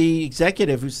AFC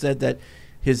executive who said that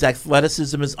his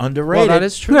athleticism is underrated. Well, that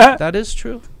is true. That is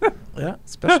true. Yeah,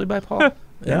 especially by Paul.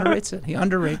 He underrates it. He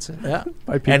underrates it. Yeah,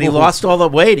 and he lost all the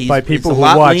weight. He's a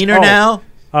lot leaner now.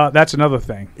 That's another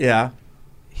thing. Yeah,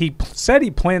 he said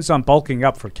he plans on bulking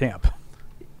up for camp.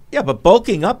 Yeah, but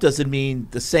bulking up doesn't mean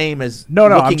the same as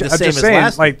I'm same just as saying,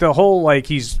 last like the whole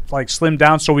he's slimmed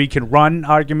down so he can run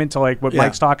argument to what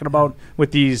Mike's talking about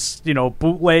with these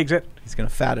bootlegs. He's gonna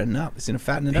fatten up.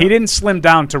 He didn't slim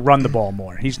down to run the ball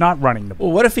more. He's not running the ball.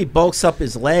 Well, what if he bulks up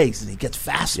his legs and he gets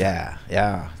faster?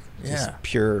 Yeah. Just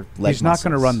pure leg He's not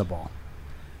going to run the ball.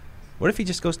 What if he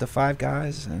just goes to 5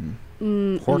 guys and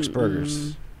porks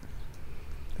burgers?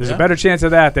 There's a better chance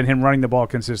of that than him running the ball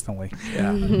consistently.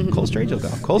 Yeah. Cole Strange will go.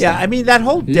 I mean, that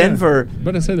whole Denver.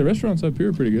 But I say the restaurants up here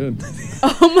are pretty good.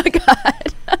 Oh, my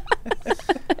God.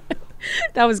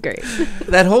 That was great.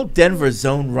 That whole Denver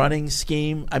zone running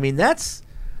scheme, I mean,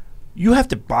 you have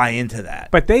to buy into that.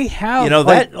 But they have.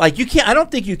 You can't, I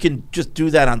don't think you can just do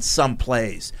that on some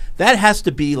plays. That has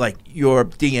to be like your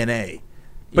DNA.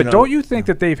 But don't you think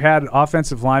that they've had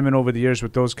offensive linemen over the years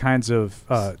with those kinds of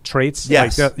traits?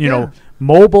 Yes. Like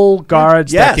mobile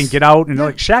guards that can get out. And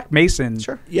like Shaq Mason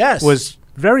was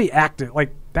very active.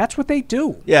 Like, that's what they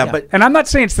do. Yeah, but and I'm not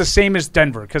saying it's the same as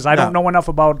Denver because I don't know enough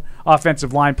about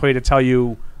offensive line play to tell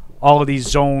you all of these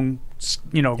zone,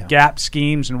 gap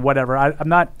schemes and whatever. I'm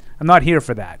not here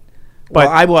for that. But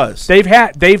I was. They've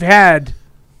had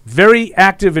very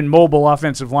active and mobile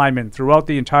offensive linemen throughout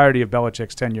the entirety of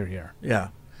Belichick's tenure here. Yeah.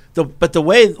 But the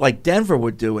way like Denver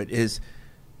would do it is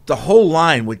the whole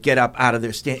line would get up out of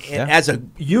their stand and as a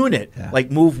unit, like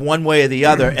move one way or the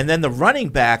other, and then the running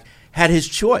back had his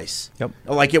choice. Yep.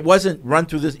 Like it wasn't run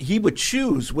through this. He would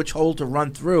choose which hole to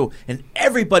run through, and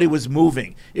everybody was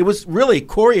moving. It was really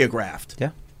choreographed. Yeah.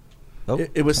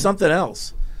 It was something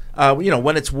else.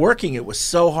 When it's working, it was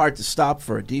so hard to stop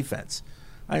for a defense.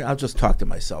 I'll just talk to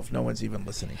myself. No one's even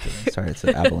listening to me. Sorry, it's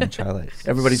an Avalanche highlights.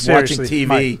 Everybody's watching TV.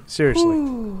 Mike, seriously.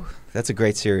 Ooh. That's a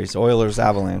great series. Oilers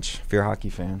Avalanche, if you're a hockey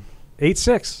fan.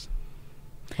 8-6.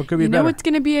 What could be better? You know what's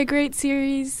going to be a great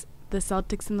series? The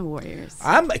Celtics and the Warriors.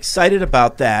 I'm excited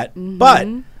about that. Mm-hmm.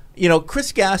 But,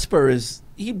 Chris Gasper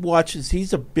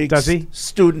he's a big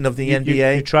student of the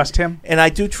NBA. You trust him? And I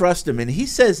do trust him. And he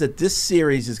says that this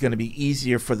series is going to be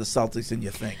easier for the Celtics than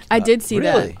you think. I did see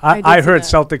really? that. I heard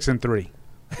Celtics in 3.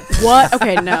 What?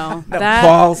 Okay, no.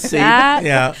 Paul C.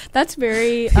 Yeah. That's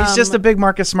very. He's just a big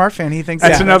Marcus Smart fan. He thinks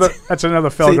That's another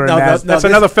Felger and Maz. That's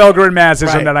another Felger and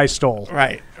Mazism that I stole.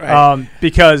 Right.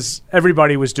 Because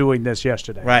everybody was doing this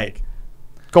yesterday. Right.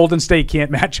 Golden State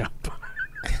can't match up.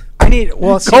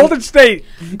 Golden State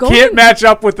can't match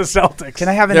up with the Celtics. Can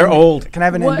I have They're old. Can I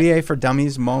have an What? NBA for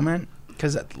Dummies moment?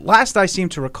 Because last I seem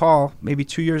to recall, maybe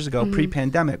 2 years ago, Mhm.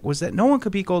 pre-pandemic, was that no one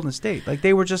could beat Golden State. Like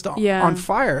they were just Yeah. on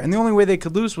fire, and the only way they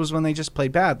could lose was when they just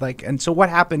played bad. Like, and so what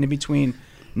happened in between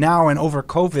now and over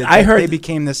COVID? I heard they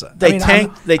became this. They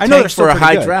tanked. They I know they're tanked still for a pretty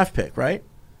high good. draft pick, right?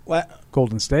 What?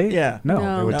 Golden State? Yeah. No,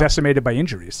 No. they were No. decimated by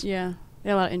injuries. Yeah. They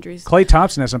had a lot of injuries. Klay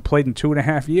Thompson hasn't played in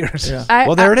 2.5 years. Yeah.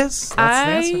 Well, there it is.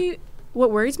 That's the answer. What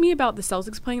worries me about the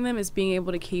Celtics playing them is being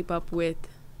able to keep up with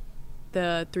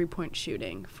the 3-point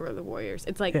shooting for the Warriors.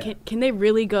 It's like, Yeah. can they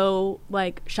really go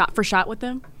like shot for shot with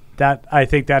them? That I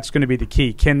think that's going to be the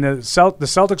key. Can the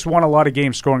Celtics won a lot of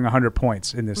games scoring 100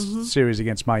 points in this series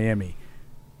against Miami.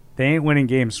 They ain't winning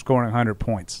games scoring 100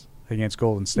 points against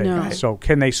Golden State. No. Right. So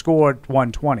can they score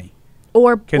 120?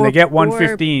 Or Can they get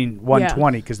 115,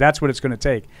 120? Because that's what it's going to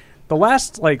take. The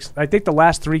last, I think the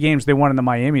last 3 games they won in the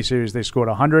Miami series, they scored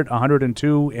 100,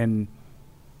 102, and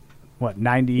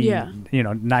 90, Yeah.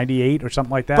 98 or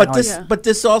something like that. But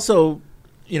this also,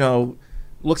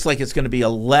 looks like it's going to be a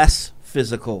less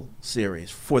physical series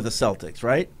for the Celtics,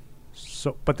 right?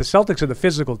 So, but the Celtics are the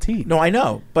physical team. No, I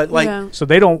know, but so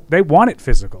they want it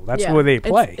physical. That's where they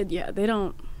play. They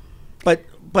don't.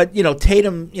 But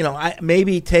Tatum,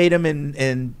 maybe Tatum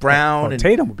and Brown Well, and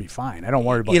Tatum will be fine. I don't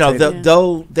worry about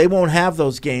Tatum. they won't have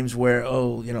those games where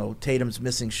Tatum's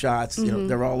missing shots.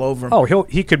 They're all over him. Oh,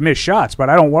 he could miss shots, but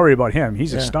I don't worry about him.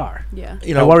 He's a Yeah. star. Yeah.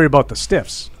 I worry about the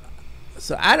stiffs.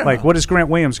 So I don't know. What is Grant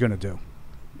Williams going to do?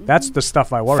 That's the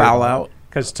stuff I worry Foul about. out.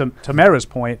 Because to Tamara's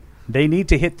point, they need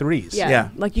to hit threes. Yeah.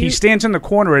 Like he stands in the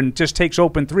corner and just takes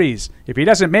open threes. If he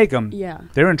doesn't make them,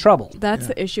 they're in trouble. That's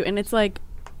the issue, and it's like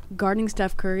guarding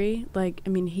Steph Curry.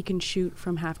 He can shoot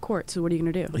from half court. So what are you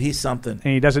going to do? He's something,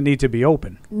 and he doesn't need to be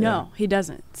open. No, he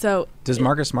doesn't. So Does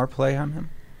Marcus Smart play on him?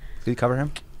 Did he cover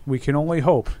him? We can only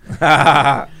hope.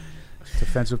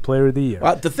 Defensive Player of the Year.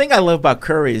 Well, the thing I love about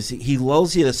Curry is he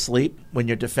lulls you to sleep when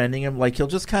you're defending him. Like he'll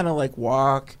just kind of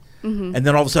walk, and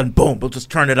then all of a sudden, boom, he'll just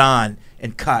turn it on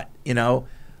and cut.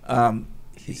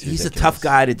 He's a tough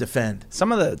guy to defend.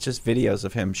 Some of the just videos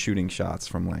of him shooting shots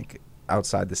from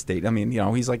outside the state. I mean,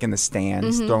 he's in the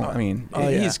stands.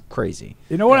 He's crazy.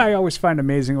 You know what I always find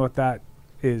amazing about that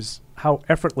is how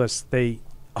effortless they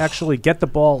actually get the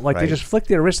ball. They just flick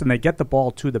their wrist and they get the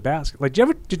ball to the basket. Did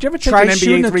you ever take try an NBA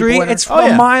shooting a three? three-pointer? It's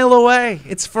a mile away.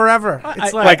 It's forever.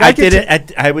 It's I did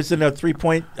it. I was in a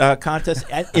 3-point contest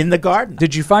in the Garden.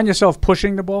 Did you find yourself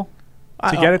pushing the ball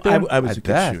to get it there? I was a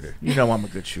good shooter. I'm a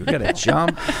good shooter. You got to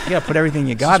jump. You got to put everything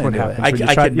you got into it. I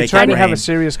could make it try to rain. have a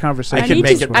serious conversation.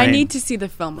 I need to see the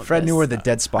film of Fred this. knew where the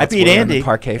dead spots I beat were on Andy the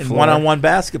parquet in floor. one-on-one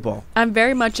basketball. I'm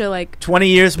very much a 20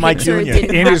 years my Pixar junior.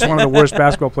 didn't Andy's one of the worst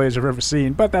basketball players I've ever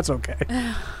seen, but that's okay.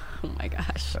 Oh my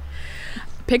gosh,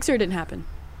 Pixar didn't happen.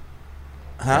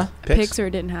 Huh?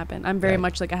 Pixar didn't happen. I'm very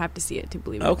much I have to see it to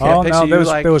believe it. Okay. Oh, Pixar, no,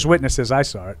 you there was witnesses. I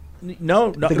saw it.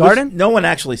 No, The Garden? No one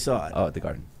actually saw it. Oh, at the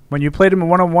Garden. When you played him in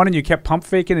one-on-one and you kept pump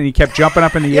faking and he kept jumping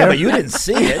up in the Yeah, air. but you didn't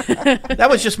see it. That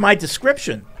was just my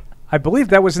description. I believe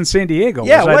that was in San Diego.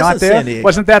 Yeah, was it I was not in there? San Diego.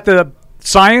 Wasn't that the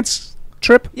science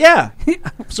trip? Yeah.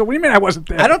 So what do you mean I wasn't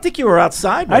there? I don't think you were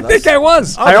outside with I think us. I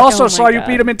was. Oh, I also my saw you God.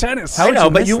 beat him in tennis. I know,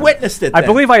 but you witnessed it I then.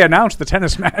 believe I announced the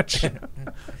tennis match.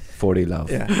 40 love.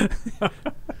 Yeah.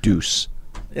 Deuce.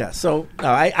 Yeah, so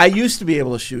I used to be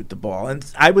able to shoot the ball. And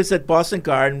I was at Boston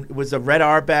Garden. It was a Red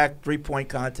Auerbach 3-point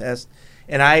contest.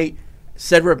 And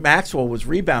Cedric Maxwell was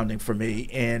rebounding for me.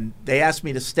 And they asked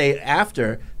me to stay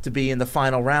after to be in the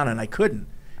final round, and I couldn't.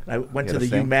 And I went to the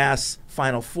UMass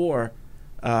Final Four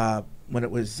when it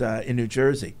was in New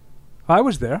Jersey. I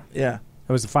was there. Yeah.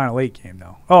 It was the Final 8 game,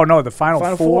 though. Oh, no, the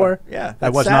Final Four? Yeah. I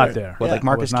that's was Saturday. not there. What, Yeah. like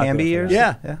Marcus I was not Camby there for years?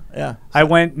 that. Yeah. I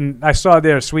went and I saw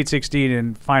their Sweet 16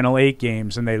 and Final 8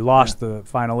 games, and they lost the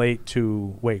Final 8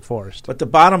 to Wake Forest. But the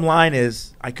bottom line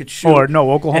is I could shoot. Or,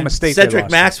 no, Oklahoma and State they Cedric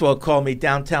lost. Maxwell called me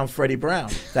downtown Freddie Brown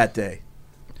that day.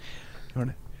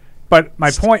 But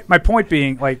my point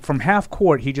being, from half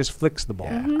court, he just flicks the ball.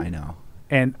 Yeah, I know.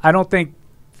 And I don't think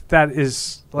that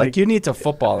is you need to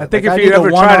football it. I think I if you need ever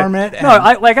to try one-arm to, it. no,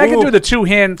 I can Ooh. do the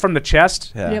 2-hand from the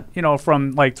chest. Yeah. Yep.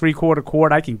 From 3/4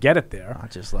 court, I can get it there.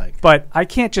 Not just But I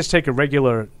can't just take a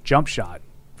regular jump shot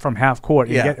from half court.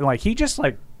 And Yeah. get, he just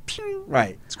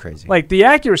Right. It's crazy. the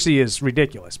accuracy is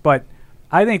ridiculous. But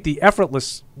I think the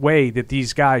effortless way that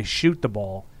these guys shoot the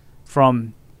ball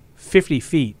from 50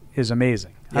 feet is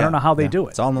amazing. I Yeah. don't know how they Yeah. do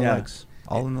it. It's all in the Yeah. legs.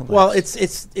 All in the legs. Well,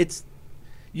 it's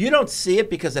you don't see it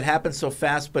because it happens so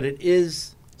fast, but it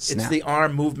is. Snap. It's the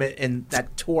arm movement and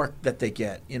that torque that they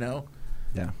get. Yeah.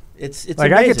 It's like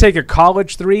amazing. I could take a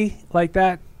college three like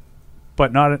that,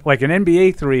 but not like an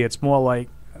NBA three. It's more like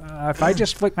if I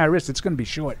just flick my wrist, it's going to be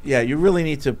short. Yeah, you really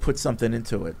need to put something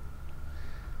into it.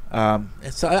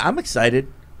 So I'm excited.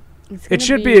 It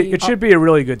should be a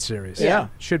really good series. Yeah. It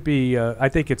should be. I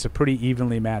think it's a pretty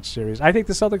evenly matched series. I think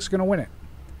the Celtics are going to win it.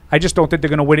 I just don't think they're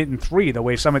going to win it in 3 the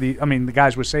way the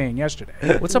guys were saying yesterday.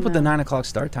 What's up with the 9 o'clock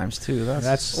start times too?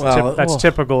 That's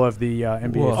typical of the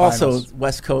NBA. Also, Finals.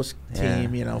 West Coast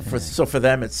team, for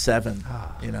them it's 7.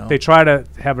 They try to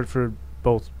have it for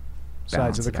both sides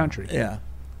Balance of the it out. country. Yeah.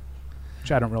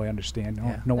 Which I don't really understand.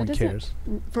 No one cares.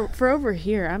 For over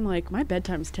here, I'm like, my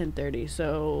bedtime's 10:30,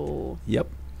 so Yep.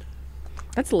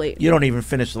 that's late. You don't even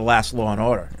finish the last Law and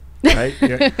Order, right?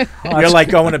 You're like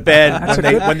going to bed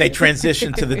when they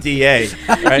transition to the DA,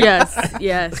 right?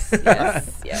 Yes.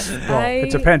 Well,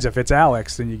 it depends. If it's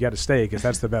Alex, then you got to stay because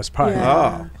that's the best part.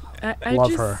 Yeah. I love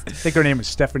just- her. I think her name is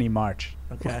Stephanie March.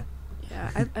 Okay.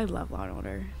 Yeah, I love Law and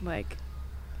Order. Like,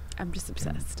 I'm just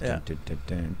obsessed. Yeah.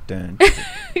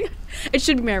 It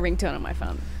should be my ringtone on my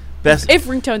phone. Best. If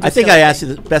ringtones. I are think still I a asked thing.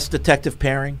 you the best detective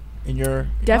pairing in your.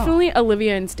 Definitely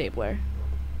Olivia and Stabler.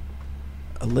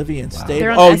 Olivia and They're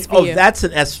Stabler. on Oh, SVU. that's the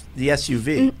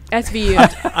SUV.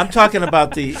 SVU. I'm talking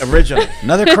about the original.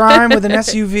 Another crime with an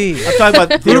SUV. I'm talking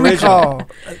about Who the do we original. call?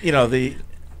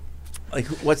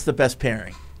 What's the best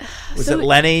pairing? Was So it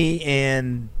Lenny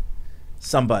and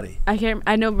somebody? I can't.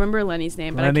 I know. Remember Lenny's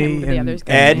name, but I Lenny can't remember the and others.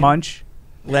 Ed Munch.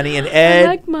 Lenny and Ed. I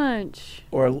like Munch.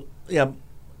 Or yeah.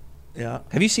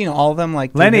 Have you seen all of them?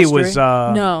 Like Lenny history? was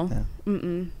No.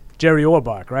 Mm-mm. Jerry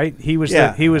Orbach, right? He was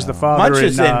Yeah. the father. Munch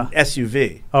is in in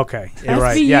SUV. Okay, Yeah. you're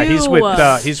right. Yeah, he's with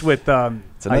SVU.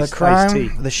 It's another Ice-T.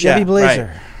 crime. The Chevy Yeah, Blazer.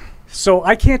 right. So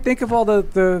I can't think of all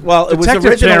the Well, it was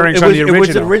detective original. pairings on the It was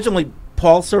original. originally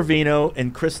Paul Sorvino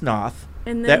and Chris Noth.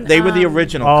 And That then, they were the um,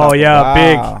 original. Oh couple. yeah, Wow.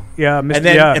 big. Yeah, Mr. And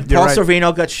then yeah, and you're Paul right.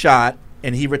 Sorvino got shot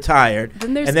and he retired.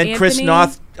 Then there's and then Chris Anthony.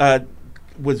 Noth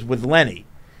was with Lenny,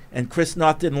 and Chris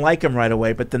Noth didn't like him right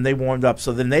away, but then they warmed up.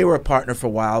 So then they were a partner for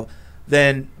a while.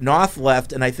 Then Noth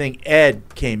left, and I think Ed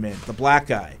came in, the black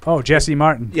guy. Oh, Jesse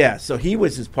Martin. Yeah, so he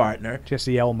was his partner.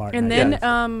 Jesse L. Martin. And I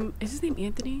then, guess. is his name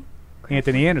Anthony?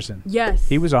 Anthony Anderson. Yes.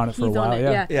 He was on it for a He's while. on it,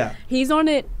 Yeah. Yeah. He's on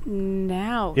it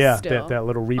now. Yeah, Still. that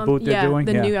little reboot they're yeah, doing.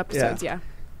 The Yeah. new episodes. Yeah.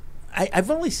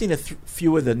 I've only seen a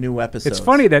few of the new episodes. It's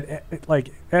funny that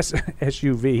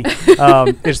SUV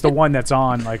is the one that's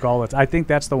on like all the time. I think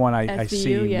that's the one I SVU,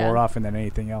 see yeah. more often than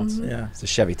anything else. Yeah. It's a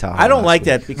Chevy Tahoe. I don't last like week.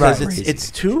 that because Right.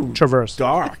 it's too Traverse.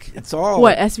 dark. It's all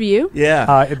What, SVU?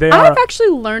 Yeah. They I've are. actually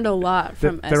learned a lot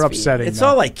from They're SVU. upsetting. It's now.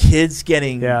 all like kids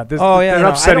getting. Yeah. yeah. They're You know,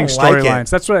 upsetting I don't like storylines.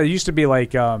 it. That's what it used to be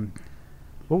like.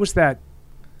 What was that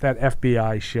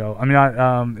FBI show? I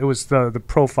mean, it was the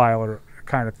profiler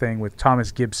kind of thing with Thomas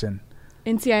Gibson.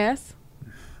 NCIS?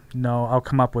 No, I'll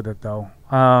come up with it though.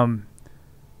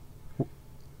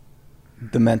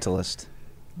 The Mentalist.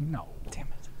 No.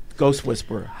 Ghost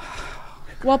Whisperer.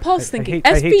 Well, Paul's I thinking hate-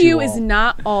 I hate you SVU is all.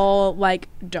 not all like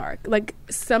dark. Like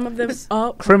some of them.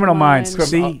 Oh, Criminal come Minds. on.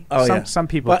 See, Oh, yeah. some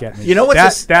people But get me. you know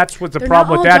what's that's what the They're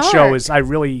problem not with all that show dark. is. I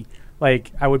really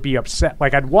like. I would be upset.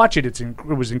 Like I'd watch it. It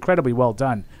was incredibly well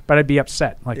done, but I'd be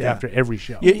upset like Yeah. after every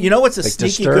show. You know what's a Like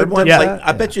sneaky Disturbed? good one? Yeah. Like,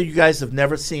 I bet you guys have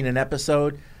never seen an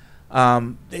episode.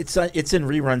 It's in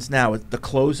reruns now. It's The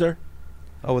Closer.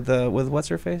 Oh, with what's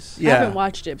her face? I haven't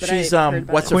watched it, but she's I heard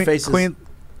about what's it. her face? Queen.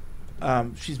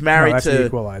 She's No, married that's the to.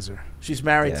 Equalizer. She's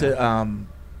married to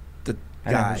the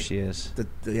I know guy. who she is.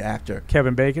 The actor.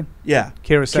 Kevin Bacon. Yeah.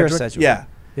 Kira Kira Sedgwick. Sedgwick. Yeah.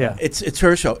 Yeah. It's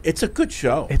her show. It's a good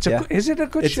show. It's Yeah. is it a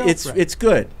good show? It's Right.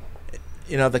 good.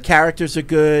 You know, the characters are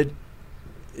good.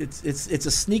 It's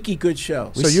a sneaky good show.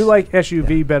 So you like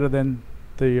SUV better than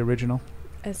the original?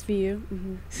 SVU.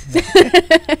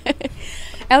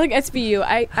 I like SVU.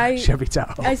 I Chevy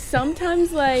Tahoe. I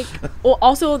sometimes like. Well,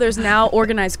 also there's now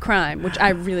organized crime, which I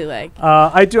really like.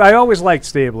 I do. I always liked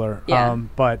Stabler. Yeah.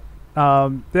 But yeah,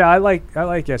 I like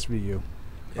SVU.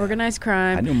 Organized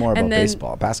crime. I knew more about and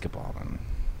then, basketball than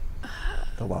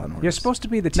the Law and Order. You're supposed to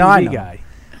be the No, I TV know. guy.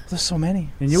 There's so many.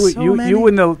 And you many.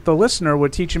 and the listener were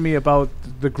teaching me about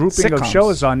the grouping of Sitcoms.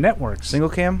 shows on networks. Single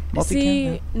cam, multi cam.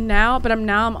 See now, but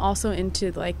I'm also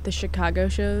into like the Chicago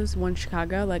shows. One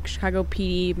Chicago, like Chicago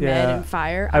PD, Med, and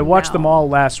Fire. I I'm watched now- them all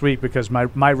last week because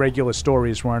my regular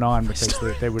stories weren't on because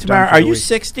they were done. Tamara, for are the you week.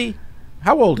 60?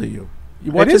 How old are you?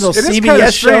 You watching those it is CBS kinda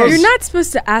shows? strange. You're not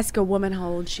supposed to ask a woman how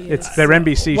old she is. It's their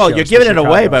NBC Well, shows. you're giving the it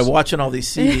away by Chicagos. watching all these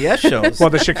CBS shows. Well,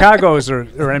 the Chicagos are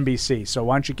NBC, so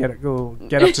why don't you get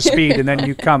up to speed and then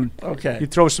you come. Okay. You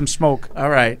throw some smoke. All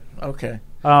right. Okay.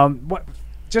 What?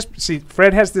 Just see,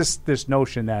 Fred has this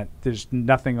notion that there's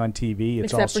nothing on TV.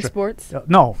 It's Except all for sports?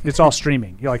 No, it's all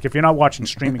streaming. You're like, if you're not watching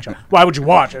streaming shows, why would you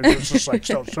watch it? It's just like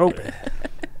so stupid.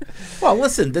 Well,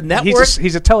 listen, the networks.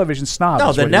 He's a television snob. No,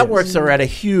 is the what he is. networks are at a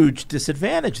huge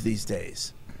disadvantage these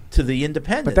days to the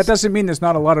independents. But that doesn't mean there's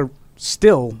not a lot of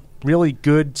still really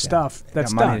good stuff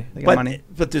that's done.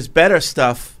 But there's better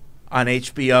stuff on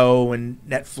HBO and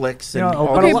Netflix. And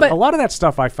a lot of that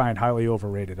stuff I find highly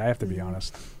overrated. I have to be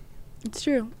honest. It's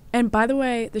true. And by the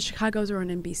way, the Chicagos are on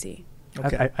NBC.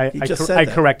 Okay. I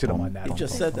corrected him on that. He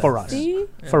just said that. For us. See?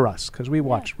 Yeah. For us, because we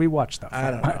watch stuff.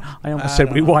 I don't know. I almost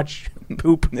said we watch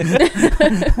poop.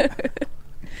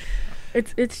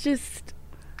 It's just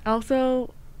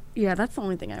also, yeah, that's the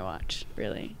only thing I watch,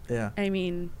 really. Yeah. I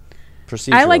mean,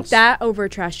 Procedurals. I like that over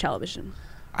trash television.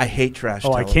 I hate trash. Oh,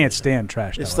 I television. can't stand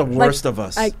trash. It's television. the worst of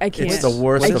us. I can't. It's the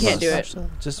worst I of us. can't do it.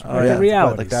 Just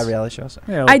realities. like bad reality shows.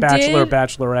 Yeah, I Bachelor, did-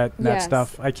 Bachelorette, and that Yes.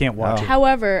 stuff. I can't watch it.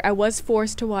 However, I was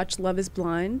forced to watch Love is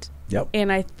Blind. Yep.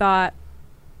 And I thought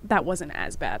that wasn't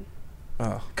as bad.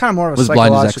 Kind of more of a Was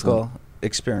Blind is psychological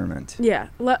experiment. Yeah.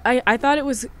 I thought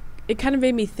it kind of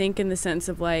made me think in the sense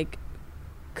of like,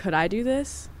 could I do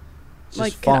this?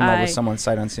 Just fall in love with someone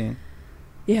sight unseen.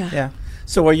 Yeah. Yeah.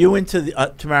 So are you into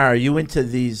Tamara? Are you into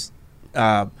these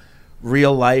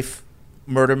real life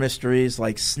murder mysteries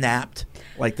like Snapped,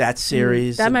 like that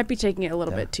series? That might be taking it a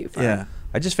little bit too far. Yeah.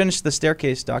 I just finished the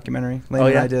Staircase documentary. Lane Oh,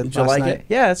 and yeah? I did Did you last like night. it?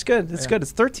 Yeah, it's good. It's good.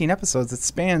 It's 13 episodes. It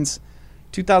spans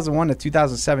 2001 to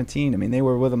 2017. I mean, they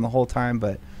were with him the whole time,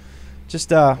 but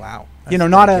just wow. You know,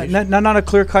 not a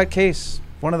clear cut case.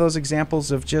 One of those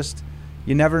examples of just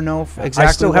you never know exactly.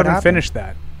 I still what haven't happened. finished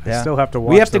that. I still have to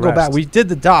watch. We have to the go back. rest. We did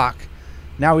the doc.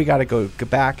 Now we got to go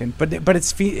back but it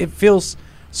feels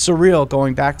surreal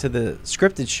going back to the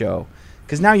scripted show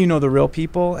because now you know the real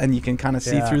people and you can kind of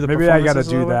see through the. Maybe I got to performances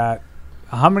a do little bit. that.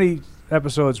 How many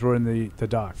episodes were in the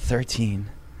doc? 13.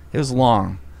 It was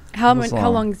long. How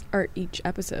long are each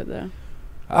episode though?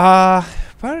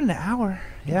 About an hour.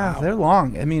 Yeah, they're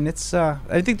long. I mean, it's.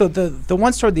 I think the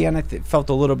ones toward the end felt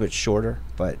a little bit shorter,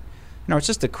 but it's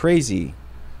just a crazy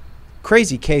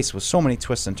case with so many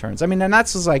twists and turns. I mean, and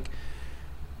that's just like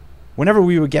whenever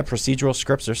we would get procedural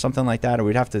scripts or something like that, or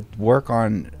we'd have to work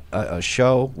on a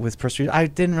show with procedural, I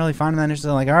didn't really find them that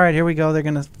interesting. Like, all right, here we go. They're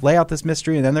going to lay out this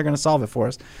mystery, and then they're going to solve it for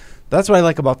us. That's what I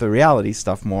like about the reality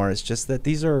stuff more. It's just that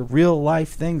these are real life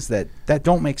things that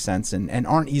don't make sense and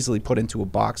aren't easily put into a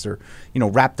box or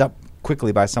wrapped up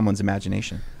quickly by someone's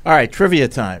imagination. All right, trivia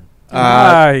time.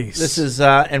 Nice. This is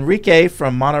Enrique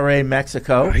from Monterrey,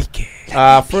 Mexico.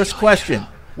 First question.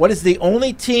 What is the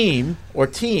only team or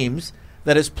teams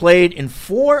that has played in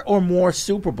 4 or more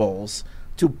Super Bowls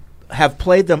to have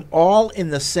played them all in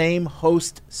the same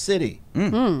host city?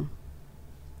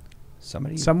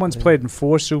 Someone's played in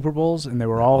 4 Super Bowls and they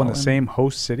were all in the same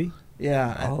host city?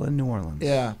 Yeah. All in New Orleans.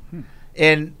 Yeah.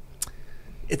 And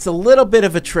it's a little bit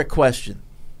of a trick question.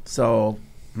 So,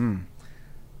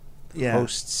 yeah.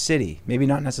 Host city. Maybe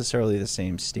not necessarily the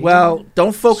same state. Well,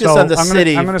 don't focus on the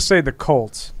city. I'm going to say the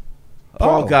Colts.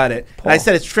 Paul got it. Paul. I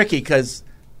said it's tricky because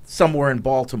some were in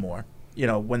Baltimore,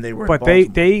 when they were in But Baltimore.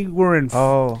 they were in.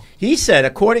 He said,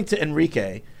 according to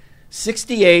Enrique,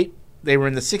 68, they were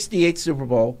in the 68 Super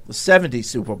Bowl, the 70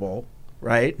 Super Bowl,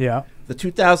 right? Yeah. The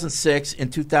 2006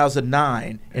 and 2009,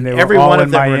 And and they were every all one in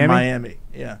of them were in Miami? Miami.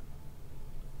 Yeah.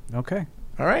 Okay.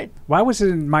 All right. Why was it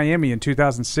in Miami in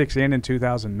 2006 and in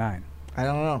 2009? I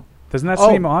don't know. Doesn't that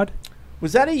seem odd?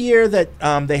 Was that a year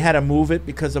that they had to move it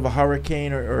because of a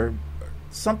hurricane or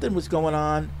something was going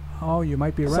on? Oh, you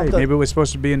might be right. Something- Maybe it was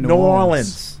supposed to be in New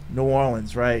Orleans. New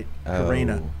Orleans, right.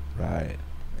 Karina. Right.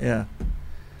 Yeah.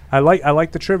 I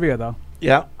like the trivia, though.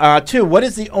 Yeah. 2, what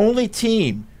is the only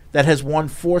team that has won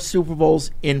 4 Super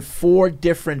Bowls in 4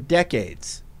 different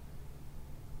decades?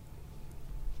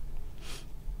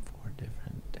 4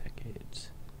 different decades.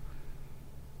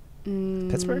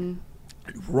 Pittsburgh?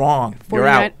 Wrong. You're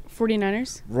out.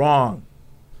 49ers? Wrong.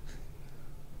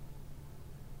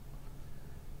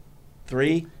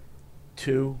 3,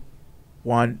 2,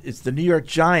 1. It's the New York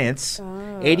Giants.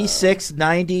 86,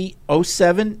 90,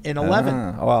 07, and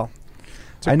 11. Well,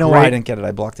 It's a I know why I great- didn't get it.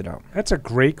 I blocked it out. That's a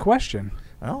great question.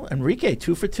 Well, Enrique,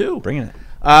 2 for 2. Bringing it.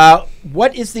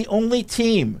 What is the only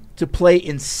team to play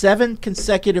in 7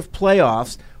 consecutive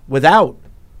playoffs without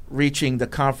reaching the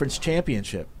conference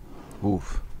championship?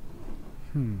 Oof.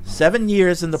 7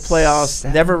 years in the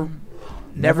playoffs, never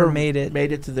Never made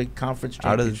it to the conference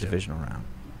championship. out of the divisional round.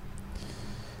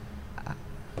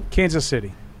 Kansas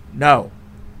City. No.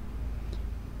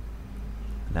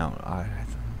 No.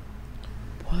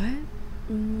 What?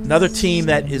 Another team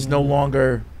that is no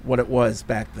longer what it was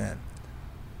back then.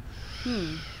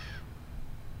 Hmm.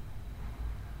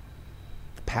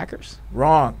 The Packers?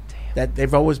 Wrong. That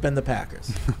they've always been the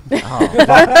Packers.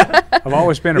 I've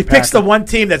always been a He picks the one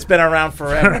team that's been around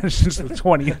forever. Since the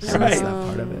 20s. Right. That's not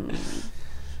part of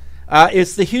it.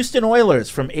 It's the Houston Oilers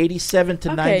from 87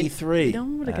 to 93. No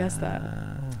one would have guessed that.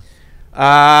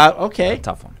 Okay.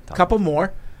 Tough one. Couple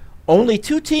more. Only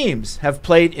 2 teams have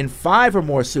played in 5 or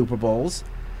more Super Bowls,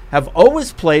 have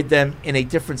always played them in a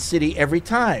different city every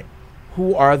time.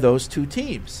 Who are those 2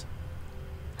 teams?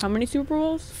 How many Super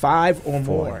Bowls? 5 or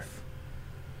more.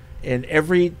 And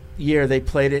every year they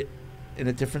played it in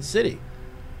a different city.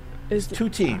 Is 2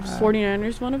 teams.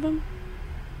 49ers one of them?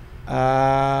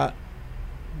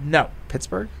 No.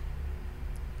 Pittsburgh?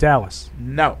 Dallas.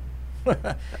 No.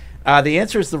 The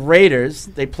answer is the Raiders.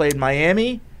 They played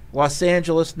Miami, Los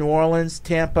Angeles, New Orleans,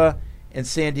 Tampa, and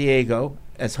San Diego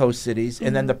as host cities.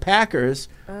 And then the Packers,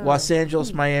 Los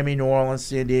Angeles, Miami, New Orleans,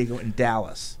 San Diego, and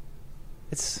Dallas.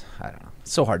 I don't know.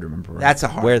 It's so hard to remember. That's a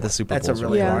hard where one. the Super That's Bowls a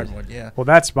really were. hard one, yeah. Well,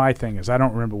 that's my thing, is I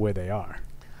don't remember where they are.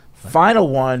 Final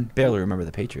one. Barely remember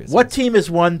the Patriots. What team has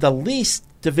won the least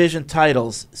division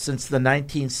titles since the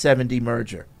 1970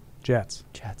 merger? Jets.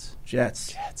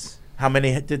 Jets. How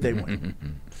many did they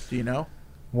win? Do you know?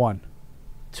 1.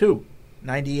 2.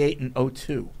 98 and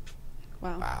 02.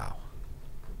 Wow.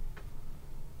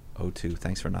 0-2.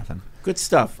 Thanks for nothing. Good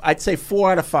stuff. I'd say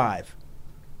 4 out of 5.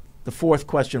 The fourth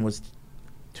question was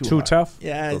too hard. tough?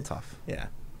 Yeah. A little tough. Yeah.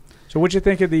 So what'd you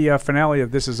think of the finale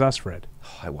of This Is Us, Fred?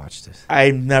 Oh, I watched it.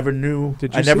 I never knew.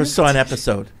 Did you I never see it? saw an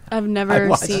episode. I've I never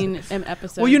watched seen an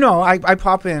episode. Well, you know, I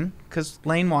pop in because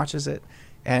Lane watches it.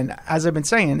 And as I've been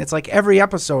saying, it's like every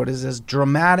episode is as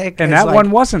dramatic. And as that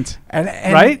one wasn't. And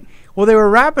right? Well, they were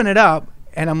wrapping it up.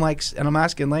 And I'm like, and I'm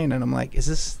asking Lane, and I'm like, is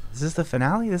this the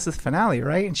finale? This is the finale,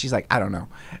 right? And she's like, I don't know.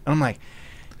 And I'm like,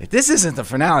 if this isn't the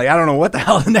finale, I don't know what the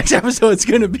hell the next episode's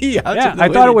going to be. Yeah, I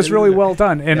thought it was really well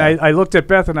done. And I looked at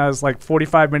Beth, and I was like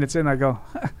 45 minutes in. I go,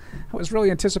 I was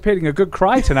really anticipating a good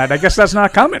cry tonight. I guess that's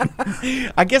not coming.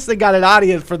 I guess they got it out of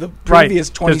you for the previous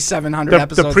 2,700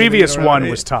 episodes. The previous one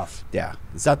right? was tough. Yeah.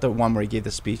 Is that the one where he gave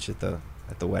the speech at the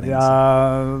wedding?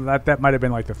 That might have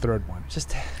been like the third one.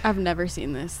 I've never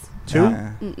seen this. 2?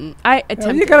 Mm-mm. I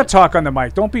attempted. You got to talk on the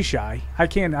mic. Don't be shy. I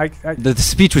can't. The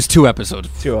speech was 2 episodes.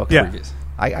 2 okay. Yeah. Previous.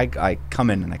 I come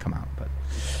in and I come out, but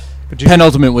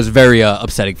Penultimate was very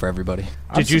upsetting for everybody.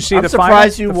 Did you see I'm the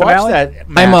surprised final, you the watched finale? that.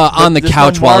 I'm Matt. on the There's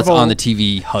couch no while it's Marvel- on the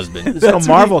TV. Husband. There's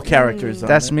no Marvel characters on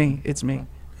that's it. me. It's me.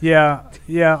 Yeah.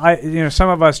 Some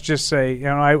of us just say,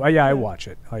 I watch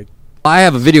it. Like, I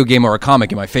have a video game or a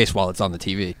comic in my face while it's on the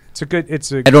TV. it's a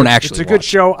good. I don't actually It's a good watch.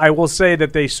 show. I will say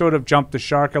that they sort of jumped the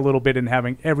shark a little bit in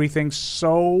having everything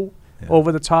so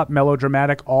over the top,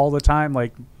 melodramatic all the time.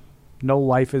 Like, no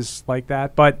life is like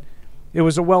that, but. It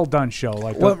was a well done show,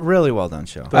 really well done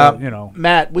show.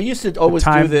 Matt, we used to always do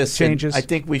time this. changes. I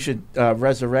think we should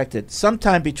resurrect it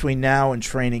sometime between now and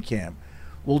training camp.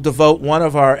 We'll devote one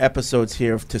of our episodes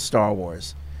here to Star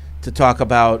Wars, to talk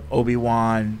about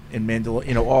Obi-Wan and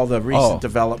Mandalorian. All the recent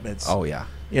developments. Oh yeah.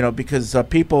 Because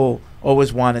people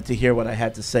always wanted to hear what I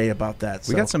had to say about that.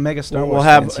 We got some mega Star Wars. We'll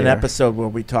have fans an here. episode where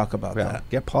we talk about that.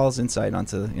 Get Paul's insight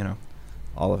onto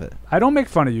all of it. I don't make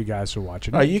fun of you guys for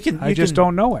watching it. You just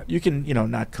don't know it. You can,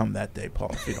 not come that day, Paul,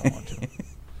 if you don't want to.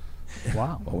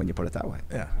 Wow. Well, when you put it that way.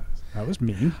 Yeah. That was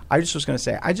mean. I just was going to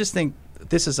say, I just think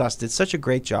This Is Us did such a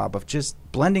great job of just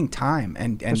blending time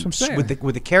and That's what I'm saying.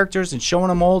 with the characters and showing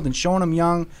them old and showing them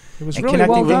young. It was and really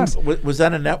well connecting done. them. Was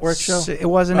that a network show? It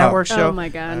was a network show. Oh my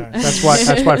god. That's why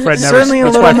Fred never. Certainly a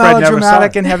that's little why Fred never saw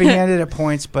melodramatic it. and heavy-handed at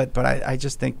points, but I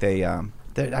just think they.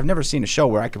 I've never seen a show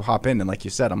where I could hop in and, like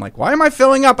you said, I'm like, why am I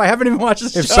filling up? I haven't even watched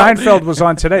this If show. Seinfeld was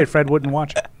on today, Fred wouldn't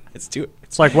watch it.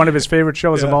 It's like one of his favorite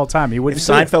shows of all time. He If wouldn't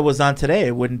see it. Seinfeld was on today,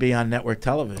 it wouldn't be on network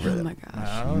television. Oh my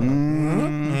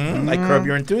gosh. Like Curb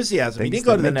Your Enthusiasm. He Things didn't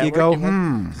go to that the make you network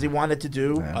go, because he wanted to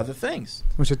do other things.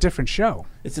 It was a different show.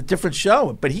 It's a different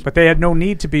show, but But they had no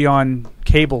need to be on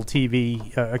cable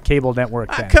TV, a cable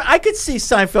network thing. I could see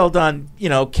Seinfeld on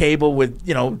cable with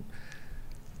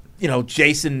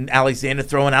Jason Alexander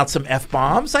throwing out some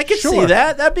F-bombs. I could see Sure.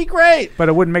 that. That'd be great. But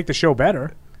it wouldn't make the show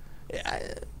better.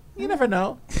 You never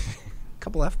know.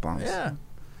 couple F-bombs. Yeah.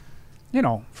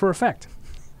 For effect.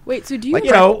 Wait, so do you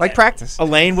like practice.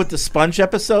 Elaine with the sponge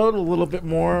episode, a little bit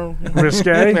more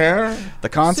risque. there. The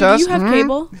contest. So do you have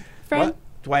cable, Fred? What?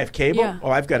 Do I have cable? Yeah.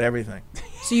 Oh, I've got everything.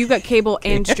 So you've got cable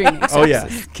and streaming. Oh, yeah.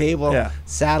 Cable,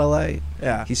 satellite.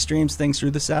 Yeah. He streams things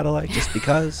through the satellite just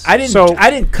because. I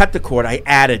didn't cut the cord. I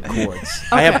added cords.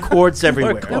 I have cords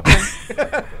everywhere.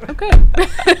 Okay.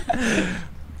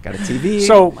 Got a TV.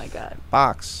 So, oh my God.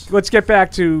 Box. Let's get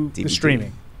back to the DVD.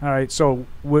 streaming. All right, so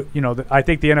I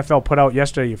think the NFL put out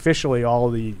yesterday officially all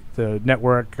the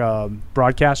network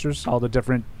broadcasters, all the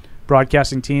different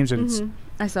broadcasting teams, and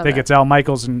I saw I think that. it's Al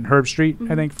Michaels and Herb Street,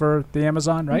 I think, for the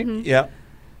Amazon, right? Yeah.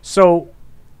 So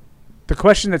the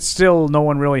question that still no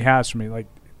one really has for me, like,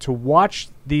 to watch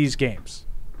these games,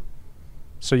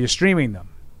 so you're streaming them,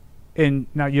 and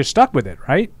now you're stuck with it,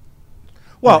 right?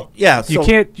 Well, yeah. You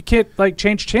can't like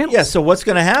change channels. Yeah, so what's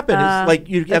going to happen is like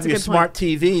you that's have a your good smart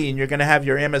TV and you're going to have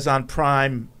your Amazon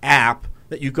Prime app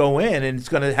that you go in and it's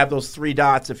going to have those 3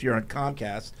 dots if you're on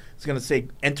Comcast. It's going to say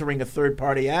entering a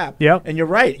third-party app. Yep. And you're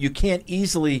right. You can't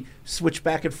easily switch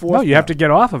back and forth. No, you have to get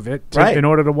off of it Right. in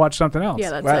order to watch something else.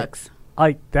 Yeah, that Right. sucks.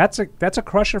 Like that's a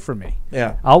crusher for me.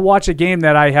 Yeah. I'll watch a game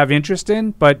that I have interest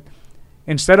in, but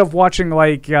instead of watching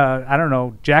like I don't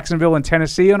know, Jacksonville and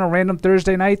Tennessee on a random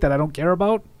Thursday night that I don't care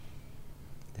about,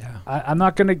 I'm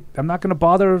not gonna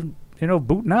bother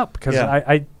booting up because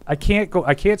I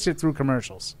can't sit through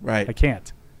commercials. Right. I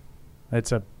can't.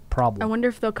 It's a problem. I wonder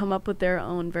if they'll come up with their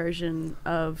own version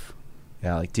of.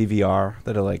 Yeah, like DVR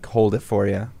that'll like hold it for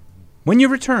you. When you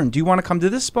return, do you want to come to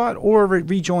this spot or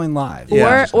rejoin live?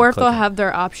 Or if they'll have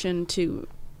their option to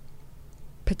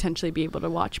potentially be able to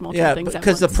watch multiple things at once.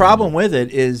 because the problem with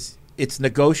it is it's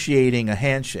negotiating a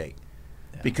handshake.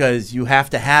 Because you have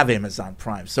to have Amazon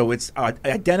Prime. So it's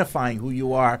identifying who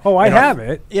you are. Oh, I have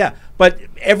it. Yeah. But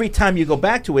every time you go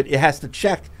back to it, it has to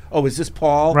check, oh, is this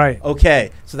Paul? Right.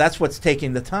 Okay. So that's what's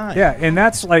taking the time. Yeah, and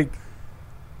that's like,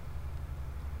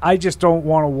 I just don't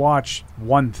want to watch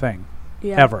one thing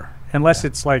ever. Unless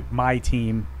it's like my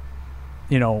team,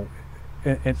 and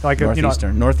like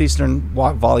Northeastern. Northeastern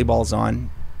volleyball's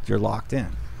on. You're locked in.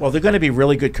 Well, they're going to be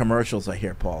really good commercials, I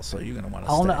hear, Paul. So you're going to want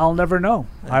to stay. I'll never know.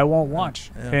 Yeah. I won't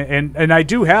watch. Yeah. And I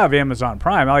do have Amazon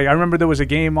Prime. I remember there was a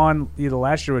game on either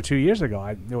last year or 2 years ago.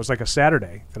 It was like a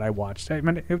Saturday that I watched. I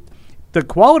mean, the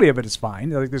quality of it is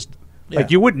fine.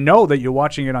 Like you wouldn't know that you're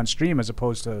watching it on stream as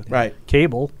opposed to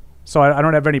cable. So I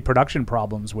don't have any production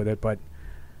problems with it, but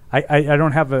I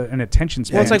don't have an attention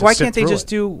span. Well, it's like, to why sit can't they through just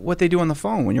it. do what they do on the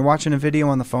phone? When you're watching a video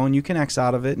on the phone, you can X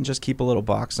out of it and just keep a little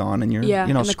box on, and you're in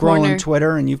the scrolling corner.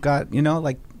 Twitter, and you've got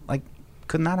like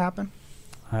couldn't that happen?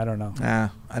 I don't know.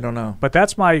 I don't know. But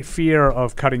that's my fear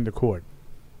of cutting the cord.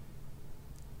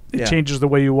 It changes the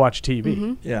way you watch TV.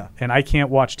 Mm-hmm. Yeah. And I can't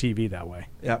watch TV that way.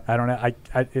 Yeah. I don't know.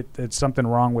 It's something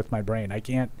wrong with my brain. I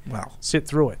can't sit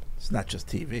through it. It's not just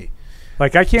TV.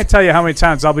 Like, I can't tell you how many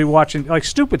times I'll be watching, like,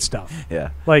 stupid stuff.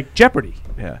 Yeah. Like Jeopardy.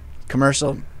 Yeah.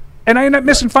 Commercial. And I end up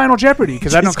missing Final Jeopardy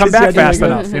because I don't come back fast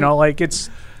enough.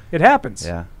 It happens.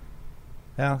 Yeah.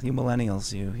 Well, you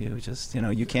millennials, you just,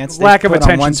 you can't stay Lack of put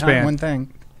attention on span. one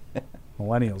thing.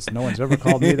 Millennials. No one's ever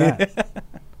called me that.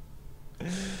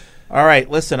 All right,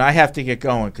 listen, I have to get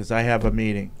going because I have a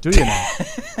meeting. Do you now?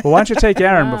 Well, why don't you take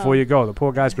Aaron before you go? The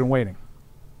poor guy's been waiting.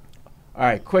 All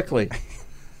right, quickly.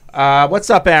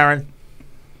 What's up, Aaron?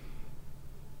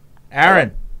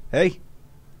 Aaron. Hey.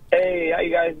 Hey, how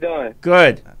you guys doing?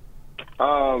 Good.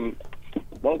 One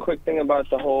quick thing about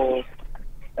the whole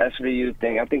SVU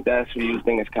thing. I think the SVU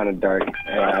thing is kind of dark.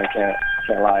 I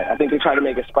can't lie. I think they tried to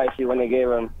make it spicy when they gave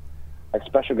him like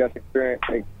special guest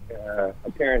appearances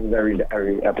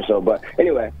every episode. But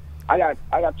anyway, I got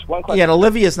one question. Yeah, and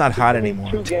Olivia's not hot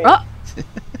anymore. 2 games.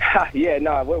 Yeah,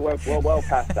 no, we're well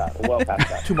past that. We're well past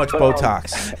that. Too much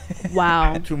Botox.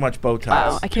 Wow. Too much Botox.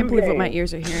 Wow. I can't believe what my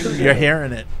ears are hearing. You're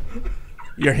hearing it.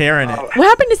 You're hearing it. What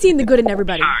happened to seeing the good in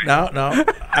everybody? No.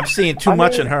 I'm seeing too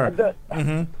much in her.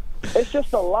 It's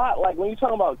just a lot. Like when you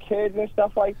talk about kids and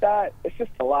stuff like that, it's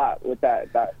just a lot with that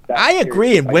I agree.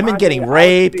 series. And Like, women getting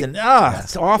raped and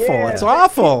it's awful. Yeah. It's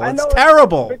awful. I It's know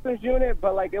terrible. It's victims unit,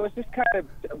 but like it was just kind of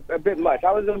a bit much.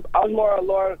 I was more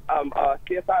a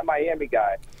CSI Miami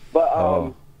guy, but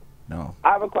no.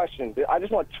 I have a question. I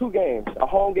just want 2 games, a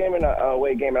home game and a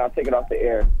away game, and I'll take it off the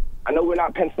air. I know we're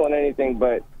not penciling anything,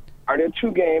 but are there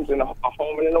 2 games and a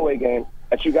home and an away game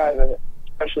that you guys are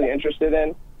especially interested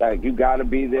in? Like you got to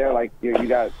be there. Like you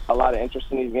got a lot of interest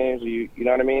in these games. You know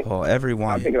what I mean? Well, everyone.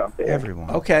 I'll take it off the air. Everyone.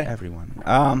 Okay.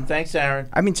 Everyone. Thanks, Aaron.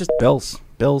 I mean, just Bills.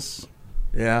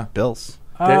 Yeah. Bills.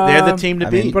 They're the team to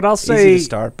beat. But I'll say easy to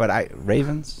start. But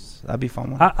Ravens. That'd be a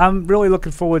fun one. I'm really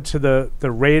looking forward to the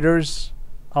Raiders.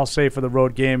 I'll say for the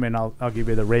road game, and I'll give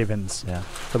you the Ravens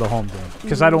for the home game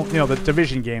because I don't. The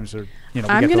division games are.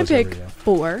 I'm going to pick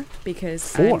 4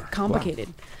 because I'm complicated.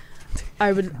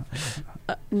 I would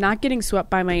not getting swept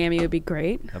by Miami would be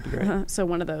great. That'd be great. So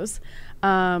one of those.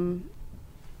 I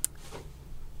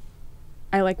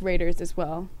like Raiders as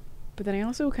well, but then I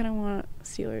also kind of want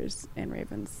Steelers and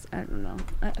Ravens. I don't know.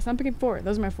 So I'm picking 4.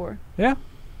 Those are my 4. Yeah.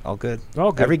 All good.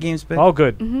 All good. Every game's big. All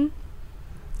good. Mm-hmm.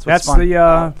 That's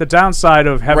the downside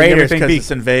of having Raiders, everything be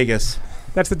it's in Vegas.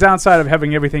 That's the downside of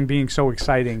having everything being so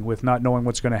exciting with not knowing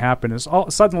what's going to happen. Is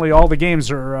suddenly all the games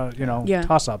are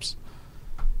toss-ups.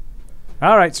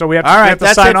 All right, so we have to, all right, we have to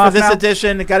that's sign it off for this now.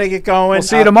 edition. Got to get going. We'll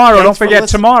see you tomorrow. Don't Thanks for forget,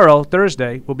 listening. tomorrow,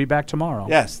 Thursday, we'll be back tomorrow.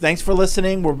 Yes, thanks for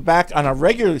listening. We're back on our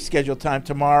regularly scheduled time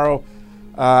tomorrow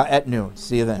at noon.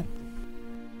 See you then.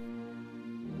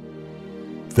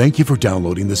 Thank you for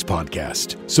downloading this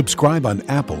podcast. Subscribe on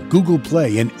Apple, Google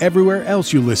Play, and everywhere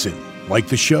else you listen. Like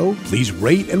the show? Please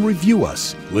rate and review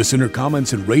us. Listener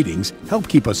comments and ratings help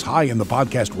keep us high in the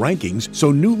podcast rankings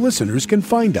so new listeners can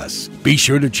find us. Be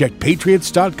sure to check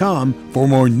Patriots.com for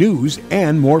more news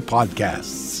and more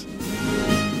podcasts.